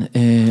בין,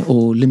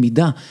 או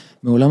למידה,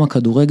 מעולם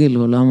הכדורגל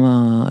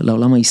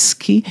לעולם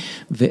העסקי,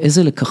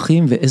 ואיזה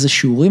לקחים ואיזה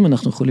שיעורים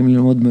אנחנו יכולים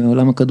ללמוד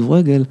מעולם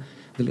הכדורגל,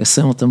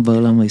 וליישם אותם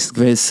בעולם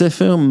העסקי.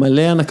 וספר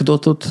מלא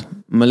אנקדוטות,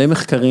 מלא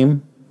מחקרים,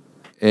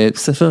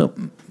 ספר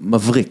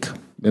מבריק,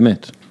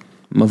 באמת,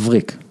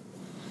 מבריק.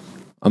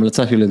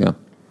 המלצה שלי גם.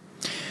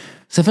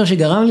 ספר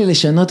שגרם לי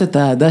לשנות את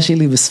העדה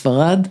שלי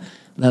בספרד,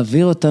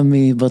 להעביר אותה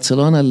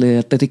מברצלונה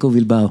לאתלטיקו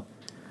בילבאו.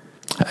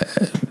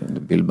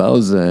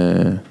 בילבאו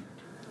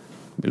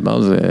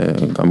זה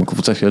גם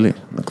הקבוצה שלי,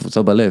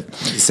 הקבוצה בלב.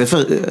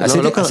 ספר,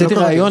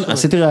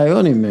 עשיתי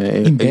ראיון עם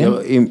בן?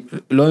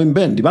 לא עם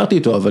בן, דיברתי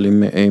איתו, אבל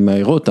עם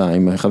האירוטה,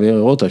 עם חבר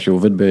אירוטה, שהוא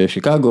עובד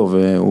בשיקגו,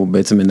 והוא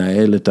בעצם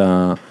מנהל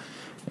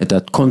את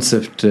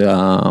הקונספט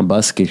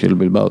הבאסקי של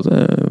בילבאו,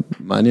 זה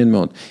מעניין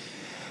מאוד.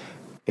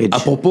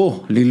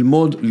 אפרופו,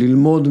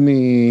 ללמוד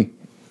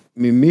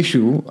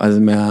ממישהו, אז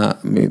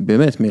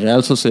באמת,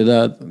 מריאל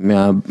סוסיידד,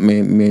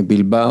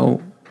 מבילבאו,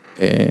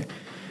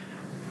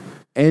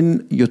 אין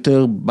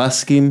יותר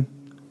בסקים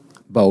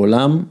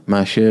בעולם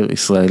מאשר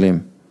ישראלים.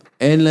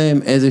 אין להם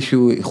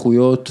איזשהו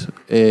איכויות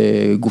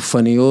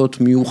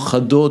גופניות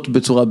מיוחדות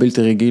בצורה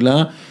בלתי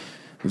רגילה,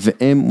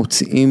 והם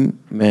מוציאים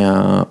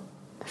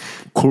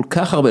כל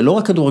כך הרבה, לא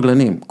רק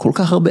כדורגלנים, כל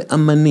כך הרבה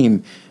אמנים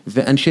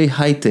ואנשי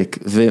הייטק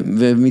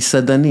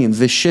ומסעדנים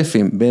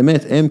ושפים,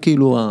 באמת הם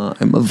כאילו,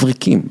 הם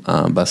מבריקים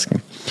הבסקים.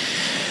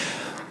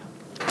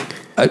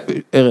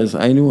 ארז,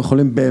 היינו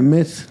יכולים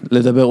באמת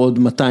לדבר עוד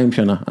 200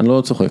 שנה, אני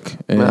לא צוחק.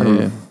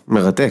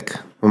 מרתק,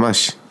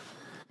 ממש.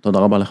 תודה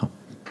רבה לך.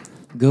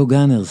 Go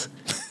Gunners.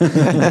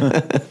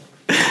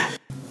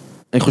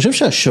 אני חושב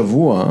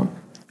שהשבוע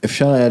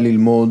אפשר היה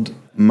ללמוד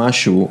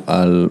משהו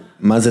על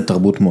מה זה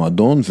תרבות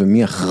מועדון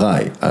ומי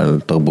אחראי על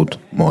תרבות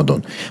מועדון.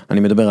 אני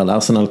מדבר על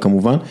ארסנל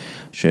כמובן,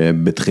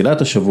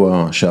 שבתחילת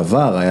השבוע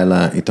שעבר היה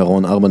לה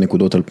יתרון 4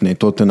 נקודות על פני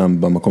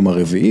טוטנהאם במקום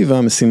הרביעי,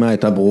 והמשימה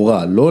הייתה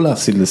ברורה, לא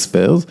להפסיד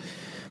לספרס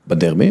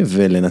בדרבי,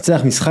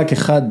 ולנצח משחק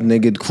אחד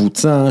נגד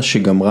קבוצה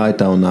שגמרה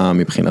את העונה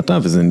מבחינתה,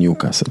 וזה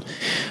ניוקאסל.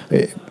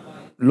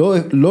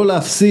 לא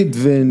להפסיד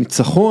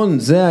וניצחון,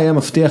 זה היה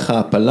מבטיח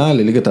ההפלה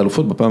לליגת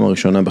האלופות בפעם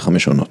הראשונה ב5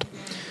 עונות.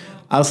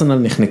 ארסנל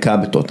נחנקה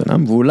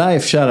בטוטנהאם, ואולי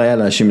אפשר היה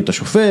להאשים את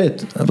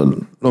השופט, אבל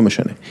לא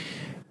משנה.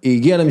 היא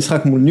הגיעה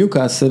למשחק מול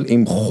ניוקאסל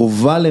עם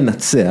חובה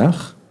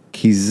לנצח,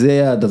 כי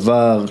זה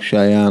הדבר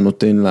שהיה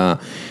נותן לה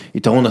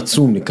יתרון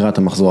עצום לקראת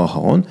המחזור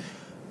האחרון,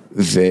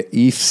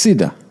 והיא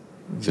הפסידה,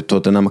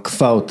 וטוטנהאם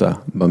עקפה אותה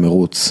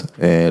במרוץ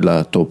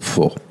לטופ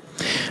 4.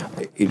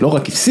 היא לא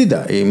רק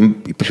הפסידה,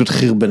 היא פשוט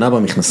חרבנה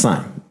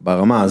במכנסיים,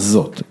 ברמה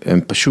הזאת, הם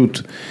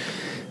פשוט...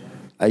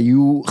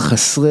 היו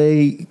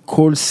חסרי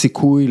כל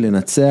סיכוי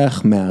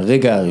לנצח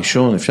מהרגע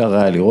הראשון, אפשר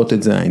היה לראות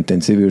את זה,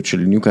 האינטנסיביות של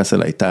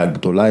ניוקאסל הייתה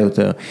גדולה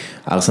יותר,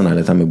 ארסנל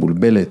הייתה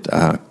מבולבלת,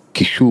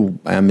 הקישור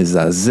היה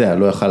מזעזע,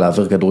 לא יכל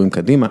לעבר כדורים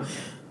קדימה,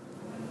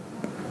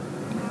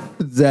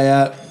 זה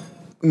היה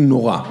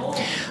נורא.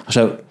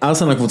 עכשיו,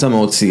 ארסנל קבוצה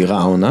מאוד צעירה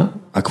העונה,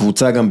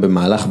 הקבוצה גם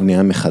במהלך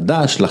בנייה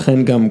מחדש,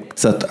 לכן גם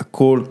קצת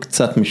הכל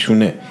קצת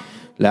משונה.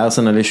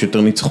 לארסנל יש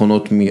יותר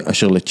ניצחונות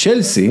מאשר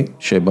לצ'לסי,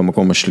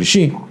 שבמקום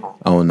השלישי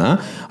העונה,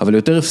 אבל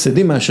יותר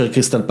הפסדים מאשר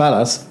קריסטל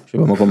פלאס,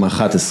 שבמקום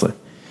ה-11.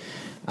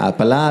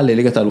 ההפלה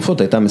לליגת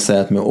האלופות הייתה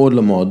מסייעת מאוד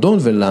למועדון,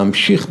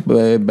 ולהמשיך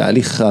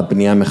בהליך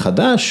הבנייה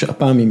מחדש,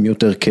 הפעם עם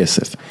יותר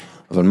כסף.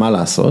 אבל מה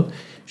לעשות?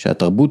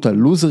 שהתרבות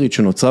הלוזרית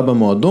שנוצרה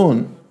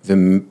במועדון,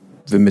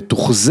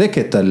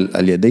 ומתוחזקת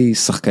על ידי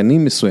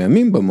שחקנים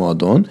מסוימים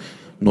במועדון,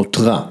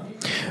 נותרה.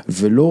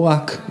 ולא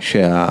רק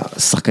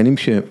שהשחקנים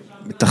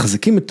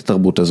שמתחזקים את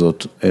התרבות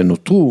הזאת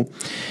נותרו,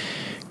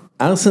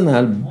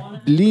 ארסנל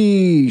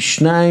בלי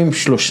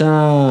 2-3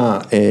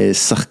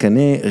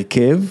 שחקני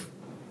הרכב,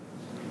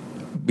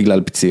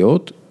 בגלל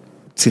פציעות,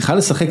 צריכה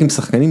לשחק עם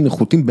שחקנים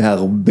נחותים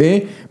בהרבה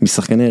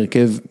משחקני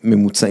הרכב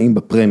ממוצעים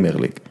בפרמייר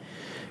ליג.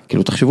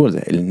 כאילו תחשבו על זה,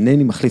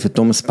 אלנני מחליף את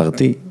תומאס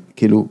פרטי,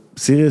 כאילו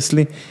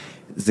סיריוסלי,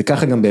 זה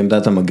ככה גם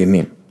בעמדת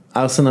המגנים.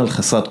 ארסנל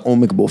חסרת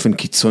עומק באופן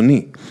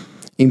קיצוני.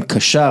 אם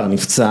קשר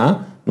נפצע,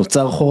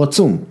 נוצר חור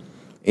עצום.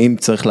 אם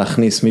צריך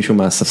להכניס מישהו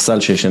מהספסל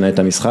שישנה את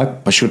המשחק,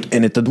 פשוט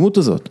אין את הדמות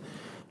הזאת.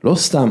 לא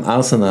סתם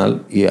ארסנל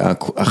היא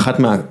אחת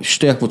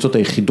מהשתי הקבוצות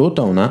היחידות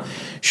העונה,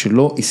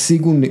 שלא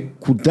השיגו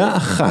נקודה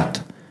אחת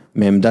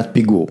מעמדת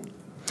פיגור.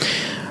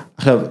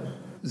 עכשיו,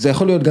 זה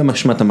יכול להיות גם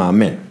אשמת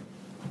המאמן,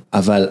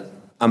 אבל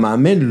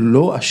המאמן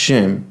לא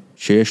אשם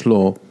שיש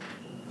לו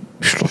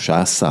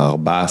 13,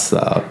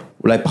 14,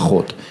 אולי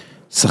פחות,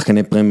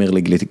 שחקני פרמייר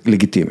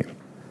לגיטימיים.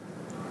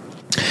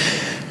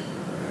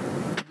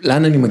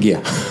 לאן אני מגיע?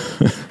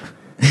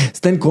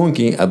 סטן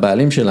קרונקי,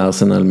 הבעלים של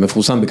הארסנל,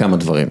 מפורסם בכמה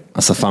דברים.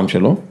 השפם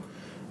שלו,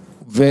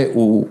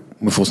 והוא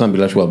מפורסם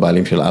בגלל שהוא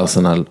הבעלים של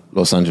הארסנל,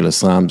 לוס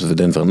אנג'לס ראמס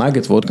ודנבר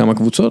נאגטס ועוד כמה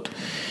קבוצות,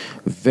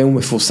 והוא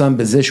מפורסם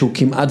בזה שהוא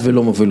כמעט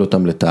ולא מוביל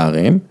אותם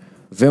לתארים,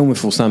 והוא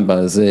מפורסם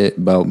בזה,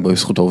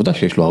 בזכות העובדה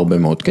שיש לו הרבה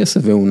מאוד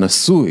כסף, והוא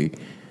נשוי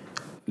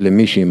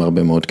למישהי עם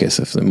הרבה מאוד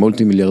כסף. זה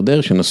מולטי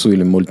מיליארדר שנשוי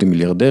למולטי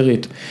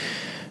מיליארדרית,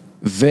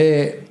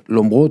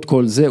 ולמרות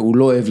כל זה הוא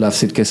לא אוהב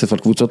להפסיד כסף על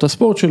קבוצות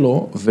הספורט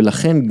שלו,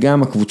 ולכן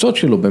גם הקבוצות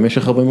שלו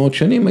במשך הרבה מאוד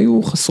שנים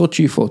היו חסרות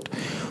שאיפות.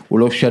 הוא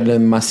לא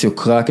שילם מס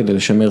יוקרה כדי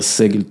לשמר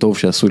סגל טוב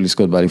שעשוי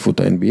לזכות באליפות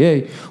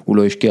ה-NBA, הוא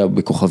לא השקיע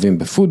בכוכבים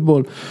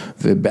בפוטבול,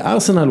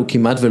 ובארסנל הוא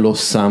כמעט ולא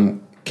שם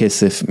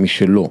כסף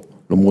משלו,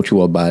 למרות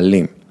שהוא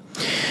הבעלים.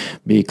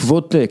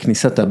 בעקבות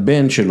כניסת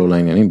הבן שלו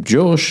לעניינים,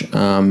 ג'וש,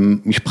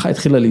 המשפחה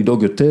התחילה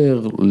לדאוג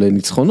יותר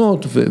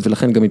לניצחונות,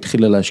 ולכן גם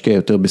התחילה להשקיע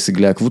יותר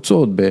בסגלי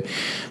הקבוצות,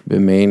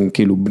 במעין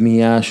כאילו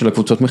בנייה של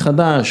הקבוצות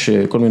מחדש,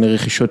 כל מיני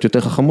רכישות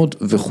יותר חכמות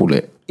וכו'.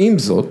 עם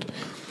זאת,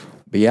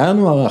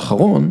 בינואר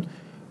האחרון,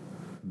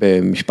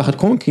 במשפחת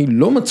קרונקי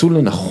לא מצאו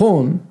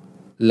לנכון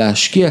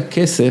להשקיע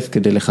כסף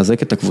כדי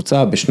לחזק את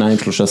הקבוצה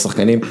ב2-3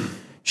 שחקנים,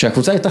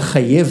 שהקבוצה הייתה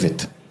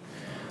חייבת.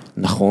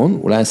 נכון,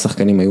 אולי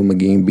השחקנים היו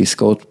מגיעים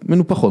בעסקאות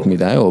מנופחות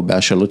מדי, או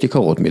בהשאלות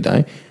יקרות מדי,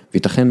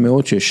 ויתכן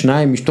מאוד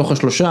ששניים מתוך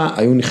השלושה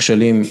היו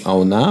נכשלים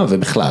העונה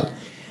ובכלל.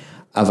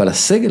 אבל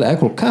הסגל היה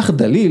כל כך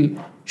דליל,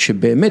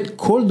 שבאמת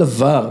כל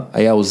דבר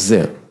היה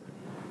עוזר.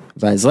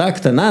 והעזרה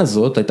הקטנה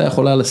הזאת הייתה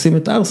יכולה לשים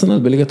את ארסנל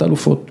בליגת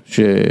האלופות,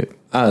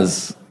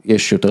 שאז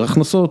יש יותר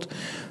הכנסות,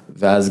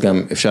 ואז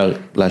גם אפשר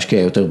להשקיע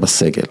יותר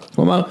בסגל.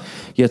 כלומר,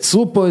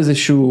 יצרו פה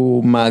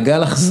איזשהו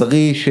מעגל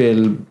אכזרי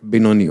של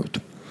בינוניות.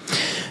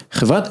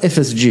 חברת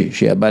FSG,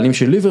 שהיא הבעלים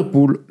של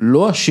ליברפול,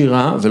 לא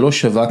עשירה ולא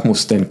שווה כמו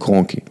סטן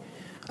קרונקי.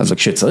 אז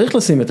כשצריך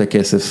לשים את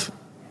הכסף,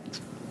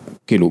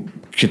 כאילו,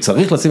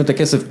 כשצריך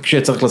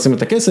לשים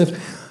את הכסף,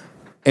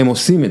 הם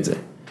עושים את זה,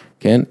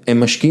 כן? הם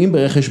משקיעים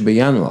ברכש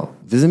בינואר,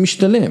 וזה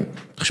משתלם.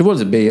 תחשבו על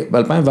זה,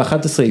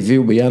 ב-2011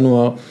 הביאו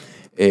בינואר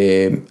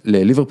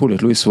לליברפול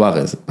את לואיס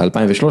סוארז,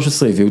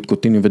 ב-2013 הביאו את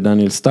קוטיניו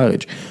ודניאל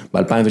סטאריג',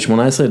 ב-2018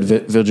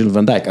 את וירג'יל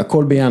ון דייק,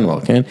 הכל בינואר,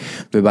 כן?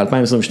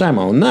 וב-2022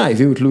 העונה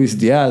הביאו את לואיס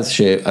דיאז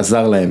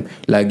שעזר להם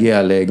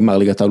להגיע לגמר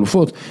ליגת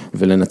האלופות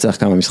ולנצח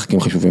כמה משחקים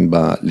חשובים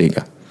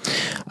בליגה.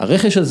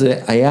 הרכש הזה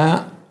היה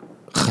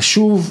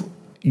חשוב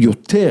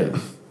יותר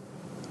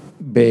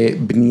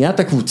בבניית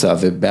הקבוצה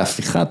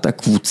ובהפיכת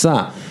הקבוצה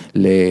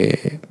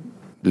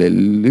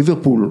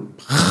לליברפול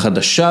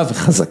חדשה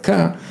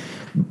וחזקה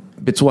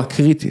בצורה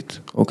קריטית,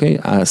 אוקיי?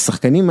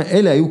 השחקנים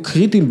האלה היו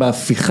קריטיים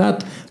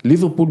בהפיכת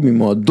ליברפול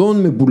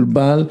ממועדון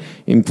מבולבל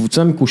עם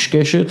קבוצה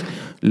מקושקשת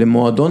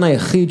למועדון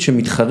היחיד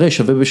שמתחרה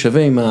שווה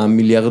בשווה עם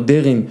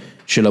המיליארדרים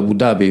של אבו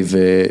דאבי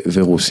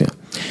ורוסיה.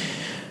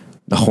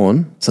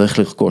 נכון, צריך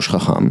לרכוש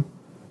חכם,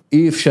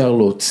 אי אפשר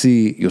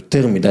להוציא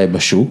יותר מדי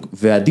בשוק,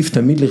 ועדיף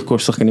תמיד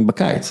לרכוש שחקנים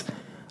בקיץ,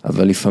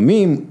 אבל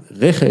לפעמים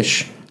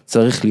רכש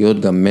צריך להיות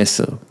גם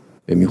מסר,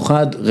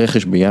 במיוחד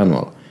רכש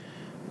בינואר.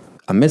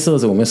 המסר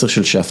הזה הוא מסר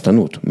של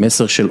שאפתנות,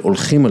 מסר של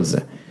הולכים על זה,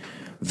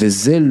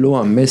 וזה לא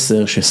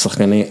המסר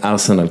ששחקני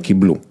ארסנל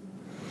קיבלו.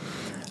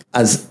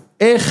 אז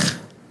איך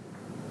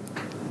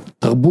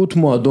תרבות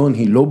מועדון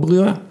היא לא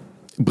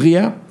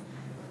בריאה,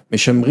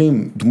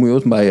 משמרים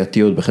דמויות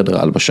בעייתיות בחדר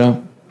ההלבשה,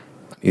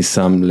 אני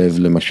שם לב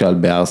למשל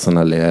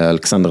בארסנל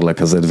לאלכסנדר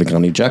לקזט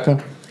וגרנית ג'קה,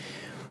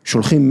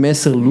 שולחים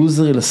מסר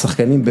לוזרי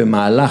לשחקנים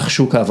במהלך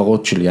שוק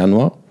העברות של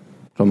ינואר,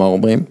 כלומר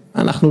אומרים,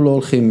 אנחנו לא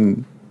הולכים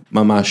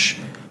ממש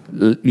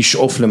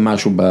לשאוף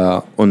למשהו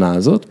בעונה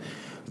הזאת,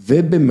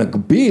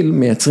 ובמקביל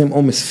מייצרים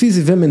עומס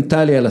פיזי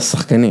ומנטלי על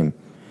השחקנים.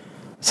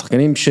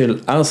 השחקנים של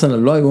ארסנל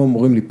לא היו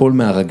אמורים ליפול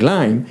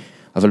מהרגליים,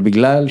 אבל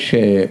בגלל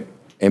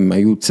שהם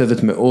היו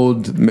צוות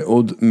מאוד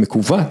מאוד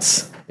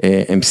מקובץ,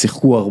 הם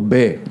שיחקו הרבה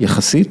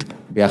יחסית,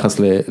 ביחס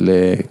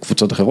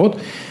לקבוצות אחרות,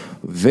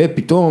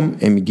 ופתאום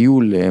הם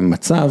הגיעו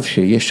למצב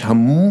שיש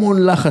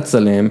המון לחץ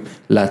עליהם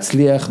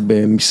להצליח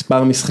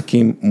במספר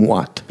משחקים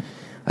מועט.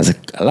 אז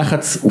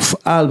הלחץ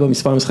הופעל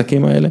במספר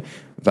המשחקים האלה,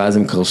 ואז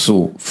הם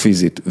קרסו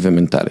פיזית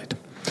ומנטלית.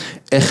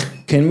 איך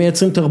כן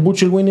מייצרים תרבות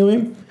של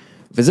ווינרים?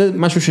 וזה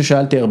משהו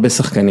ששאלתי הרבה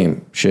שחקנים,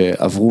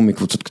 שעברו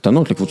מקבוצות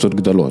קטנות לקבוצות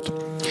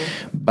גדולות.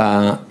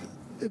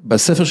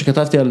 בספר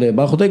שכתבתי על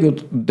ברחו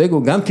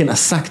דגו, גם כן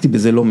עסקתי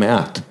בזה לא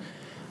מעט.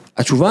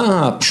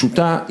 התשובה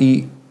הפשוטה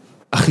היא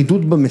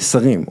אחידות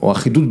במסרים, או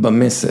אחידות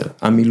במסר,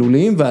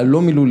 המילוליים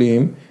והלא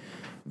מילוליים,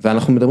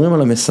 ואנחנו מדברים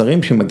על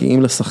המסרים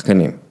שמגיעים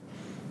לשחקנים.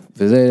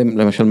 וזה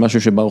למשל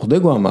משהו שברוך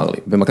דגו אמר לי,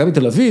 במכבי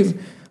תל אביב,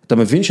 אתה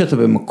מבין שאתה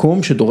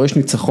במקום שדורש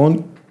ניצחון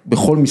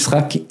בכל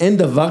משחק, כי אין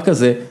דבר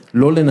כזה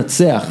לא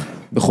לנצח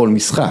בכל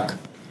משחק.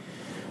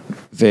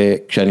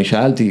 וכשאני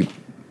שאלתי,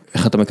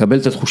 איך אתה מקבל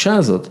את התחושה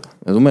הזאת?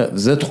 אז הוא אומר,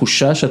 זו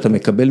תחושה שאתה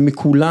מקבל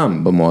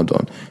מכולם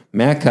במועדון,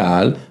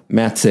 מהקהל,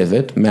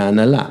 מהצוות,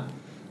 מההנהלה.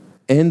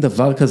 אין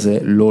דבר כזה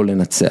לא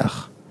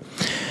לנצח.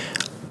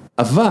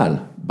 אבל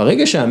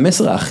ברגע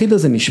שהמסר האחיד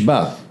הזה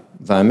נשבר,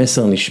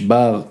 והמסר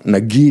נשבר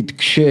נגיד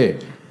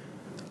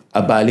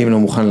כשהבעלים לא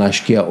מוכן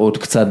להשקיע עוד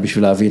קצת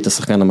בשביל להביא את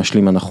השחקן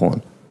המשלים הנכון.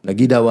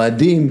 נגיד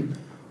האוהדים,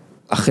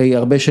 אחרי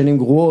הרבה שנים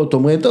גרועות,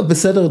 אומרים, טוב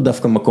בסדר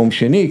דווקא מקום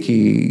שני,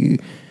 כי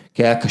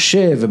היה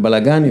קשה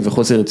ובלגני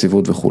וחוסר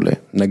יציבות וכו'.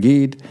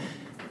 נגיד,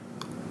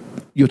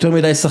 יותר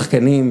מדי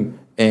שחקנים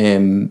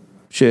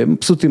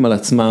שמפסוטים על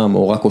עצמם,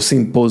 או רק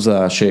עושים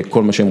פוזה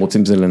שכל מה שהם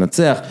רוצים זה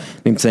לנצח,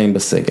 נמצאים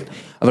בסגל.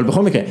 אבל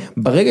בכל מקרה,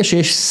 ברגע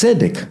שיש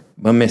סדק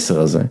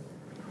במסר הזה,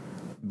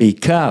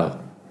 בעיקר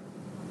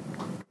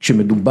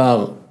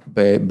כשמדובר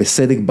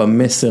בסדק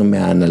במסר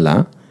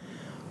מההנהלה,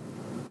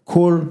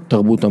 כל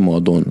תרבות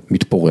המועדון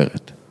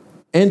מתפוררת.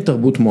 אין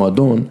תרבות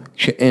מועדון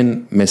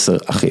שאין מסר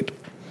אחיד.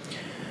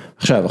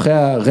 עכשיו, אחרי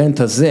הרנט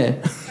הזה,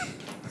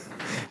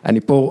 אני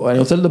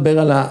רוצה לדבר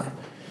על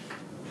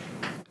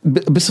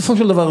בסופו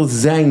של דבר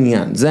זה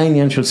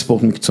העניין של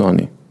ספורט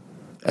מקצועני.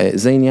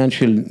 זה עניין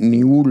של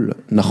ניהול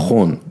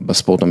נכון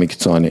בספורט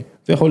המקצועני,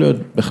 ויכול להיות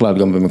בכלל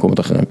גם במקומות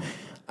אחרים.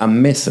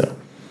 המסר,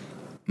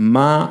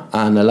 מה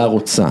ההנהלה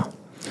רוצה,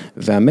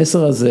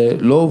 והמסר הזה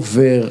לא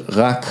עובר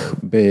רק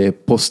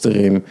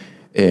בפוסטרים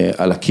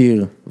על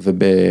הקיר,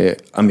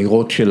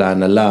 ובאמירות של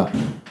ההנהלה,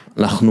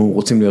 אנחנו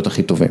רוצים להיות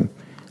הכי טובים.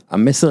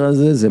 המסר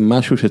הזה זה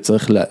משהו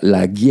שצריך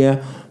להגיע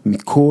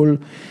מכל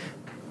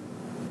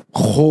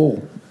חור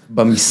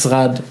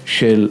במשרד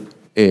של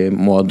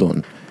מועדון.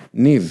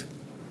 ניב,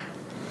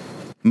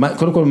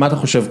 קודם כל מה אתה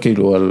חושב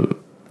כאילו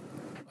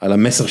על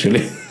המסר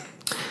שלי?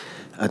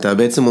 אתה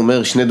בעצם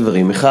אומר שני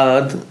דברים.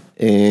 אחד,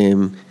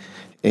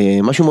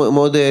 משהו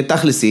מאוד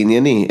תכלסי,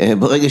 ענייני.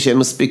 ברגע שאין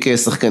מספיק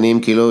שחקנים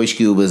כי לא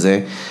השקיעו בזה,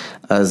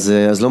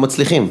 אז לא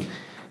מצליחים.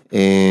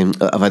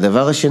 אבל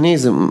הדבר השני,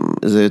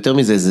 זה יותר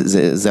מזה,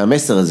 זה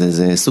המסר הזה,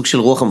 זה סוג של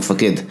רוח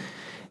המפקד.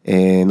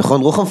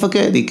 נכון, רוח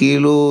המפקד היא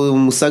כאילו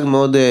מושג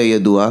מאוד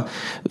ידוע,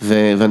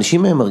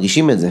 ואנשים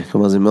מרגישים את זה,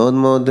 כלומר זה מאוד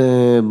מאוד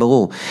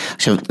ברור.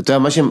 עכשיו, אתה יודע,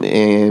 מה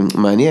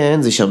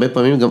שמעניין זה שהרבה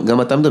פעמים,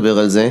 גם אתה מדבר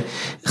על זה,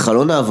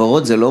 חלון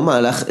העברות זה לא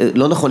מהלך,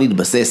 לא נכון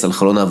להתבסס על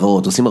חלון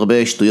העברות, עושים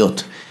הרבה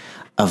שטויות,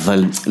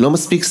 אבל לא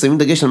מספיק שמים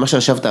דגש על מה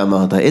שעכשיו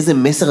אמרת, איזה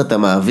מסר אתה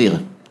מעביר,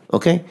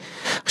 אוקיי?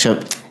 עכשיו,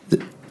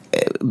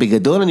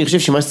 בגדול אני חושב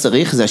שמה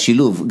שצריך זה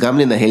השילוב, גם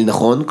לנהל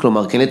נכון,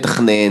 כלומר כן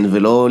לתכנן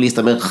ולא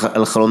להסתמר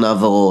על חלון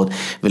העברות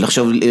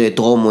ולחשוב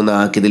טרום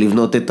עונה כדי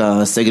לבנות את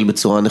הסגל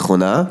בצורה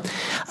נכונה,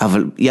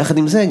 אבל יחד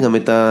עם זה גם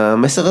את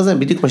המסר הזה,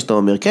 בדיוק מה שאתה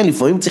אומר, כן,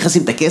 לפעמים צריך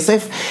לשים את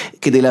הכסף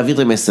כדי להעביר את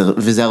המסר,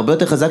 וזה הרבה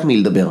יותר חזק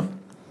מלדבר,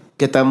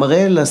 כי אתה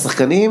מראה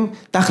לשחקנים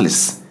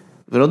תכלס,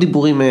 ולא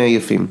דיבורים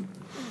יפים.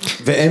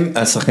 והם,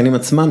 השחקנים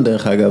עצמם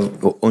דרך אגב,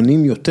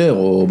 עונים יותר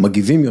או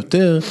מגיבים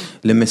יותר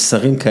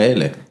למסרים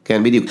כאלה.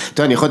 כן, בדיוק.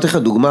 טוב, אני יכול לתת לך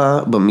דוגמה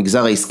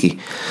במגזר העסקי.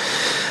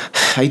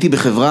 הייתי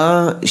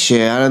בחברה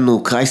שהיה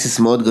לנו קרייסיס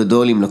מאוד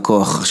גדול עם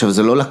לקוח. עכשיו,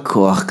 זה לא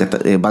לקוח,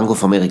 בנק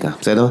אוף אמריקה,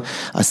 בסדר?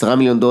 $10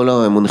 מיליון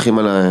הם מונחים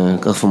על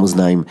כף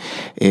המאזניים.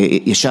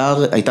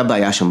 ישר הייתה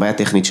בעיה שם, בעיה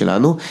טכנית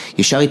שלנו.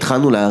 ישר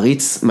התחלנו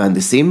להריץ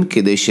מהנדסים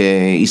כדי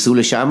שייסעו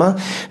לשם,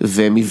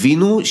 והם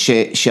הבינו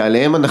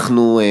שעליהם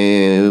אנחנו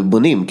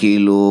בונים,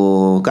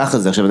 כאילו, ככה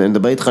זה. עכשיו, אני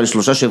מדבר איתך על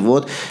 3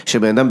 שבועות,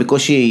 שבן אדם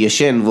בקושי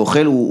ישן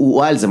ואוכל,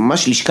 הוא על זה,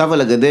 ממש לשכב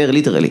על הגדר,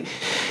 ליטרלי.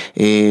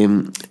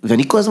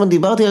 ואני כל הזמן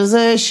דיברתי על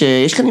זה,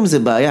 יש כאן עם זה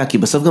בעיה, כי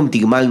בסוף גם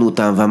תגמלנו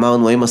אותם,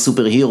 ואמרנו, הם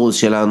הסופר הירוס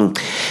שלנו,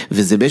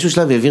 וזה באיזשהו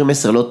שלב יעביר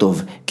מסר לא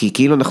טוב, כי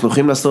כאילו אנחנו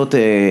יכולים לעשות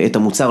את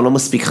המוצר לא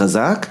מספיק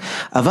חזק,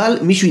 אבל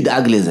מישהו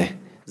ידאג לזה.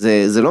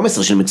 זה לא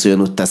מסר של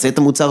מצוינות, תעשה את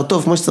המוצר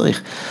טוב כמו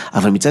שצריך,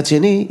 אבל מצד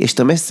שני יש את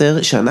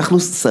המסר שאנחנו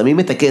שמים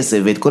את הכסף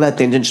ואת כל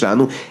האטנג'ן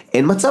שלנו,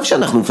 אין מצב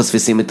שאנחנו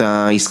מפספסים את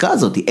העסקה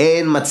הזאת,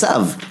 אין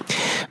מצב,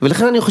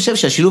 ולכן אני חושב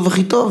שהשילוב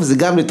הכי טוב זה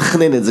גם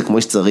לתכנן את זה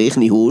כמו שצריך,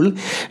 ניהול,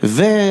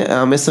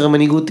 והמסר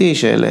המנהיגותי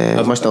של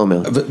מה שאתה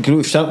אומר.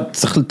 כאילו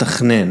צריך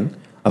לתכנן,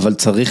 אבל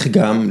צריך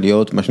גם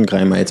להיות מה שנקרא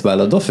עם האצבע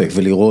על הדופק,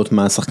 ולראות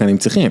מה השחקנים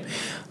צריכים.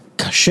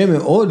 קשה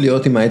מאוד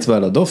להיות עם האצבע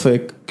על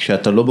הדופק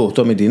כשאתה לא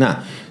באותו מדינה.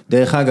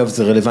 דרך אגב,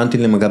 זה רלוונטי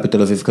למגע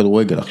בתל אביב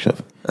כדורגל עכשיו.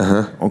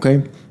 אוקיי?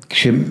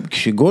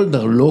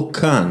 כשגולדר לא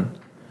כאן,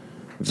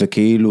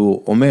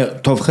 וכאילו אומר,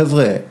 טוב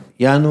חבר'ה,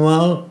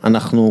 ינואר,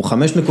 אנחנו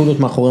 5 נקודות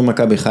מאחורי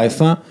מכבי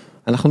חיפה,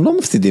 אנחנו לא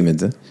מפסידים את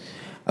זה.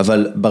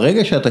 אבל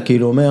ברגע שאתה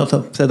כאילו אומר,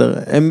 טוב, בסדר,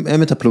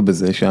 הם יטפלו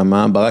בזה,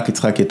 שהמה, ברק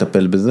יצחק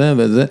יטפל בזה,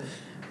 וזה,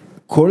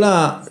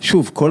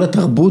 כל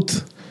התרבות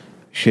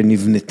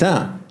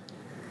שנבנתה,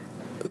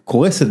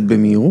 קורסת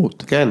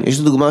במהירות. כן, יש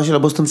דוגמה של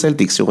הבוסטון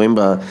סלטיקס, שרואים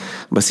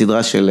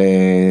בסדרה של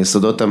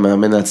סודות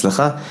המאמן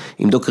ההצלחה,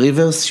 עם דוק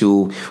ריברס,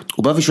 שהוא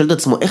בא ושואל את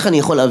עצמו, איך אני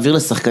יכול להעביר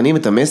לשחקנים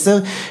את המסר,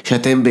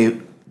 שאתם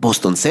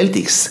בבוסטון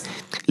סלטיקס,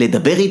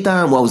 לדבר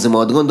איתם, וואו, זה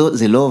מועדון,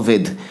 זה לא עובד.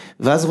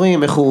 ואז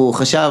רואים איך הוא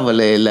חשב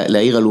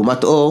להעיר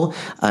אלומת אור,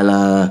 על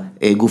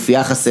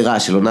הגופייה החסרה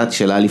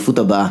של האליפות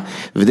הבאה,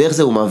 ודרך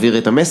זה הוא מעביר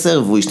את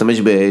המסר, והוא ישתמש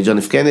בג'ון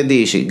אף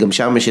קנדי, שגם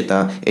שם יש את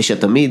האש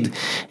התמיד,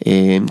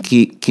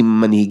 כי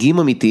מנהיגים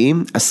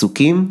אמיתיים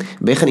עסוקים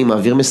באיך אני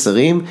מעביר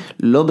מסרים,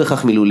 לא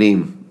בהכרח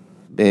מילוליים,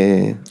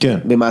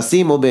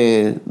 במעשים או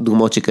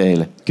בדוגמאות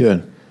שכאלה. כן,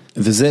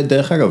 וזה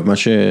דרך אגב, מה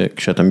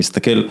שכשאתה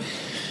מסתכל,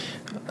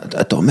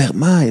 אתה אומר,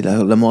 מה,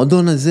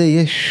 למועדון הזה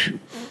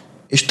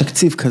יש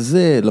תקציב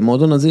כזה,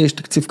 למועדון הזה יש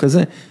תקציב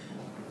כזה.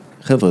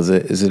 חבר'ה,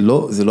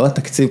 זה לא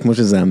התקציב כמו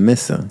שזה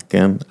המסר,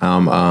 כן?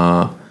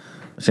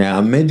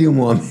 שהמדיום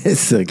הוא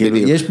המסר, כאילו,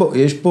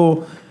 יש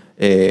פה,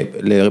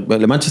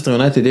 למנצ'סטר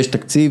יונייטד יש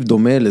תקציב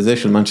דומה לזה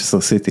של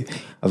מנצ'סטר סיטי,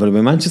 אבל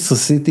במנצ'סטר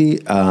סיטי,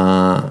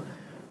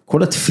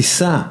 כל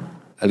התפיסה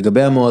על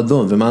גבי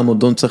המועדון, ומה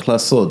המועדון צריך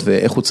לעשות,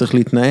 ואיך הוא צריך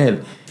להתנהל,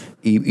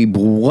 היא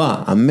ברורה,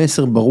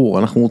 המסר ברור,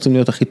 אנחנו רוצים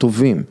להיות הכי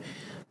טובים.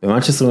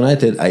 במנצ'סטר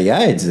יונייטד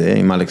היה את זה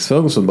עם אלכס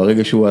פרגוסון,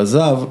 ברגע שהוא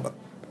עזב,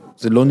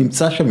 זה לא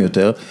נמצא שם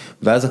יותר,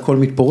 ואז הכל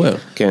מתפורר.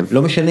 כן.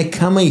 לא משנה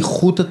כמה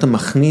איכות אתה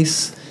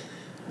מכניס,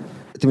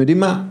 אתם יודעים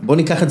מה? בוא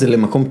ניקח את זה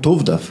למקום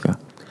טוב דווקא.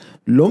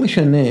 לא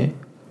משנה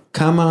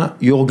כמה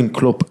יורגן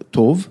קלופ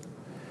טוב,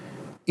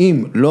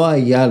 אם לא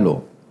היה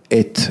לו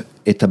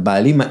את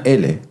הבעלים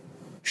האלה,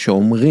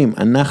 שאומרים,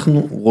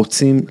 אנחנו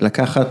רוצים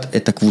לקחת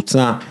את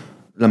הקבוצה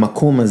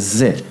למקום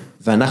הזה,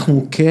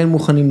 ואנחנו כן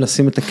מוכנים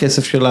לשים את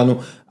הכסף שלנו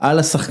על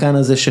השחקן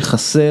הזה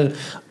שחסר,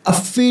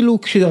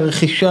 אפילו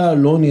כשהרכישה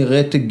לא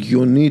נראית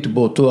הגיונית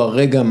באותו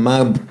הרגע,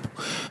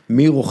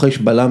 מי רוכש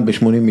בלם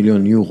ב-80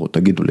 מיליון יורו,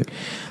 תגידו לי.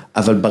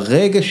 אבל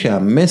ברגע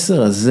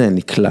שהמסר הזה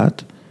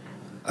נקלט,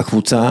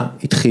 הקבוצה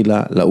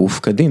התחילה לעוף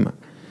קדימה.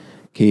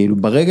 כאילו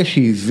ברגע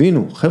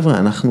שהבינו, חבר'ה,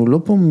 אנחנו לא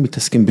פה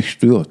מתעסקים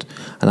בשטויות,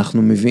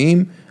 אנחנו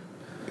מביאים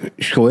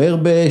שוער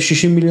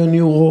ב-60 מיליון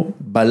יורו,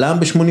 בלם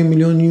ב-80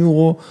 מיליון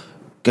יורו,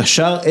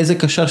 קשר, איזה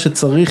קשר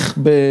שצריך,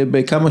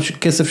 בכמה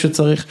כסף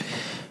שצריך,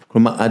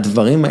 כלומר,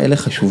 הדברים האלה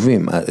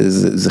חשובים,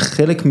 זה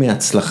חלק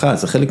מההצלחה,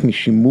 זה חלק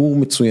משימור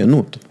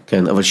מצוינות.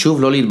 כן, אבל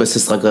שוב, לא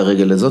להתבסס רק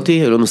לרגל הזאת,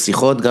 היו לנו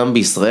שיחות גם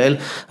בישראל,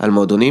 על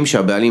מועדונים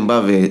שהבעלים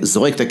בא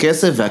וזורק את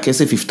הכסף,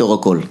 והכסף יפתור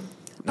הכל.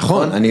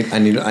 נכון,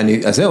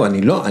 אז זהו,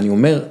 אני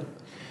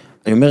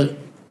אומר,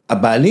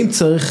 הבעלים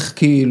צריך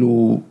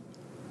כאילו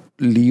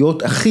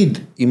להיות אחיד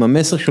עם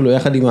המסר שלו,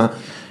 יחד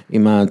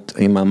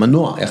עם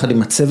המנוע, יחד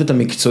עם הצוות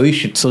המקצועי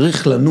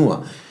שצריך לנוע.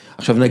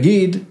 עכשיו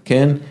נגיד,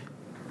 כן,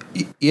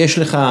 יש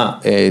לך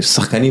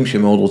שחקנים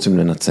שמאוד רוצים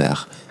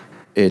לנצח,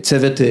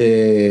 צוות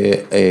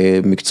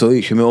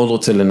מקצועי שמאוד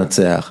רוצה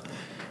לנצח,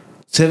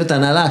 צוות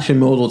הנהלה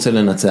שמאוד רוצה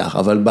לנצח,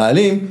 אבל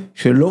בעלים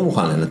שלא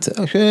מוכן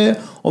לנצח,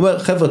 שאומר,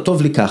 חבר'ה,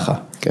 טוב לי ככה,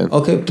 כן.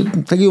 אוקיי,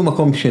 תגיעו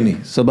מקום שני,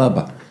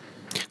 סבבה.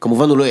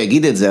 כמובן הוא לא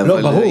יגיד את זה,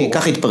 אבל ברור.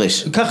 ככה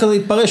יתפרש. ככה זה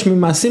יתפרש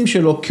ממעשים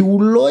שלו, כי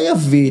הוא לא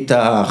יביא את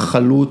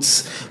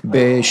החלוץ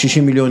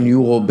ב-60 מיליון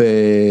יורו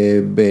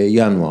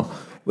בינואר.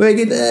 הוא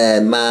יגיד,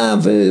 מה,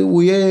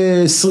 והוא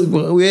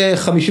יהיה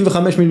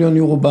 55 מיליון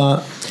יורו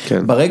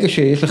כן. ברגע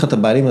שיש לך את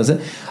הבעלים הזה,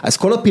 אז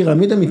כל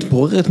הפירמידה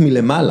מתפוררת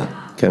מלמעלה.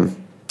 כן.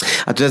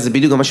 אתה יודע, זה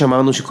בדיוק מה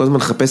שאמרנו, שכל הזמן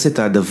חפש את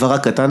הדבר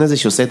הקטן הזה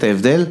שעושה את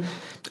ההבדל,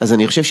 אז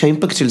אני חושב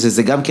שהאימפקט של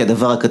זה גם כי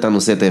הדבר הקטן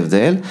עושה את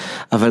ההבדל,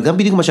 אבל גם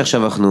בדיוק מה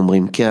שעכשיו אנחנו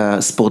אומרים, כי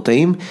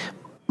הספורטאים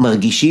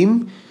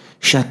מרגישים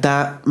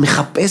שאתה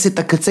מחפש את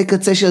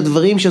הקצה של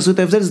הדברים שעשו את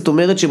ההבדל, זאת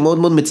אומרת שמאוד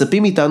מאוד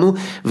מצפים איתנו,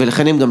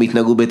 ולכן הם גם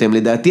התנהגו בהתאם.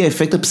 לדעתי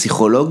האפקט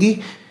הפסיכולוגי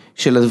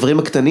של הדברים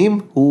הקטנים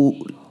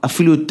הוא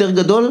אפילו יותר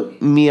גדול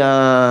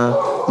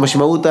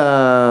מהמשמעות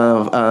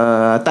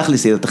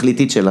התכליסית,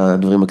 התכליתית של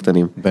הדברים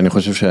הקטנים. ואני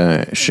חושב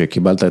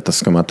שקיבלת את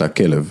הסכמת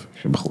הכלב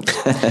שבחוץ.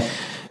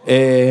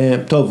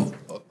 טוב,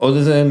 עוד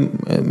איזה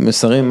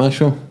מסרים,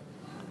 משהו?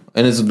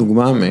 אין איזו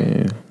דוגמה לא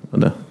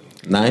יודע,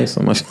 נייס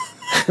או משהו.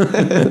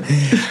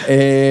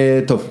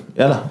 טוב,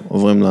 יאללה,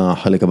 עוברים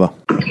לחלק הבא.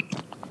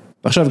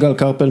 ועכשיו גל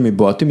קרפל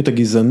מבועטים את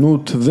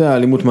הגזענות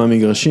והאלימות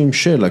מהמגרשים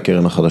של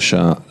הקרן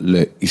החדשה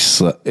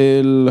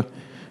לישראל.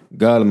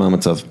 גל, מה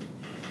המצב?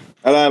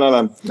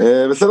 אהלן,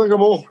 בסדר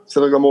גמור,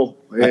 בסדר גמור.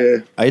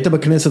 היית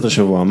בכנסת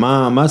השבוע,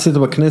 מה עשית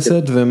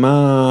בכנסת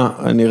ומה,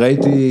 אני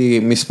ראיתי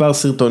מספר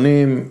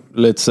סרטונים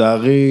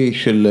לצערי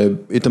של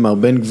איתמר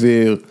בן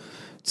גביר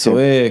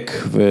צועק,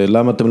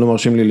 ולמה אתם לא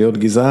מרשים לי להיות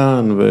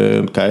גזען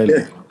וכאלה.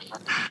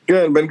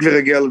 כן, בן גביר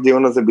הגיע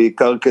לדיון הזה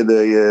בעיקר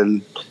כדי,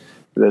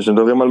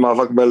 כשמדברים על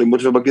מאבק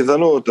באלימות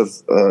ובגזענות,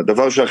 אז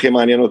הדבר שהכי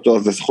מעניין אותו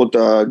זה זכות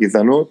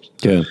הגזענות.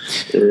 כן.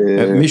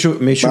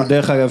 מישהו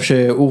דרך אגב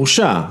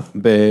שהורשע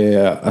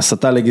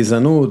בהסתה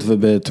לגזענות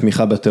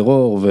ובתמיכה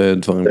בטרור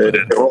ודברים כאלה.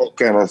 טרור,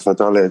 כן,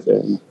 הסתה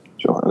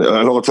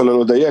אני לא רוצה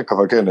לדייק,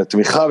 אבל כן,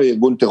 תמיכה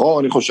בארגון טרור,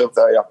 אני חושב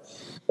זה היה.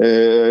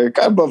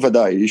 כאן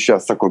בוודאי, איש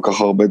שעשה כל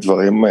כך הרבה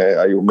דברים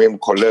איומים,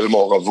 כולל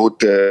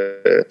מעורבות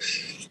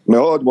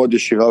מאוד מאוד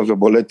ישירה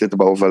ובולטת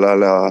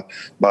בהובלה,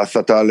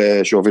 בהסתה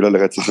שהובילה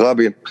לרצח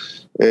רבין.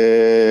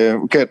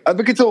 כן, אז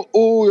בקיצור,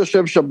 הוא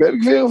יושב שם בן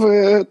גביר,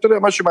 ואתה יודע,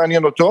 מה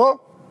שמעניין אותו,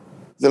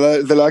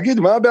 זה להגיד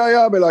מה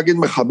הבעיה בלהגיד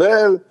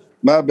מחבל,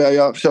 מה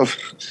הבעיה, עכשיו,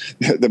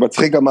 זה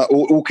מצחיק גם,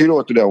 הוא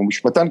כאילו, אתה יודע, הוא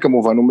משפטן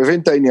כמובן, הוא מבין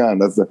את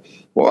העניין, אז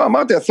הוא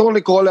אמרתי, אסור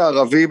לקרוא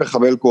לערבי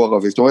מחבל כי הוא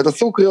ערבי, זאת אומרת,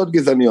 אסור קריאות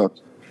גזעניות.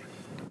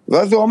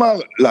 ואז הוא אמר,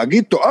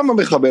 להגיד תואם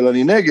המחבל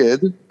אני נגד,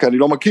 כי אני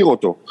לא מכיר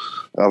אותו,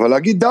 אבל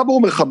להגיד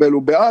דבור מחבל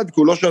הוא בעד, כי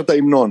הוא לא שר את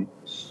ההמנון.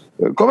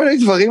 כל מיני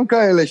דברים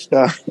כאלה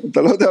שאתה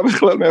לא יודע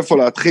בכלל מאיפה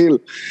להתחיל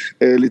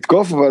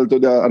לתקוף, אבל אתה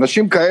יודע,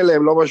 אנשים כאלה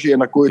הם לא מה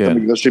שינקו את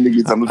המגרשים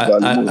מגזענות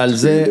ואלימות.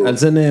 על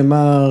זה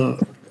נאמר,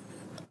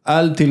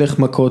 אל תלך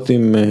מכות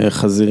עם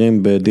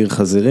חזירים בדיר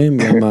חזירים,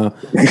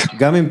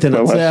 גם אם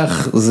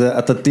תנצח,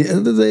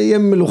 זה יהיה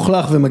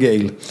מלוכלך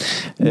ומגעיל.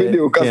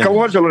 בדיוק, אז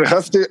כמובן שלא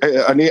נכנסתי,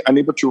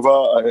 אני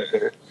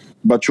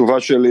בתשובה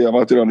שלי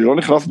אמרתי לו, אני לא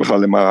נכנס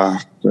בכלל למה,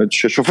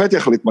 ששופט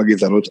יחליט מה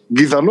גזענות.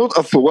 גזענות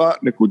אסורה,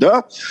 נקודה,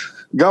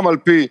 גם על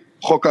פי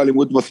חוק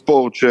האלימות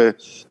בספורט,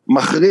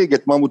 שמחריג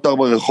את מה מותר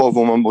ברחוב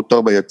ומה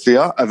מותר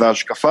ביציאה, אז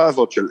ההשקפה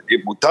הזאת של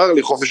מותר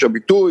לי חופש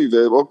הביטוי,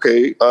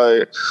 ואוקיי,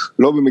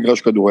 לא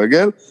במגרש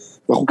כדורגל,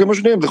 והחוקים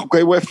השניים זה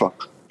חוקי וופא,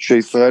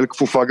 שישראל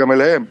כפופה גם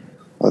אליהם.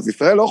 אז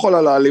ישראל לא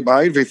יכולה להעלים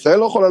עין, וישראל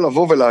לא יכולה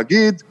לבוא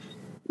ולהגיד,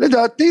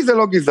 לדעתי זה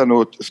לא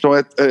גזענות. זאת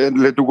אומרת,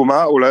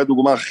 לדוגמה, אולי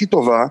הדוגמה הכי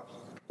טובה,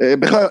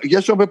 בכלל,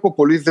 יש הרבה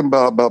פופוליזם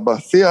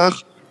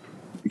בשיח,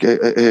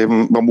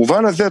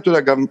 במובן הזה, אתה יודע,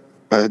 גם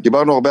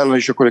דיברנו הרבה על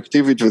ענישה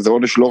קולקטיבית, וזה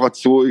עונש לא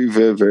רצוי,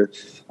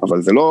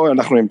 אבל זה לא,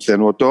 אנחנו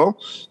המצאנו אותו,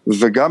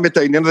 וגם את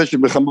העניין הזה של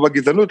מלחמה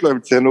בגזענות לא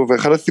המצאנו,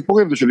 ואחד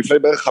הסיפורים זה שלפני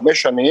בערך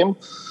 5 שנים,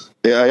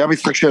 היה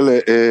משחק של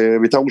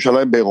בית"ר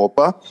ירושלים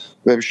באירופה,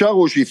 והם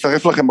שרו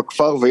שישרף לכם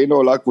הכפר, והנה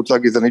עולה הקבוצה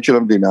הגזענית של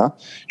המדינה,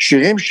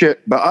 שירים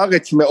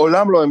שבארץ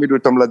מעולם לא העמידו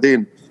אותם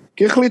לדין,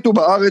 כי החליטו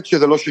בארץ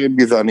שזה לא שירים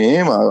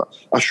גזעניים,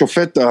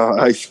 השופט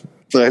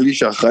הישראלי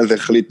שאחראי זה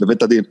החליט,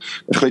 בבית הדין,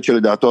 החליט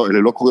שלדעתו אלה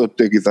לא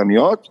קריאות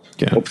גזעניות,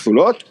 או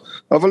פסולות,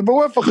 אבל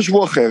בוופא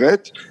חשבו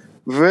אחרת,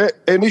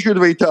 והענישו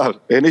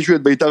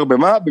את בית"ר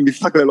במה?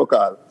 במשחק ללא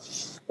קהל.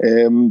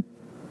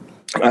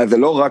 אז זה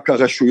לא רק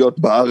הרשויות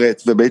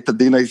בארץ ובית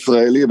הדין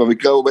הישראלי,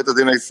 במקרה הוא בית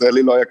הדין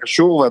הישראלי לא היה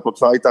קשור,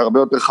 והתוצאה הייתה הרבה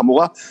יותר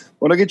חמורה.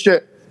 בוא נגיד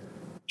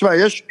תשמע,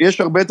 יש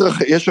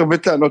הרבה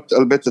טענות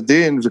על בית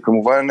הדין,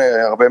 וכמובן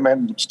הרבה מהן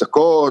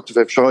מוצדקות,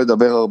 ואפשר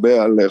לדבר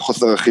הרבה על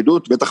חוסר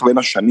אחידות, בטח בין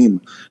השנים,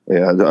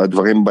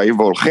 הדברים באים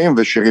והולכים,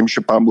 ושירים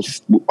שפעם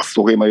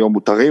אסורים היום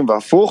מותרים,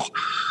 והפוך,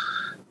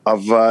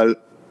 אבל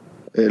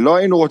לא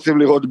היינו רוצים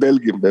לראות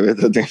בלגים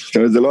בבית הדין,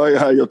 זה לא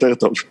היה יותר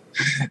טוב.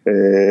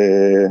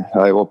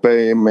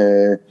 האירופאים,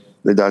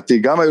 לדעתי,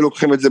 גם היו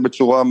לוקחים את זה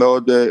בצורה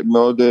מאוד,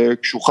 מאוד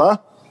קשוחה,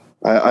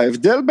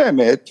 ההבדל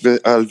באמת,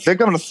 ועל זה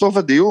גם לסוף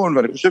הדיון,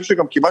 ואני חושב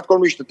שגם כמעט כל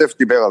משתתף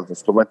דיבר על זה,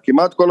 זאת אומרת,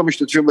 כמעט כל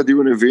המשתתפים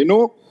בדיון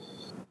הבינו,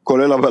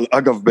 כולל אבל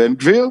אגב בן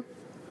גביר,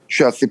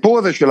 שהסיפור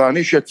הזה של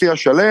העניש יציע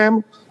שלם,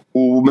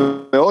 הוא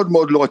מאוד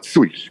מאוד לא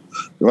רצוי.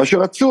 ומה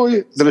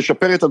שרצוי זה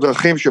לשפר את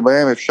הדרכים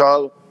שבהם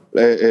אפשר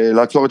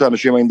לעצור את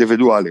האנשים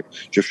האינדיבידואליים,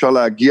 שאפשר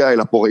להגיע אל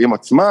הפורעים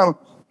עצמם,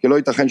 כי לא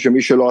ייתכן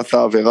שמי שלא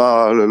עשה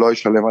עבירה לא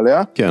ישלם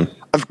עליה. כן.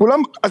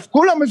 אז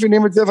כולם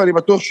מבינים את זה, ואני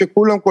בטוח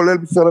שכולם, כולל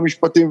משרד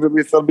המשפטים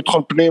ומשרד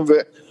ביטחון פנים,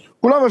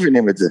 וכולם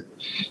מבינים את זה.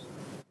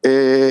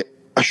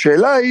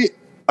 השאלה היא,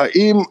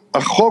 האם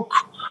החוק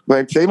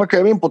והאמצעים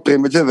הקיימים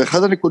פותרים את זה,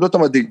 ואחת הנקודות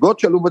המדאיגות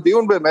שעלו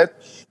בדיון באמת,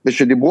 זה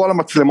שדיברו על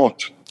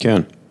המצלמות.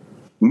 כן.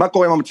 מה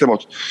קורה עם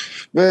המצלמות?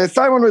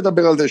 וסיימון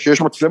מדבר על זה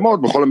שיש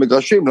מצלמות בכל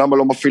המגרשים, למה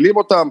לא מפעילים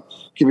אותם?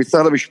 כי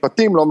משרד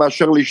המשפטים לא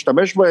מאשר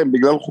להשתמש בהם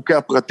בגלל חוקי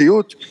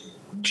הפרטיות.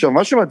 עכשיו,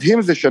 מה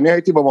שמדהים זה שאני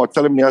הייתי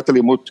במועצה למניעת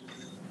אלימות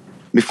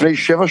לפני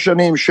 7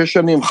 שנים, 6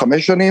 שנים,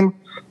 5 שנים,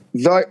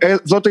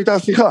 זאת הייתה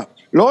השיחה.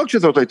 לא רק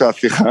שזאת הייתה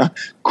השיחה,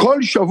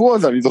 כל שבוע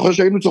זה, אני זוכר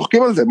שהיינו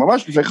צוחקים על זה,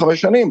 ממש לפני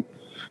 5 שנים.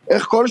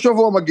 איך כל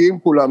שבוע מגיעים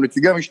כולם,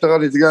 נציגי המשטרה,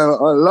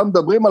 לא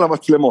מדברים על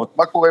המצלמות,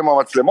 מה קורה עם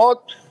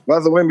המצלמות,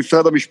 ואז אומרים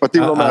משרד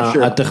המשפטים לא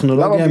מאשר.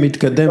 הטכנולוגיה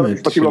המתקדמת. משרד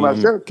המשפטים לא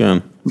מאשר? כן.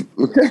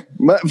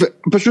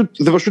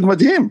 זה פשוט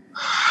מדהים.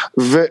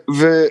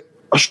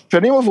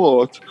 והשנים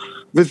עוברות,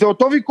 וזה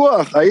אותו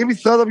ויכוח, האם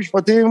משרד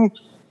המשפטים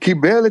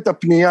קיבל את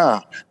הפנייה,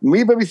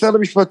 מי במשרד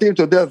המשפטים,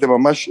 אתה יודע, זה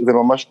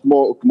ממש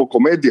כמו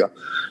קומדיה,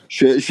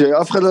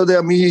 שאף אחד לא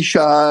יודע מי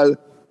שאל,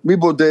 מי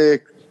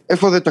בודק,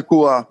 איפה זה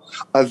תקוע,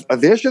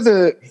 אז יש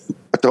איזה,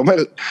 אתה אומר,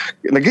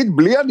 נגיד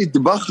בלי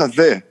הנדבך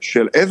הזה,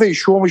 של איזה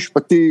אישור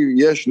משפטי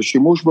יש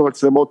לשימוש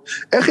במצלמות,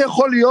 איך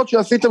יכול להיות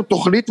שעשיתם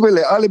תוכנית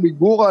מלאה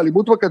למיגור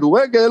האלימות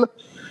בכדורגל,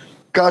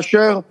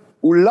 כאשר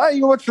אולי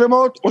יהיו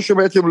מצלמות, או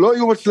שבעצם לא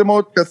יהיו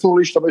מצלמות, כי אסור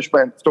להשתמש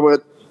בהן, זאת אומרת,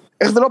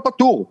 איך זה לא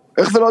פתור?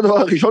 איך זה לא הדבר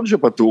הראשון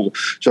שפתור?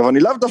 עכשיו, אני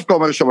לאו דווקא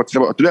אומר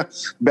שהמצלמות, אתה יודע,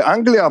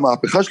 באנגליה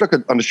המהפכה של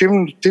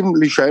אנשים נוטים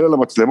להישאל על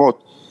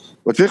המצלמות,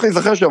 וצריך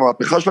להיזכר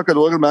שהמהפכה של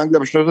הכדורגל באנגליה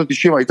בשנות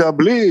ה-90 הייתה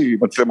בלי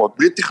מצלמות,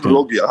 בלי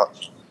טכנולוגיה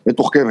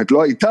מתוחכמת,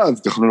 לא הייתה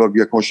אז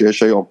טכנולוגיה כמו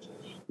שיש היום.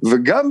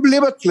 וגם בלי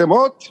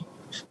מצלמות,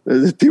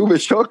 תהיו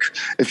בשוק,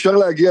 אפשר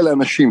להגיע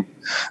לאנשים.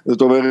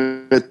 זאת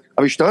אומרת,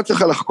 המשטרה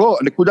צריכה לחקור,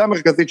 הנקודה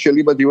המרכזית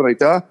שלי בדיון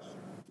הייתה,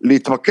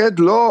 להתמקד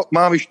לא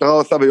מה המשטרה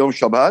עושה ביום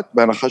שבת,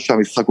 בהנחה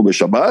שהמשחק הוא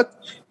בשבת,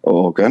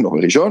 או כן, או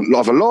בראשון, לא,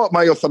 אבל לא מה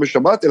היא עושה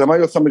בשבת, אלא מה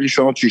היא עושה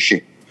מראשונות שישי.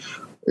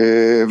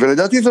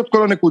 ולדעתי זאת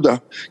כל הנקודה.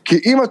 כי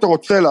אם אתה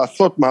רוצה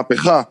לעשות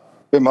מהפכה,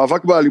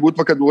 במאבק באלימות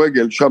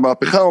בכדורגל,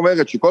 שהמהפכה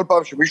אומרת שכל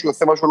פעם שמישהו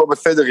עושה משהו לא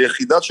בסדר,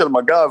 יחידה של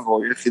מג"ב,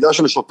 או יחידה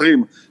של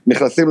שוטרים,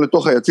 נכנסים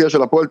לתוך היציע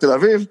של הפועל תל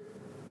אביב,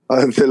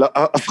 אז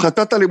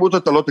הפחתת אלימות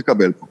אתה לא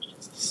תקבל פה.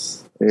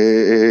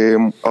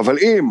 אבל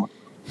אם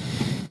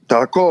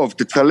תעקוב,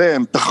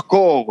 תצלם,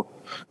 תחקור,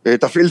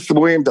 תפעיל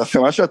סמויים, תעשה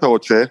מה שאתה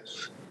רוצה,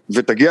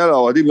 ותגיע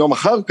לאוהדים יום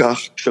אחר כך,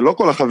 שלא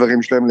כל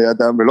החברים שלהם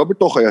לידם, ולא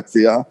בתוך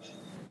היציאה,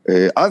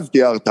 אז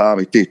תהיה הרתעה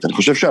אמיתית. אני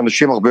חושב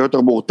שאנשים הרבה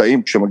יותר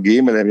מורתעים,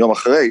 כשמגיעים אליהם יום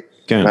אחרי,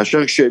 כן.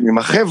 מאשר כשהם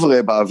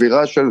החבר'ה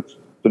באווירה של,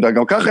 אתה יודע,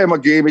 גם ככה הם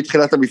מגיעים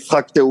מתחילת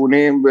המשחק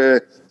טעונים,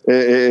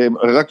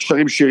 רק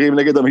שרים שירים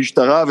נגד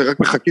המשטרה, ורק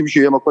מחכים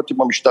שיהיה מכות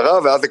עם המשטרה,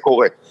 ואז זה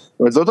קורה.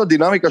 זאת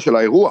הדינמיקה של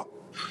האירוע.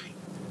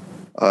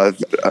 אז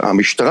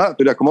המשטרה,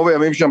 אתה יודע, כמו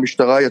בימים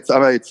שהמשטרה יצאה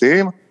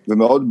מהיציעים,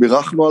 ומאוד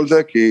בירכנו על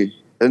זה, כי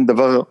אין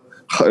דבר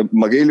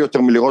מגעיל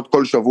יותר מלראות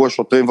כל שבוע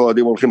שוטרים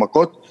ואוהדים הולכים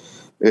מכות,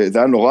 זה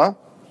היה נורא,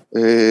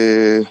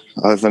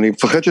 אז אני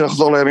מפחד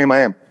שנחזור לימים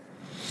ההם,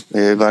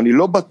 ואני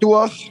לא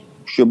בטוח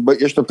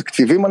שיש את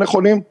התקציבים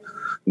הנכונים,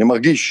 אני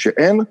מרגיש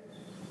שאין,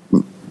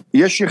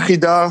 יש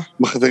יחידה,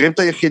 מחזירים את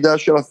היחידה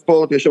של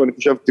הספורט, יש שם, אני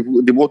חושב,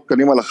 דיברו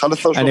תקנים על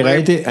 11 שוטרים.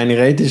 אני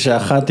ראיתי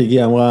שאחת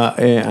הגיעה, אמרה,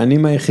 אני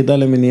מהיחידה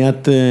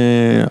למניעת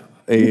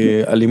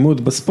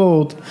אלימות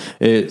בספורט,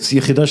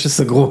 יחידה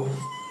שסגרו,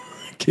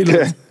 כאילו,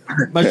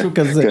 משהו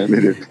כזה.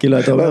 כאילו,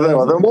 אתה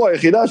אומר... אז אמרו,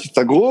 היחידה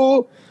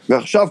שסגרו,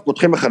 ועכשיו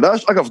פותחים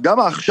מחדש, אגב, גם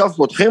עכשיו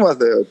פותחים, אז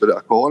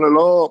הקורונה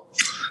לא,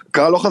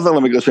 קהל לא חזר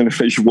למגרשים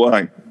לפני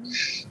שבועיים.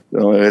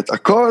 זאת אומרת,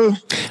 הכל...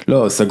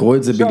 לא, סגרו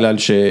את זה בגלל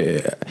ש...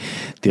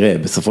 תראה,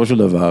 בסופו של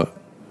דבר,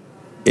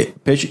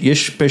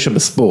 יש פשע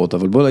בספורט,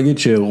 אבל בוא נגיד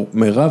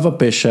שמרב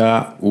הפשע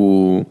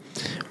הוא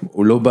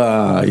לא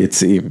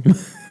ביציעים,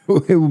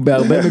 הוא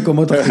בהרבה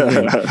מקומות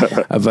אחרים,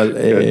 אבל,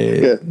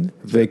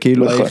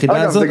 וכאילו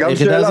היחידה הזאת... אגב, זה גם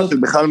שאלה של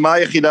בכלל מה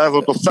היחידה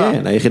הזאת עושה.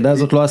 כן, היחידה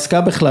הזאת לא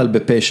עסקה בכלל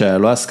בפשע,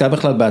 לא עסקה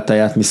בכלל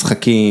בהטיית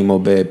משחקים,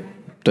 או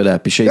אתה יודע,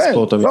 פשעי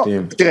ספורט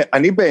אמיתיים. תראה,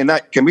 אני בעיניי,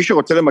 כמי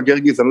שרוצה למגר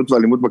גזענות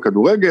ואלימות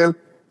בכדורגל,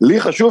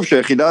 לי חשוב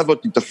שהיחידה הזאת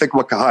תתעסק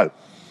בקהל.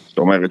 זאת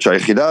אומרת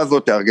שהיחידה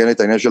הזאת תארגן את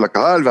העניין של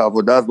הקהל,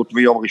 והעבודה הזאת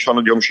מיום ראשון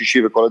עד יום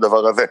שישי וכל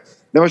הדבר הזה.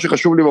 זה מה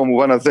שחשוב לי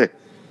במובן הזה.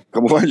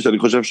 כמובן שאני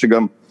חושב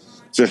שגם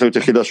צריך להיות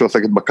יחידה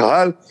שעוסקת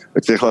בקהל,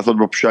 וצריך לעשות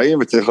בפשעים,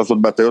 וצריך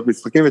לעשות בהטיות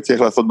משחקים,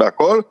 וצריך לעשות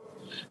בהכל.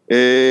 אתה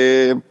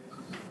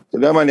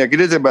יודע מה, אני אגיד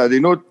את זה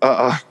בעדינות,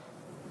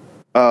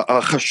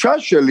 החשש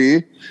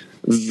שלי,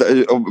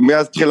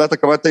 מאז תחילת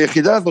הקמת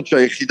היחידה הזאת,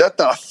 שהיחידה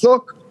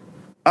תעסוק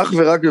אך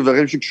ורק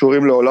דברים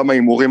שקשורים לעולם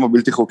האימורים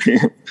הבלתי חוקיים.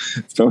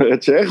 זאת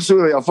אומרת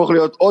שאיכשהו יהפוך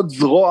להיות עוד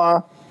זרוע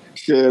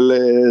של,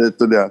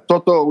 אתה יודע,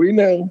 טוטו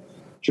ווינר,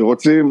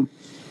 שרוצים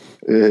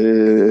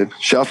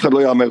שאף אחד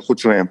לא יאמר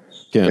חוץ מהם.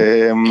 כן,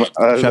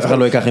 שאף אחד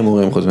לא ייקח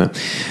אימורים חוץ מהם.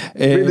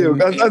 בדיוק,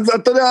 אז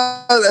אתה יודע,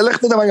 לך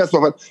תדע מה יעשו,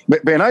 אבל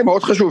בעיניי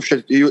מאוד חשוב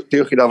שתהיו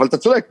יחידה, אבל אתה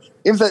צודק,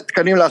 אם זה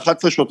תקנים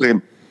ל-11 שוטרים,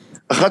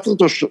 11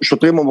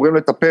 שוטרים אמורים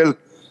לטפל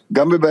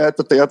גם בבעיית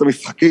הטיית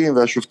המשחקים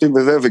והשופטים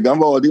וזה, וגם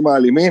באוהדים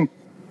האלימים,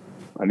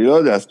 אני לא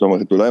יודע, זאת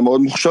אומרת, אולי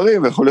מאוד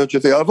מוכשרים, ויכול להיות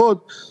שזה יעבוד.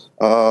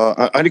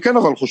 אני כן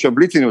אבל חושב,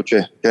 בלי ציניות,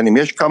 אם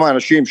יש כמה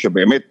אנשים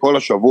שבאמת כל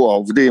השבוע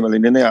עובדים על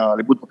ענייני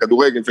האלימות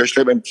בכדורגל, ויש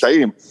להם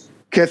אמצעים,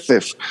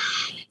 כסף,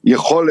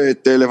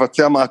 יכולת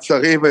לבצע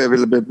מעצרים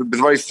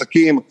בזמן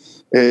עסקים,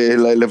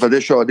 לוודא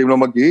שהאוהדים לא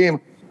מגיעים,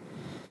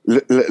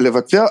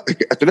 לבצע,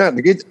 אתה יודע,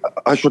 נגיד,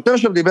 השוטר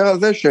שם דיבר על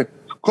זה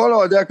שכל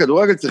אוהדי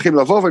הכדורגל צריכים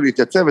לבוא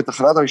ולהתייצב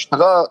בתחנת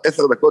המשטרה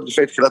 10 דקות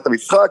לפני תחילת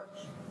המשחק,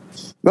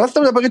 ואז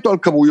אתה מדבר איתו על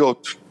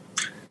כמויות.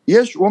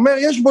 הוא אומר,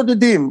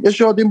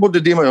 יש אוהדים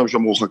בודדים היום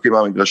שמורחקים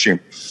מהמגרשים.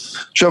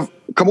 עכשיו,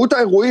 כמות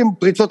האירועים,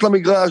 פריצות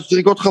למגרש,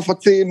 זריקות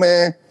חפצים,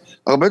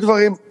 הרבה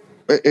דברים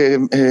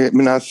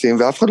מנעשים,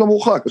 ואף אחד לא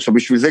מורחק. עכשיו,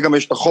 בשביל זה גם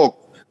יש את החוק,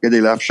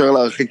 כדי לאפשר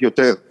להרחיק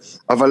יותר.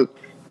 אבל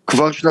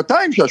כבר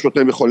שנתיים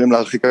שהשוטרים יכולים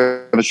להרחיק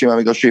אנשים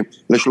מהמגרשים,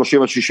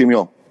 ל-30 עד 60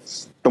 יום.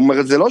 זאת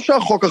אומרת, זה לא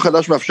שהחוק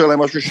החדש מאפשר להם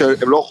משהו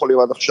שהם לא יכולים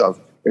עד עכשיו,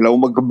 אלא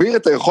הוא מגביר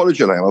את היכולת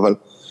שלהם, אבל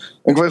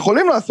הם כבר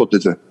יכולים לעשות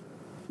את זה.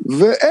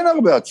 ואין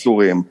הרבה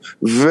עצורים,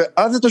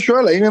 ואז אתה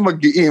שואל, האם הם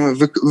מגיעים,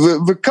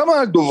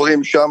 וכמה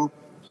דוברים שם,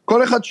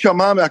 כל אחד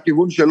שמע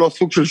מהכיוון שלו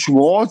סוג של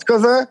שמועות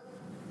כזה,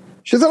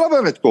 שזה לא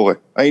באמת קורה.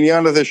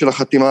 העניין הזה של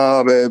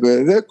החתימה,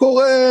 זה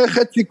קורה,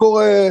 חצי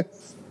קורה,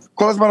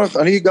 כל הזמן,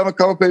 אני גם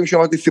כמה פעמים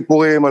שמעתי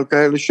סיפורים על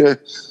כאלה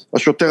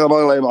שהשוטר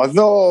אמר להם,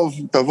 עזוב,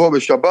 תבוא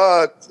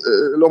בשבת,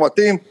 לא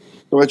מתאים,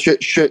 זאת אומרת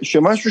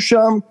שמשהו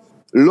שם,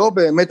 לא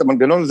באמת,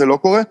 המנגנון הזה לא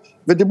קורה,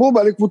 ודיברו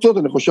בעלי קבוצות,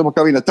 אני חושב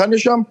מכבי נתניה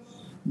שם,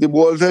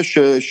 דיברו על זה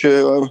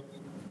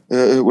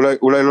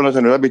אולי לא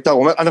נתן, אולי ביתר,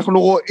 הוא אומר,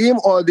 אנחנו רואים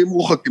אוהדים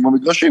מורחקים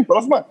במגרשים כל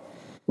הזמן.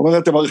 הוא אומר,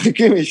 אתם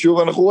מרחיקים מישהו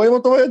ואנחנו רואים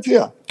אותו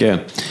ביציאה. כן,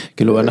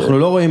 כאילו אנחנו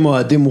לא רואים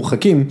אוהדים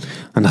מורחקים,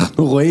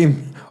 אנחנו רואים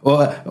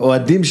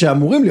אוהדים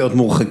שאמורים להיות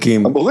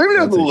מורחקים. אמורים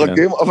להיות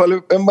מורחקים, אבל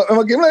הם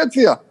מגיעים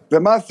ליציאה.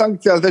 ומה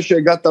הסנקציה על זה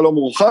שהגעת לא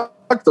מורחק?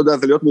 אתה יודע,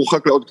 זה להיות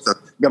מורחק לעוד קצת.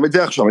 גם את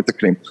זה עכשיו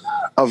מתקנים.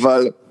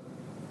 אבל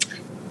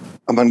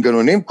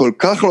המנגנונים כל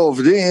כך לא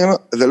עובדים,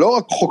 זה לא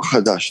רק חוק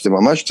חדש, זה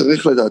ממש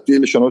צריך לדעתי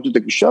לשנות את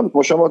הגישה,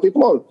 וכמו שאמרתי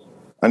אתמול,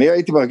 אני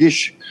הייתי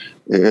מרגיש,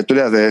 אתה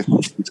יודע, זה,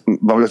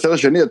 במלצר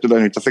השני, אתה יודע,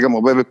 אני מתעסק גם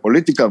הרבה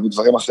בפוליטיקה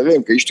ודברים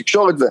אחרים, כאיש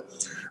תקשורת זה,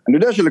 אני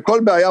יודע שלכל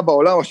בעיה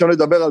בעולם, עכשיו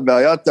נדבר על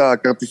בעיית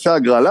הכרטיסי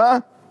הגרלה,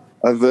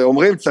 אז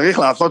אומרים צריך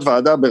לעשות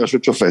ועדה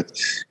בראשות שופט,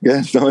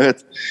 כן, זאת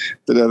אומרת,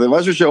 אתה יודע, זה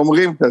משהו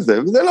שאומרים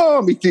כזה, וזה לא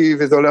אמיתי,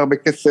 וזה עולה הרבה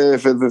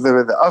כסף, וזה,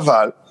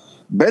 אבל,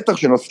 בטח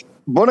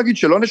בוא נגיד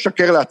שלא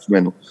נשקר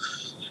לעצמנו,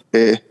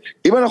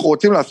 אם אנחנו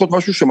רוצים לעשות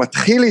משהו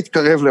שמתחיל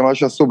להתקרב למה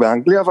שעשו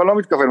באנגליה, אבל לא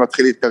מתכוון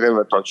מתחיל להתקרב,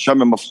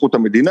 שם הם הפכו את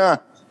המדינה,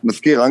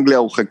 נזכיר, אנגליה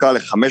הורחקה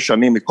ל5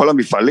 שנים מכל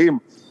המפעלים,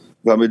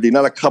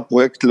 והמדינה לקחה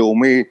פרויקט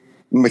לאומי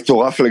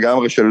מטורף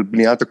לגמרי של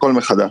בניית הכל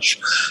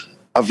מחדש,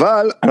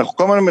 אבל אנחנו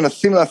כל הזמן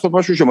מנסים לעשות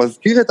משהו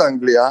שמזכיר את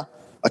האנגליה,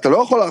 אתה לא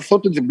יכול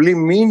לעשות את זה בלי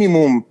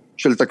מינימום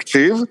של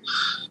תקציב,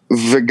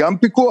 וגם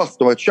פיקוח,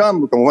 זאת אומרת שם,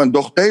 כמובן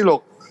דוח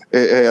טיילור,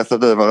 עשה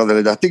את הדבר הזה,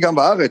 לדעתי גם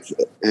בארץ,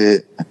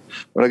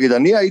 נגיד,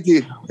 אני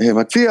הייתי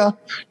מציע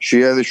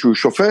שיהיה איזשהו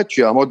שופט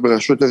שיעמוד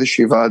בראשות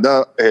איזושהי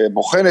ועדה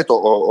בוחנת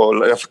או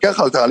לפקח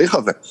על התהליך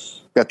הזה,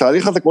 כי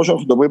התהליך הזה כמו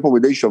שאנחנו מדברים פה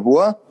מדי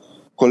שבוע,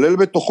 כולל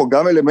בתוכו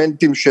גם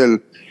אלמנטים של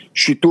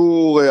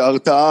שיטור,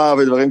 הרתעה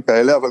ודברים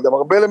כאלה, אבל גם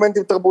הרבה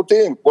אלמנטים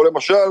תרבותיים, כמו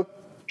למשל,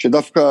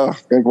 שדווקא,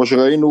 כן, כמו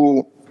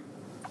שראינו,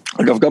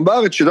 אגב גם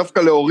בארץ, שדווקא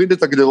להוריד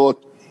את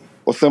הגדרות,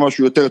 עושה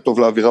משהו יותר טוב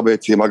לאווירה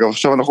ביציעים. אגב,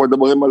 עכשיו אנחנו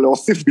מדברים על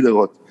להוסיף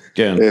גדרות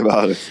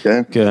בארץ,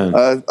 כן?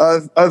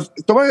 אז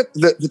זאת אומרת,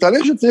 זה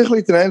תהליך שצריך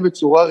להתנהל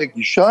בצורה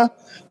רגישה,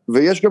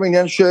 ויש גם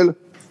עניין של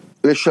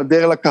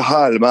לשדר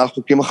לקהל, מה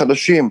החוקים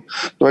החדשים.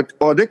 זאת אומרת,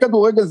 אוהדי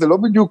כדורגל זה לא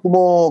בדיוק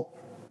כמו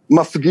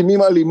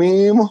מפגינים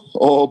אלימים,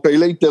 או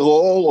פעילי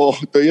טרור,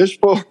 או יש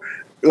פה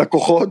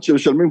לקוחות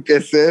שמשלמים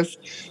כסף,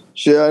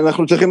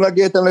 שאנחנו צריכים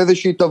להגיע איתם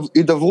לאיזושהי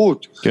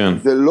הידברות. כן.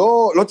 זה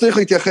לא צריך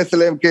להתייחס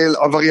אליהם כאל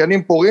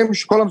עבריינים פורים,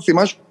 שכל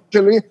המשימה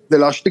שלי זה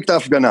להשתיק את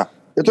ההפגנה.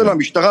 יותר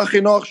המשטרה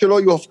הכי נוח שלא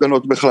יהיו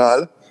הפגנות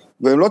בכלל,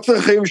 והם לא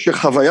צריכים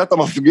שחוויית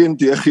המפגין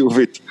תהיה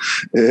חיובית.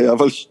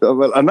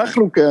 אבל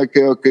אנחנו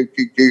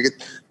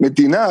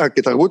כמדינה,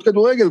 כתרבות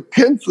כדורגל,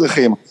 כן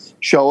צריכים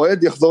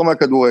שהאוהד יחזור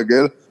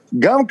מהכדורגל,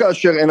 גם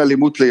כאשר אין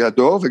אלימות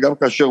לידו, וגם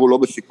כאשר הוא לא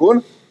בסיכון,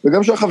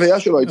 וגם שהחוויה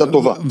שלו הייתה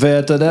טובה.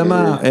 ואתה יודע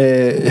מה,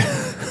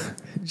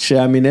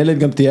 שהמנהלת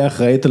גם תהיה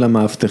אחראית על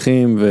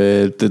המאבטחים,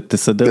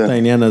 ותסדר את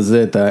העניין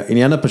הזה, את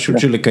העניין הפשוט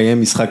של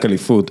לקיים משחק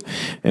אליפות,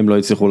 הם לא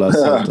יצליחו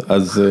לעשות,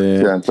 אז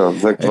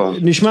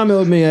נשמע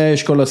מאוד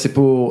מייאש כל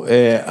הסיפור,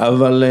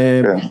 אבל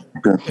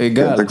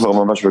גל, זה כבר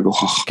ממש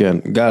מגוחך. כן,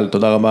 גל,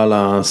 תודה רבה על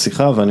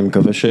השיחה, ואני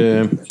מקווה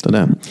שאתה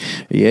יודע,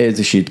 יהיה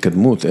איזושהי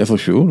התקדמות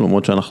איפשהו,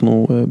 למרות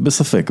שאנחנו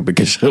בספק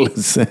בקשר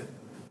לזה.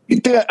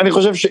 תראה, אני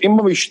חושב שאם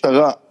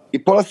במשטרה,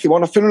 ייפול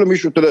הסימון אפילו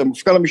למישהו, אתה יודע,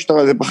 מפכ"ל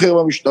המשטרה, זה בכיר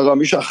במשטרה,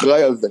 מי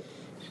שאחראי על זה,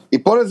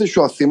 ייפול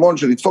איזשהו הסימון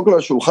של לדפוק לו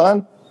לשולחן,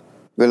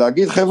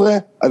 ולהגיד, חבר'ה,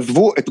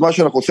 עזבו את מה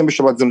שאנחנו עושים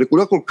בשבת, זו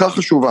נקודה כל כך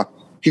חשובה,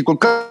 כי כל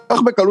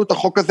כך בקלות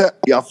החוק הזה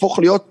יהפוך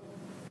להיות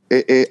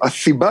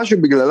הסיבה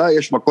שבגללה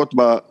יש מכות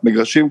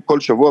במגרשים כל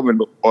שבוע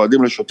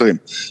אוהדים לשוטרים,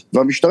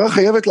 והמשטרה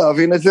חייבת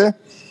להבין את זה,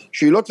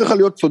 שהיא לא צריכה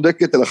להיות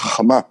צודקת אלא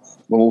חכמה,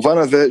 במובן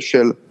הזה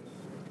של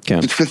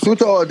תתפסו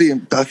את האוהדים,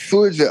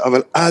 תעשו את זה,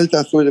 אבל אל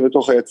תעשו את זה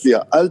בתוך היציאה,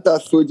 אל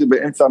תעשו את זה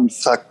באמצע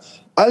המשחק,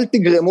 אל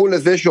תגרמו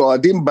לזה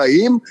שאוהדים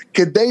באים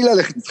כדי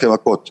ללכת איתכם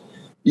מכות.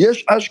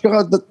 יש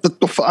אשכרה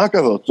תופעה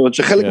כזאת, זאת אומרת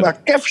שחלק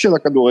מהכיף של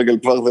הכדורגל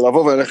כבר זה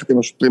לבוא וללכת עם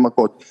השוטרים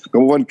מכות,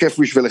 כמובן כיף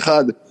בשביל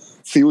אחד,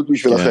 סיוט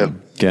בשביל אחר.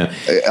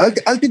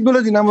 אל תתנו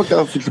לדינמיקה,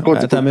 זה כל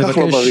כך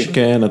לא בריא.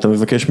 כן, אתה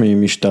מבקש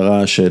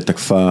ממשטרה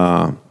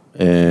שתקפה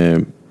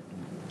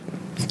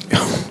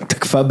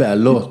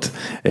בעלות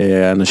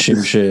אנשים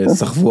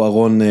שסחבו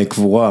ארון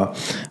קבורה,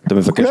 אתה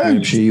מבקש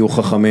מהם שיהיו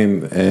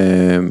חכמים.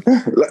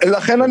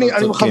 לכן אני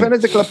מכוון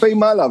את זה כלפי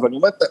מעלה, ואני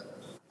אומר,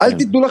 אל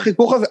תיתנו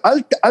לחיכוך הזה,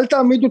 אל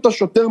תעמידו את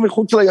השוטר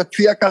מחוץ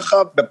ליציע ככה,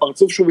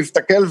 בפרצוף שהוא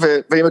מסתכל,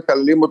 ואם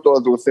מקללים אותו,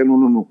 אז הוא עושה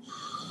נו.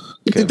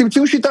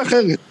 תמצאו שיטה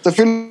אחרת,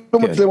 תפעילו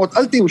מצלמות,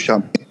 אל תהיו שם.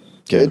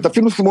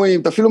 תפעילו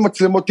סמויים, תפעילו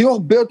מצלמות, תהיו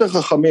הרבה יותר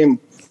חכמים,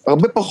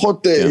 הרבה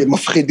פחות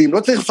מפחידים, לא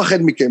צריך לפחד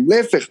מכם,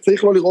 להפך,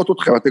 צריך לא לראות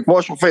אתכם, אתם כמו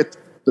השופט,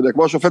 אתה יודע,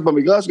 כמו השופט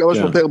במגרש, גם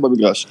השוטר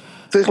במגרש,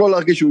 צריך לא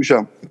להרגיש שהוא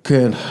שם.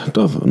 כן,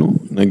 טוב, נו,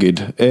 נגיד,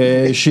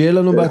 שיהיה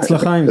לנו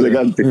בהצלחה עם זה.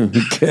 אלגנטי,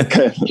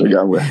 כן,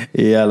 לגמרי.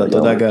 יאללה,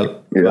 תודה גל.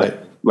 ביי.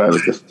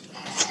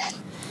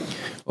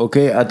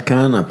 אוקיי, עד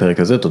כאן הפרק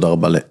הזה, תודה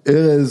רבה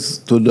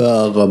לארז,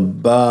 תודה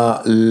רבה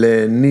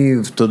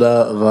לניב,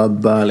 תודה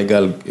רבה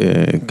לגל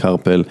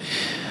קרפל,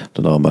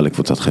 תודה רבה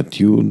לקבוצת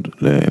חתיוד,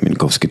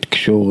 למינקובסקי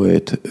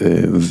תקשורת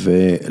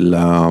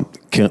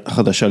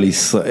ולחדשה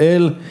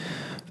לישראל,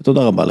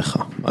 ותודה רבה לך,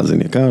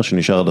 מאזין יקר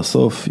שנשאר עד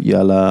הסוף,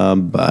 יאללה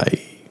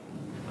ביי.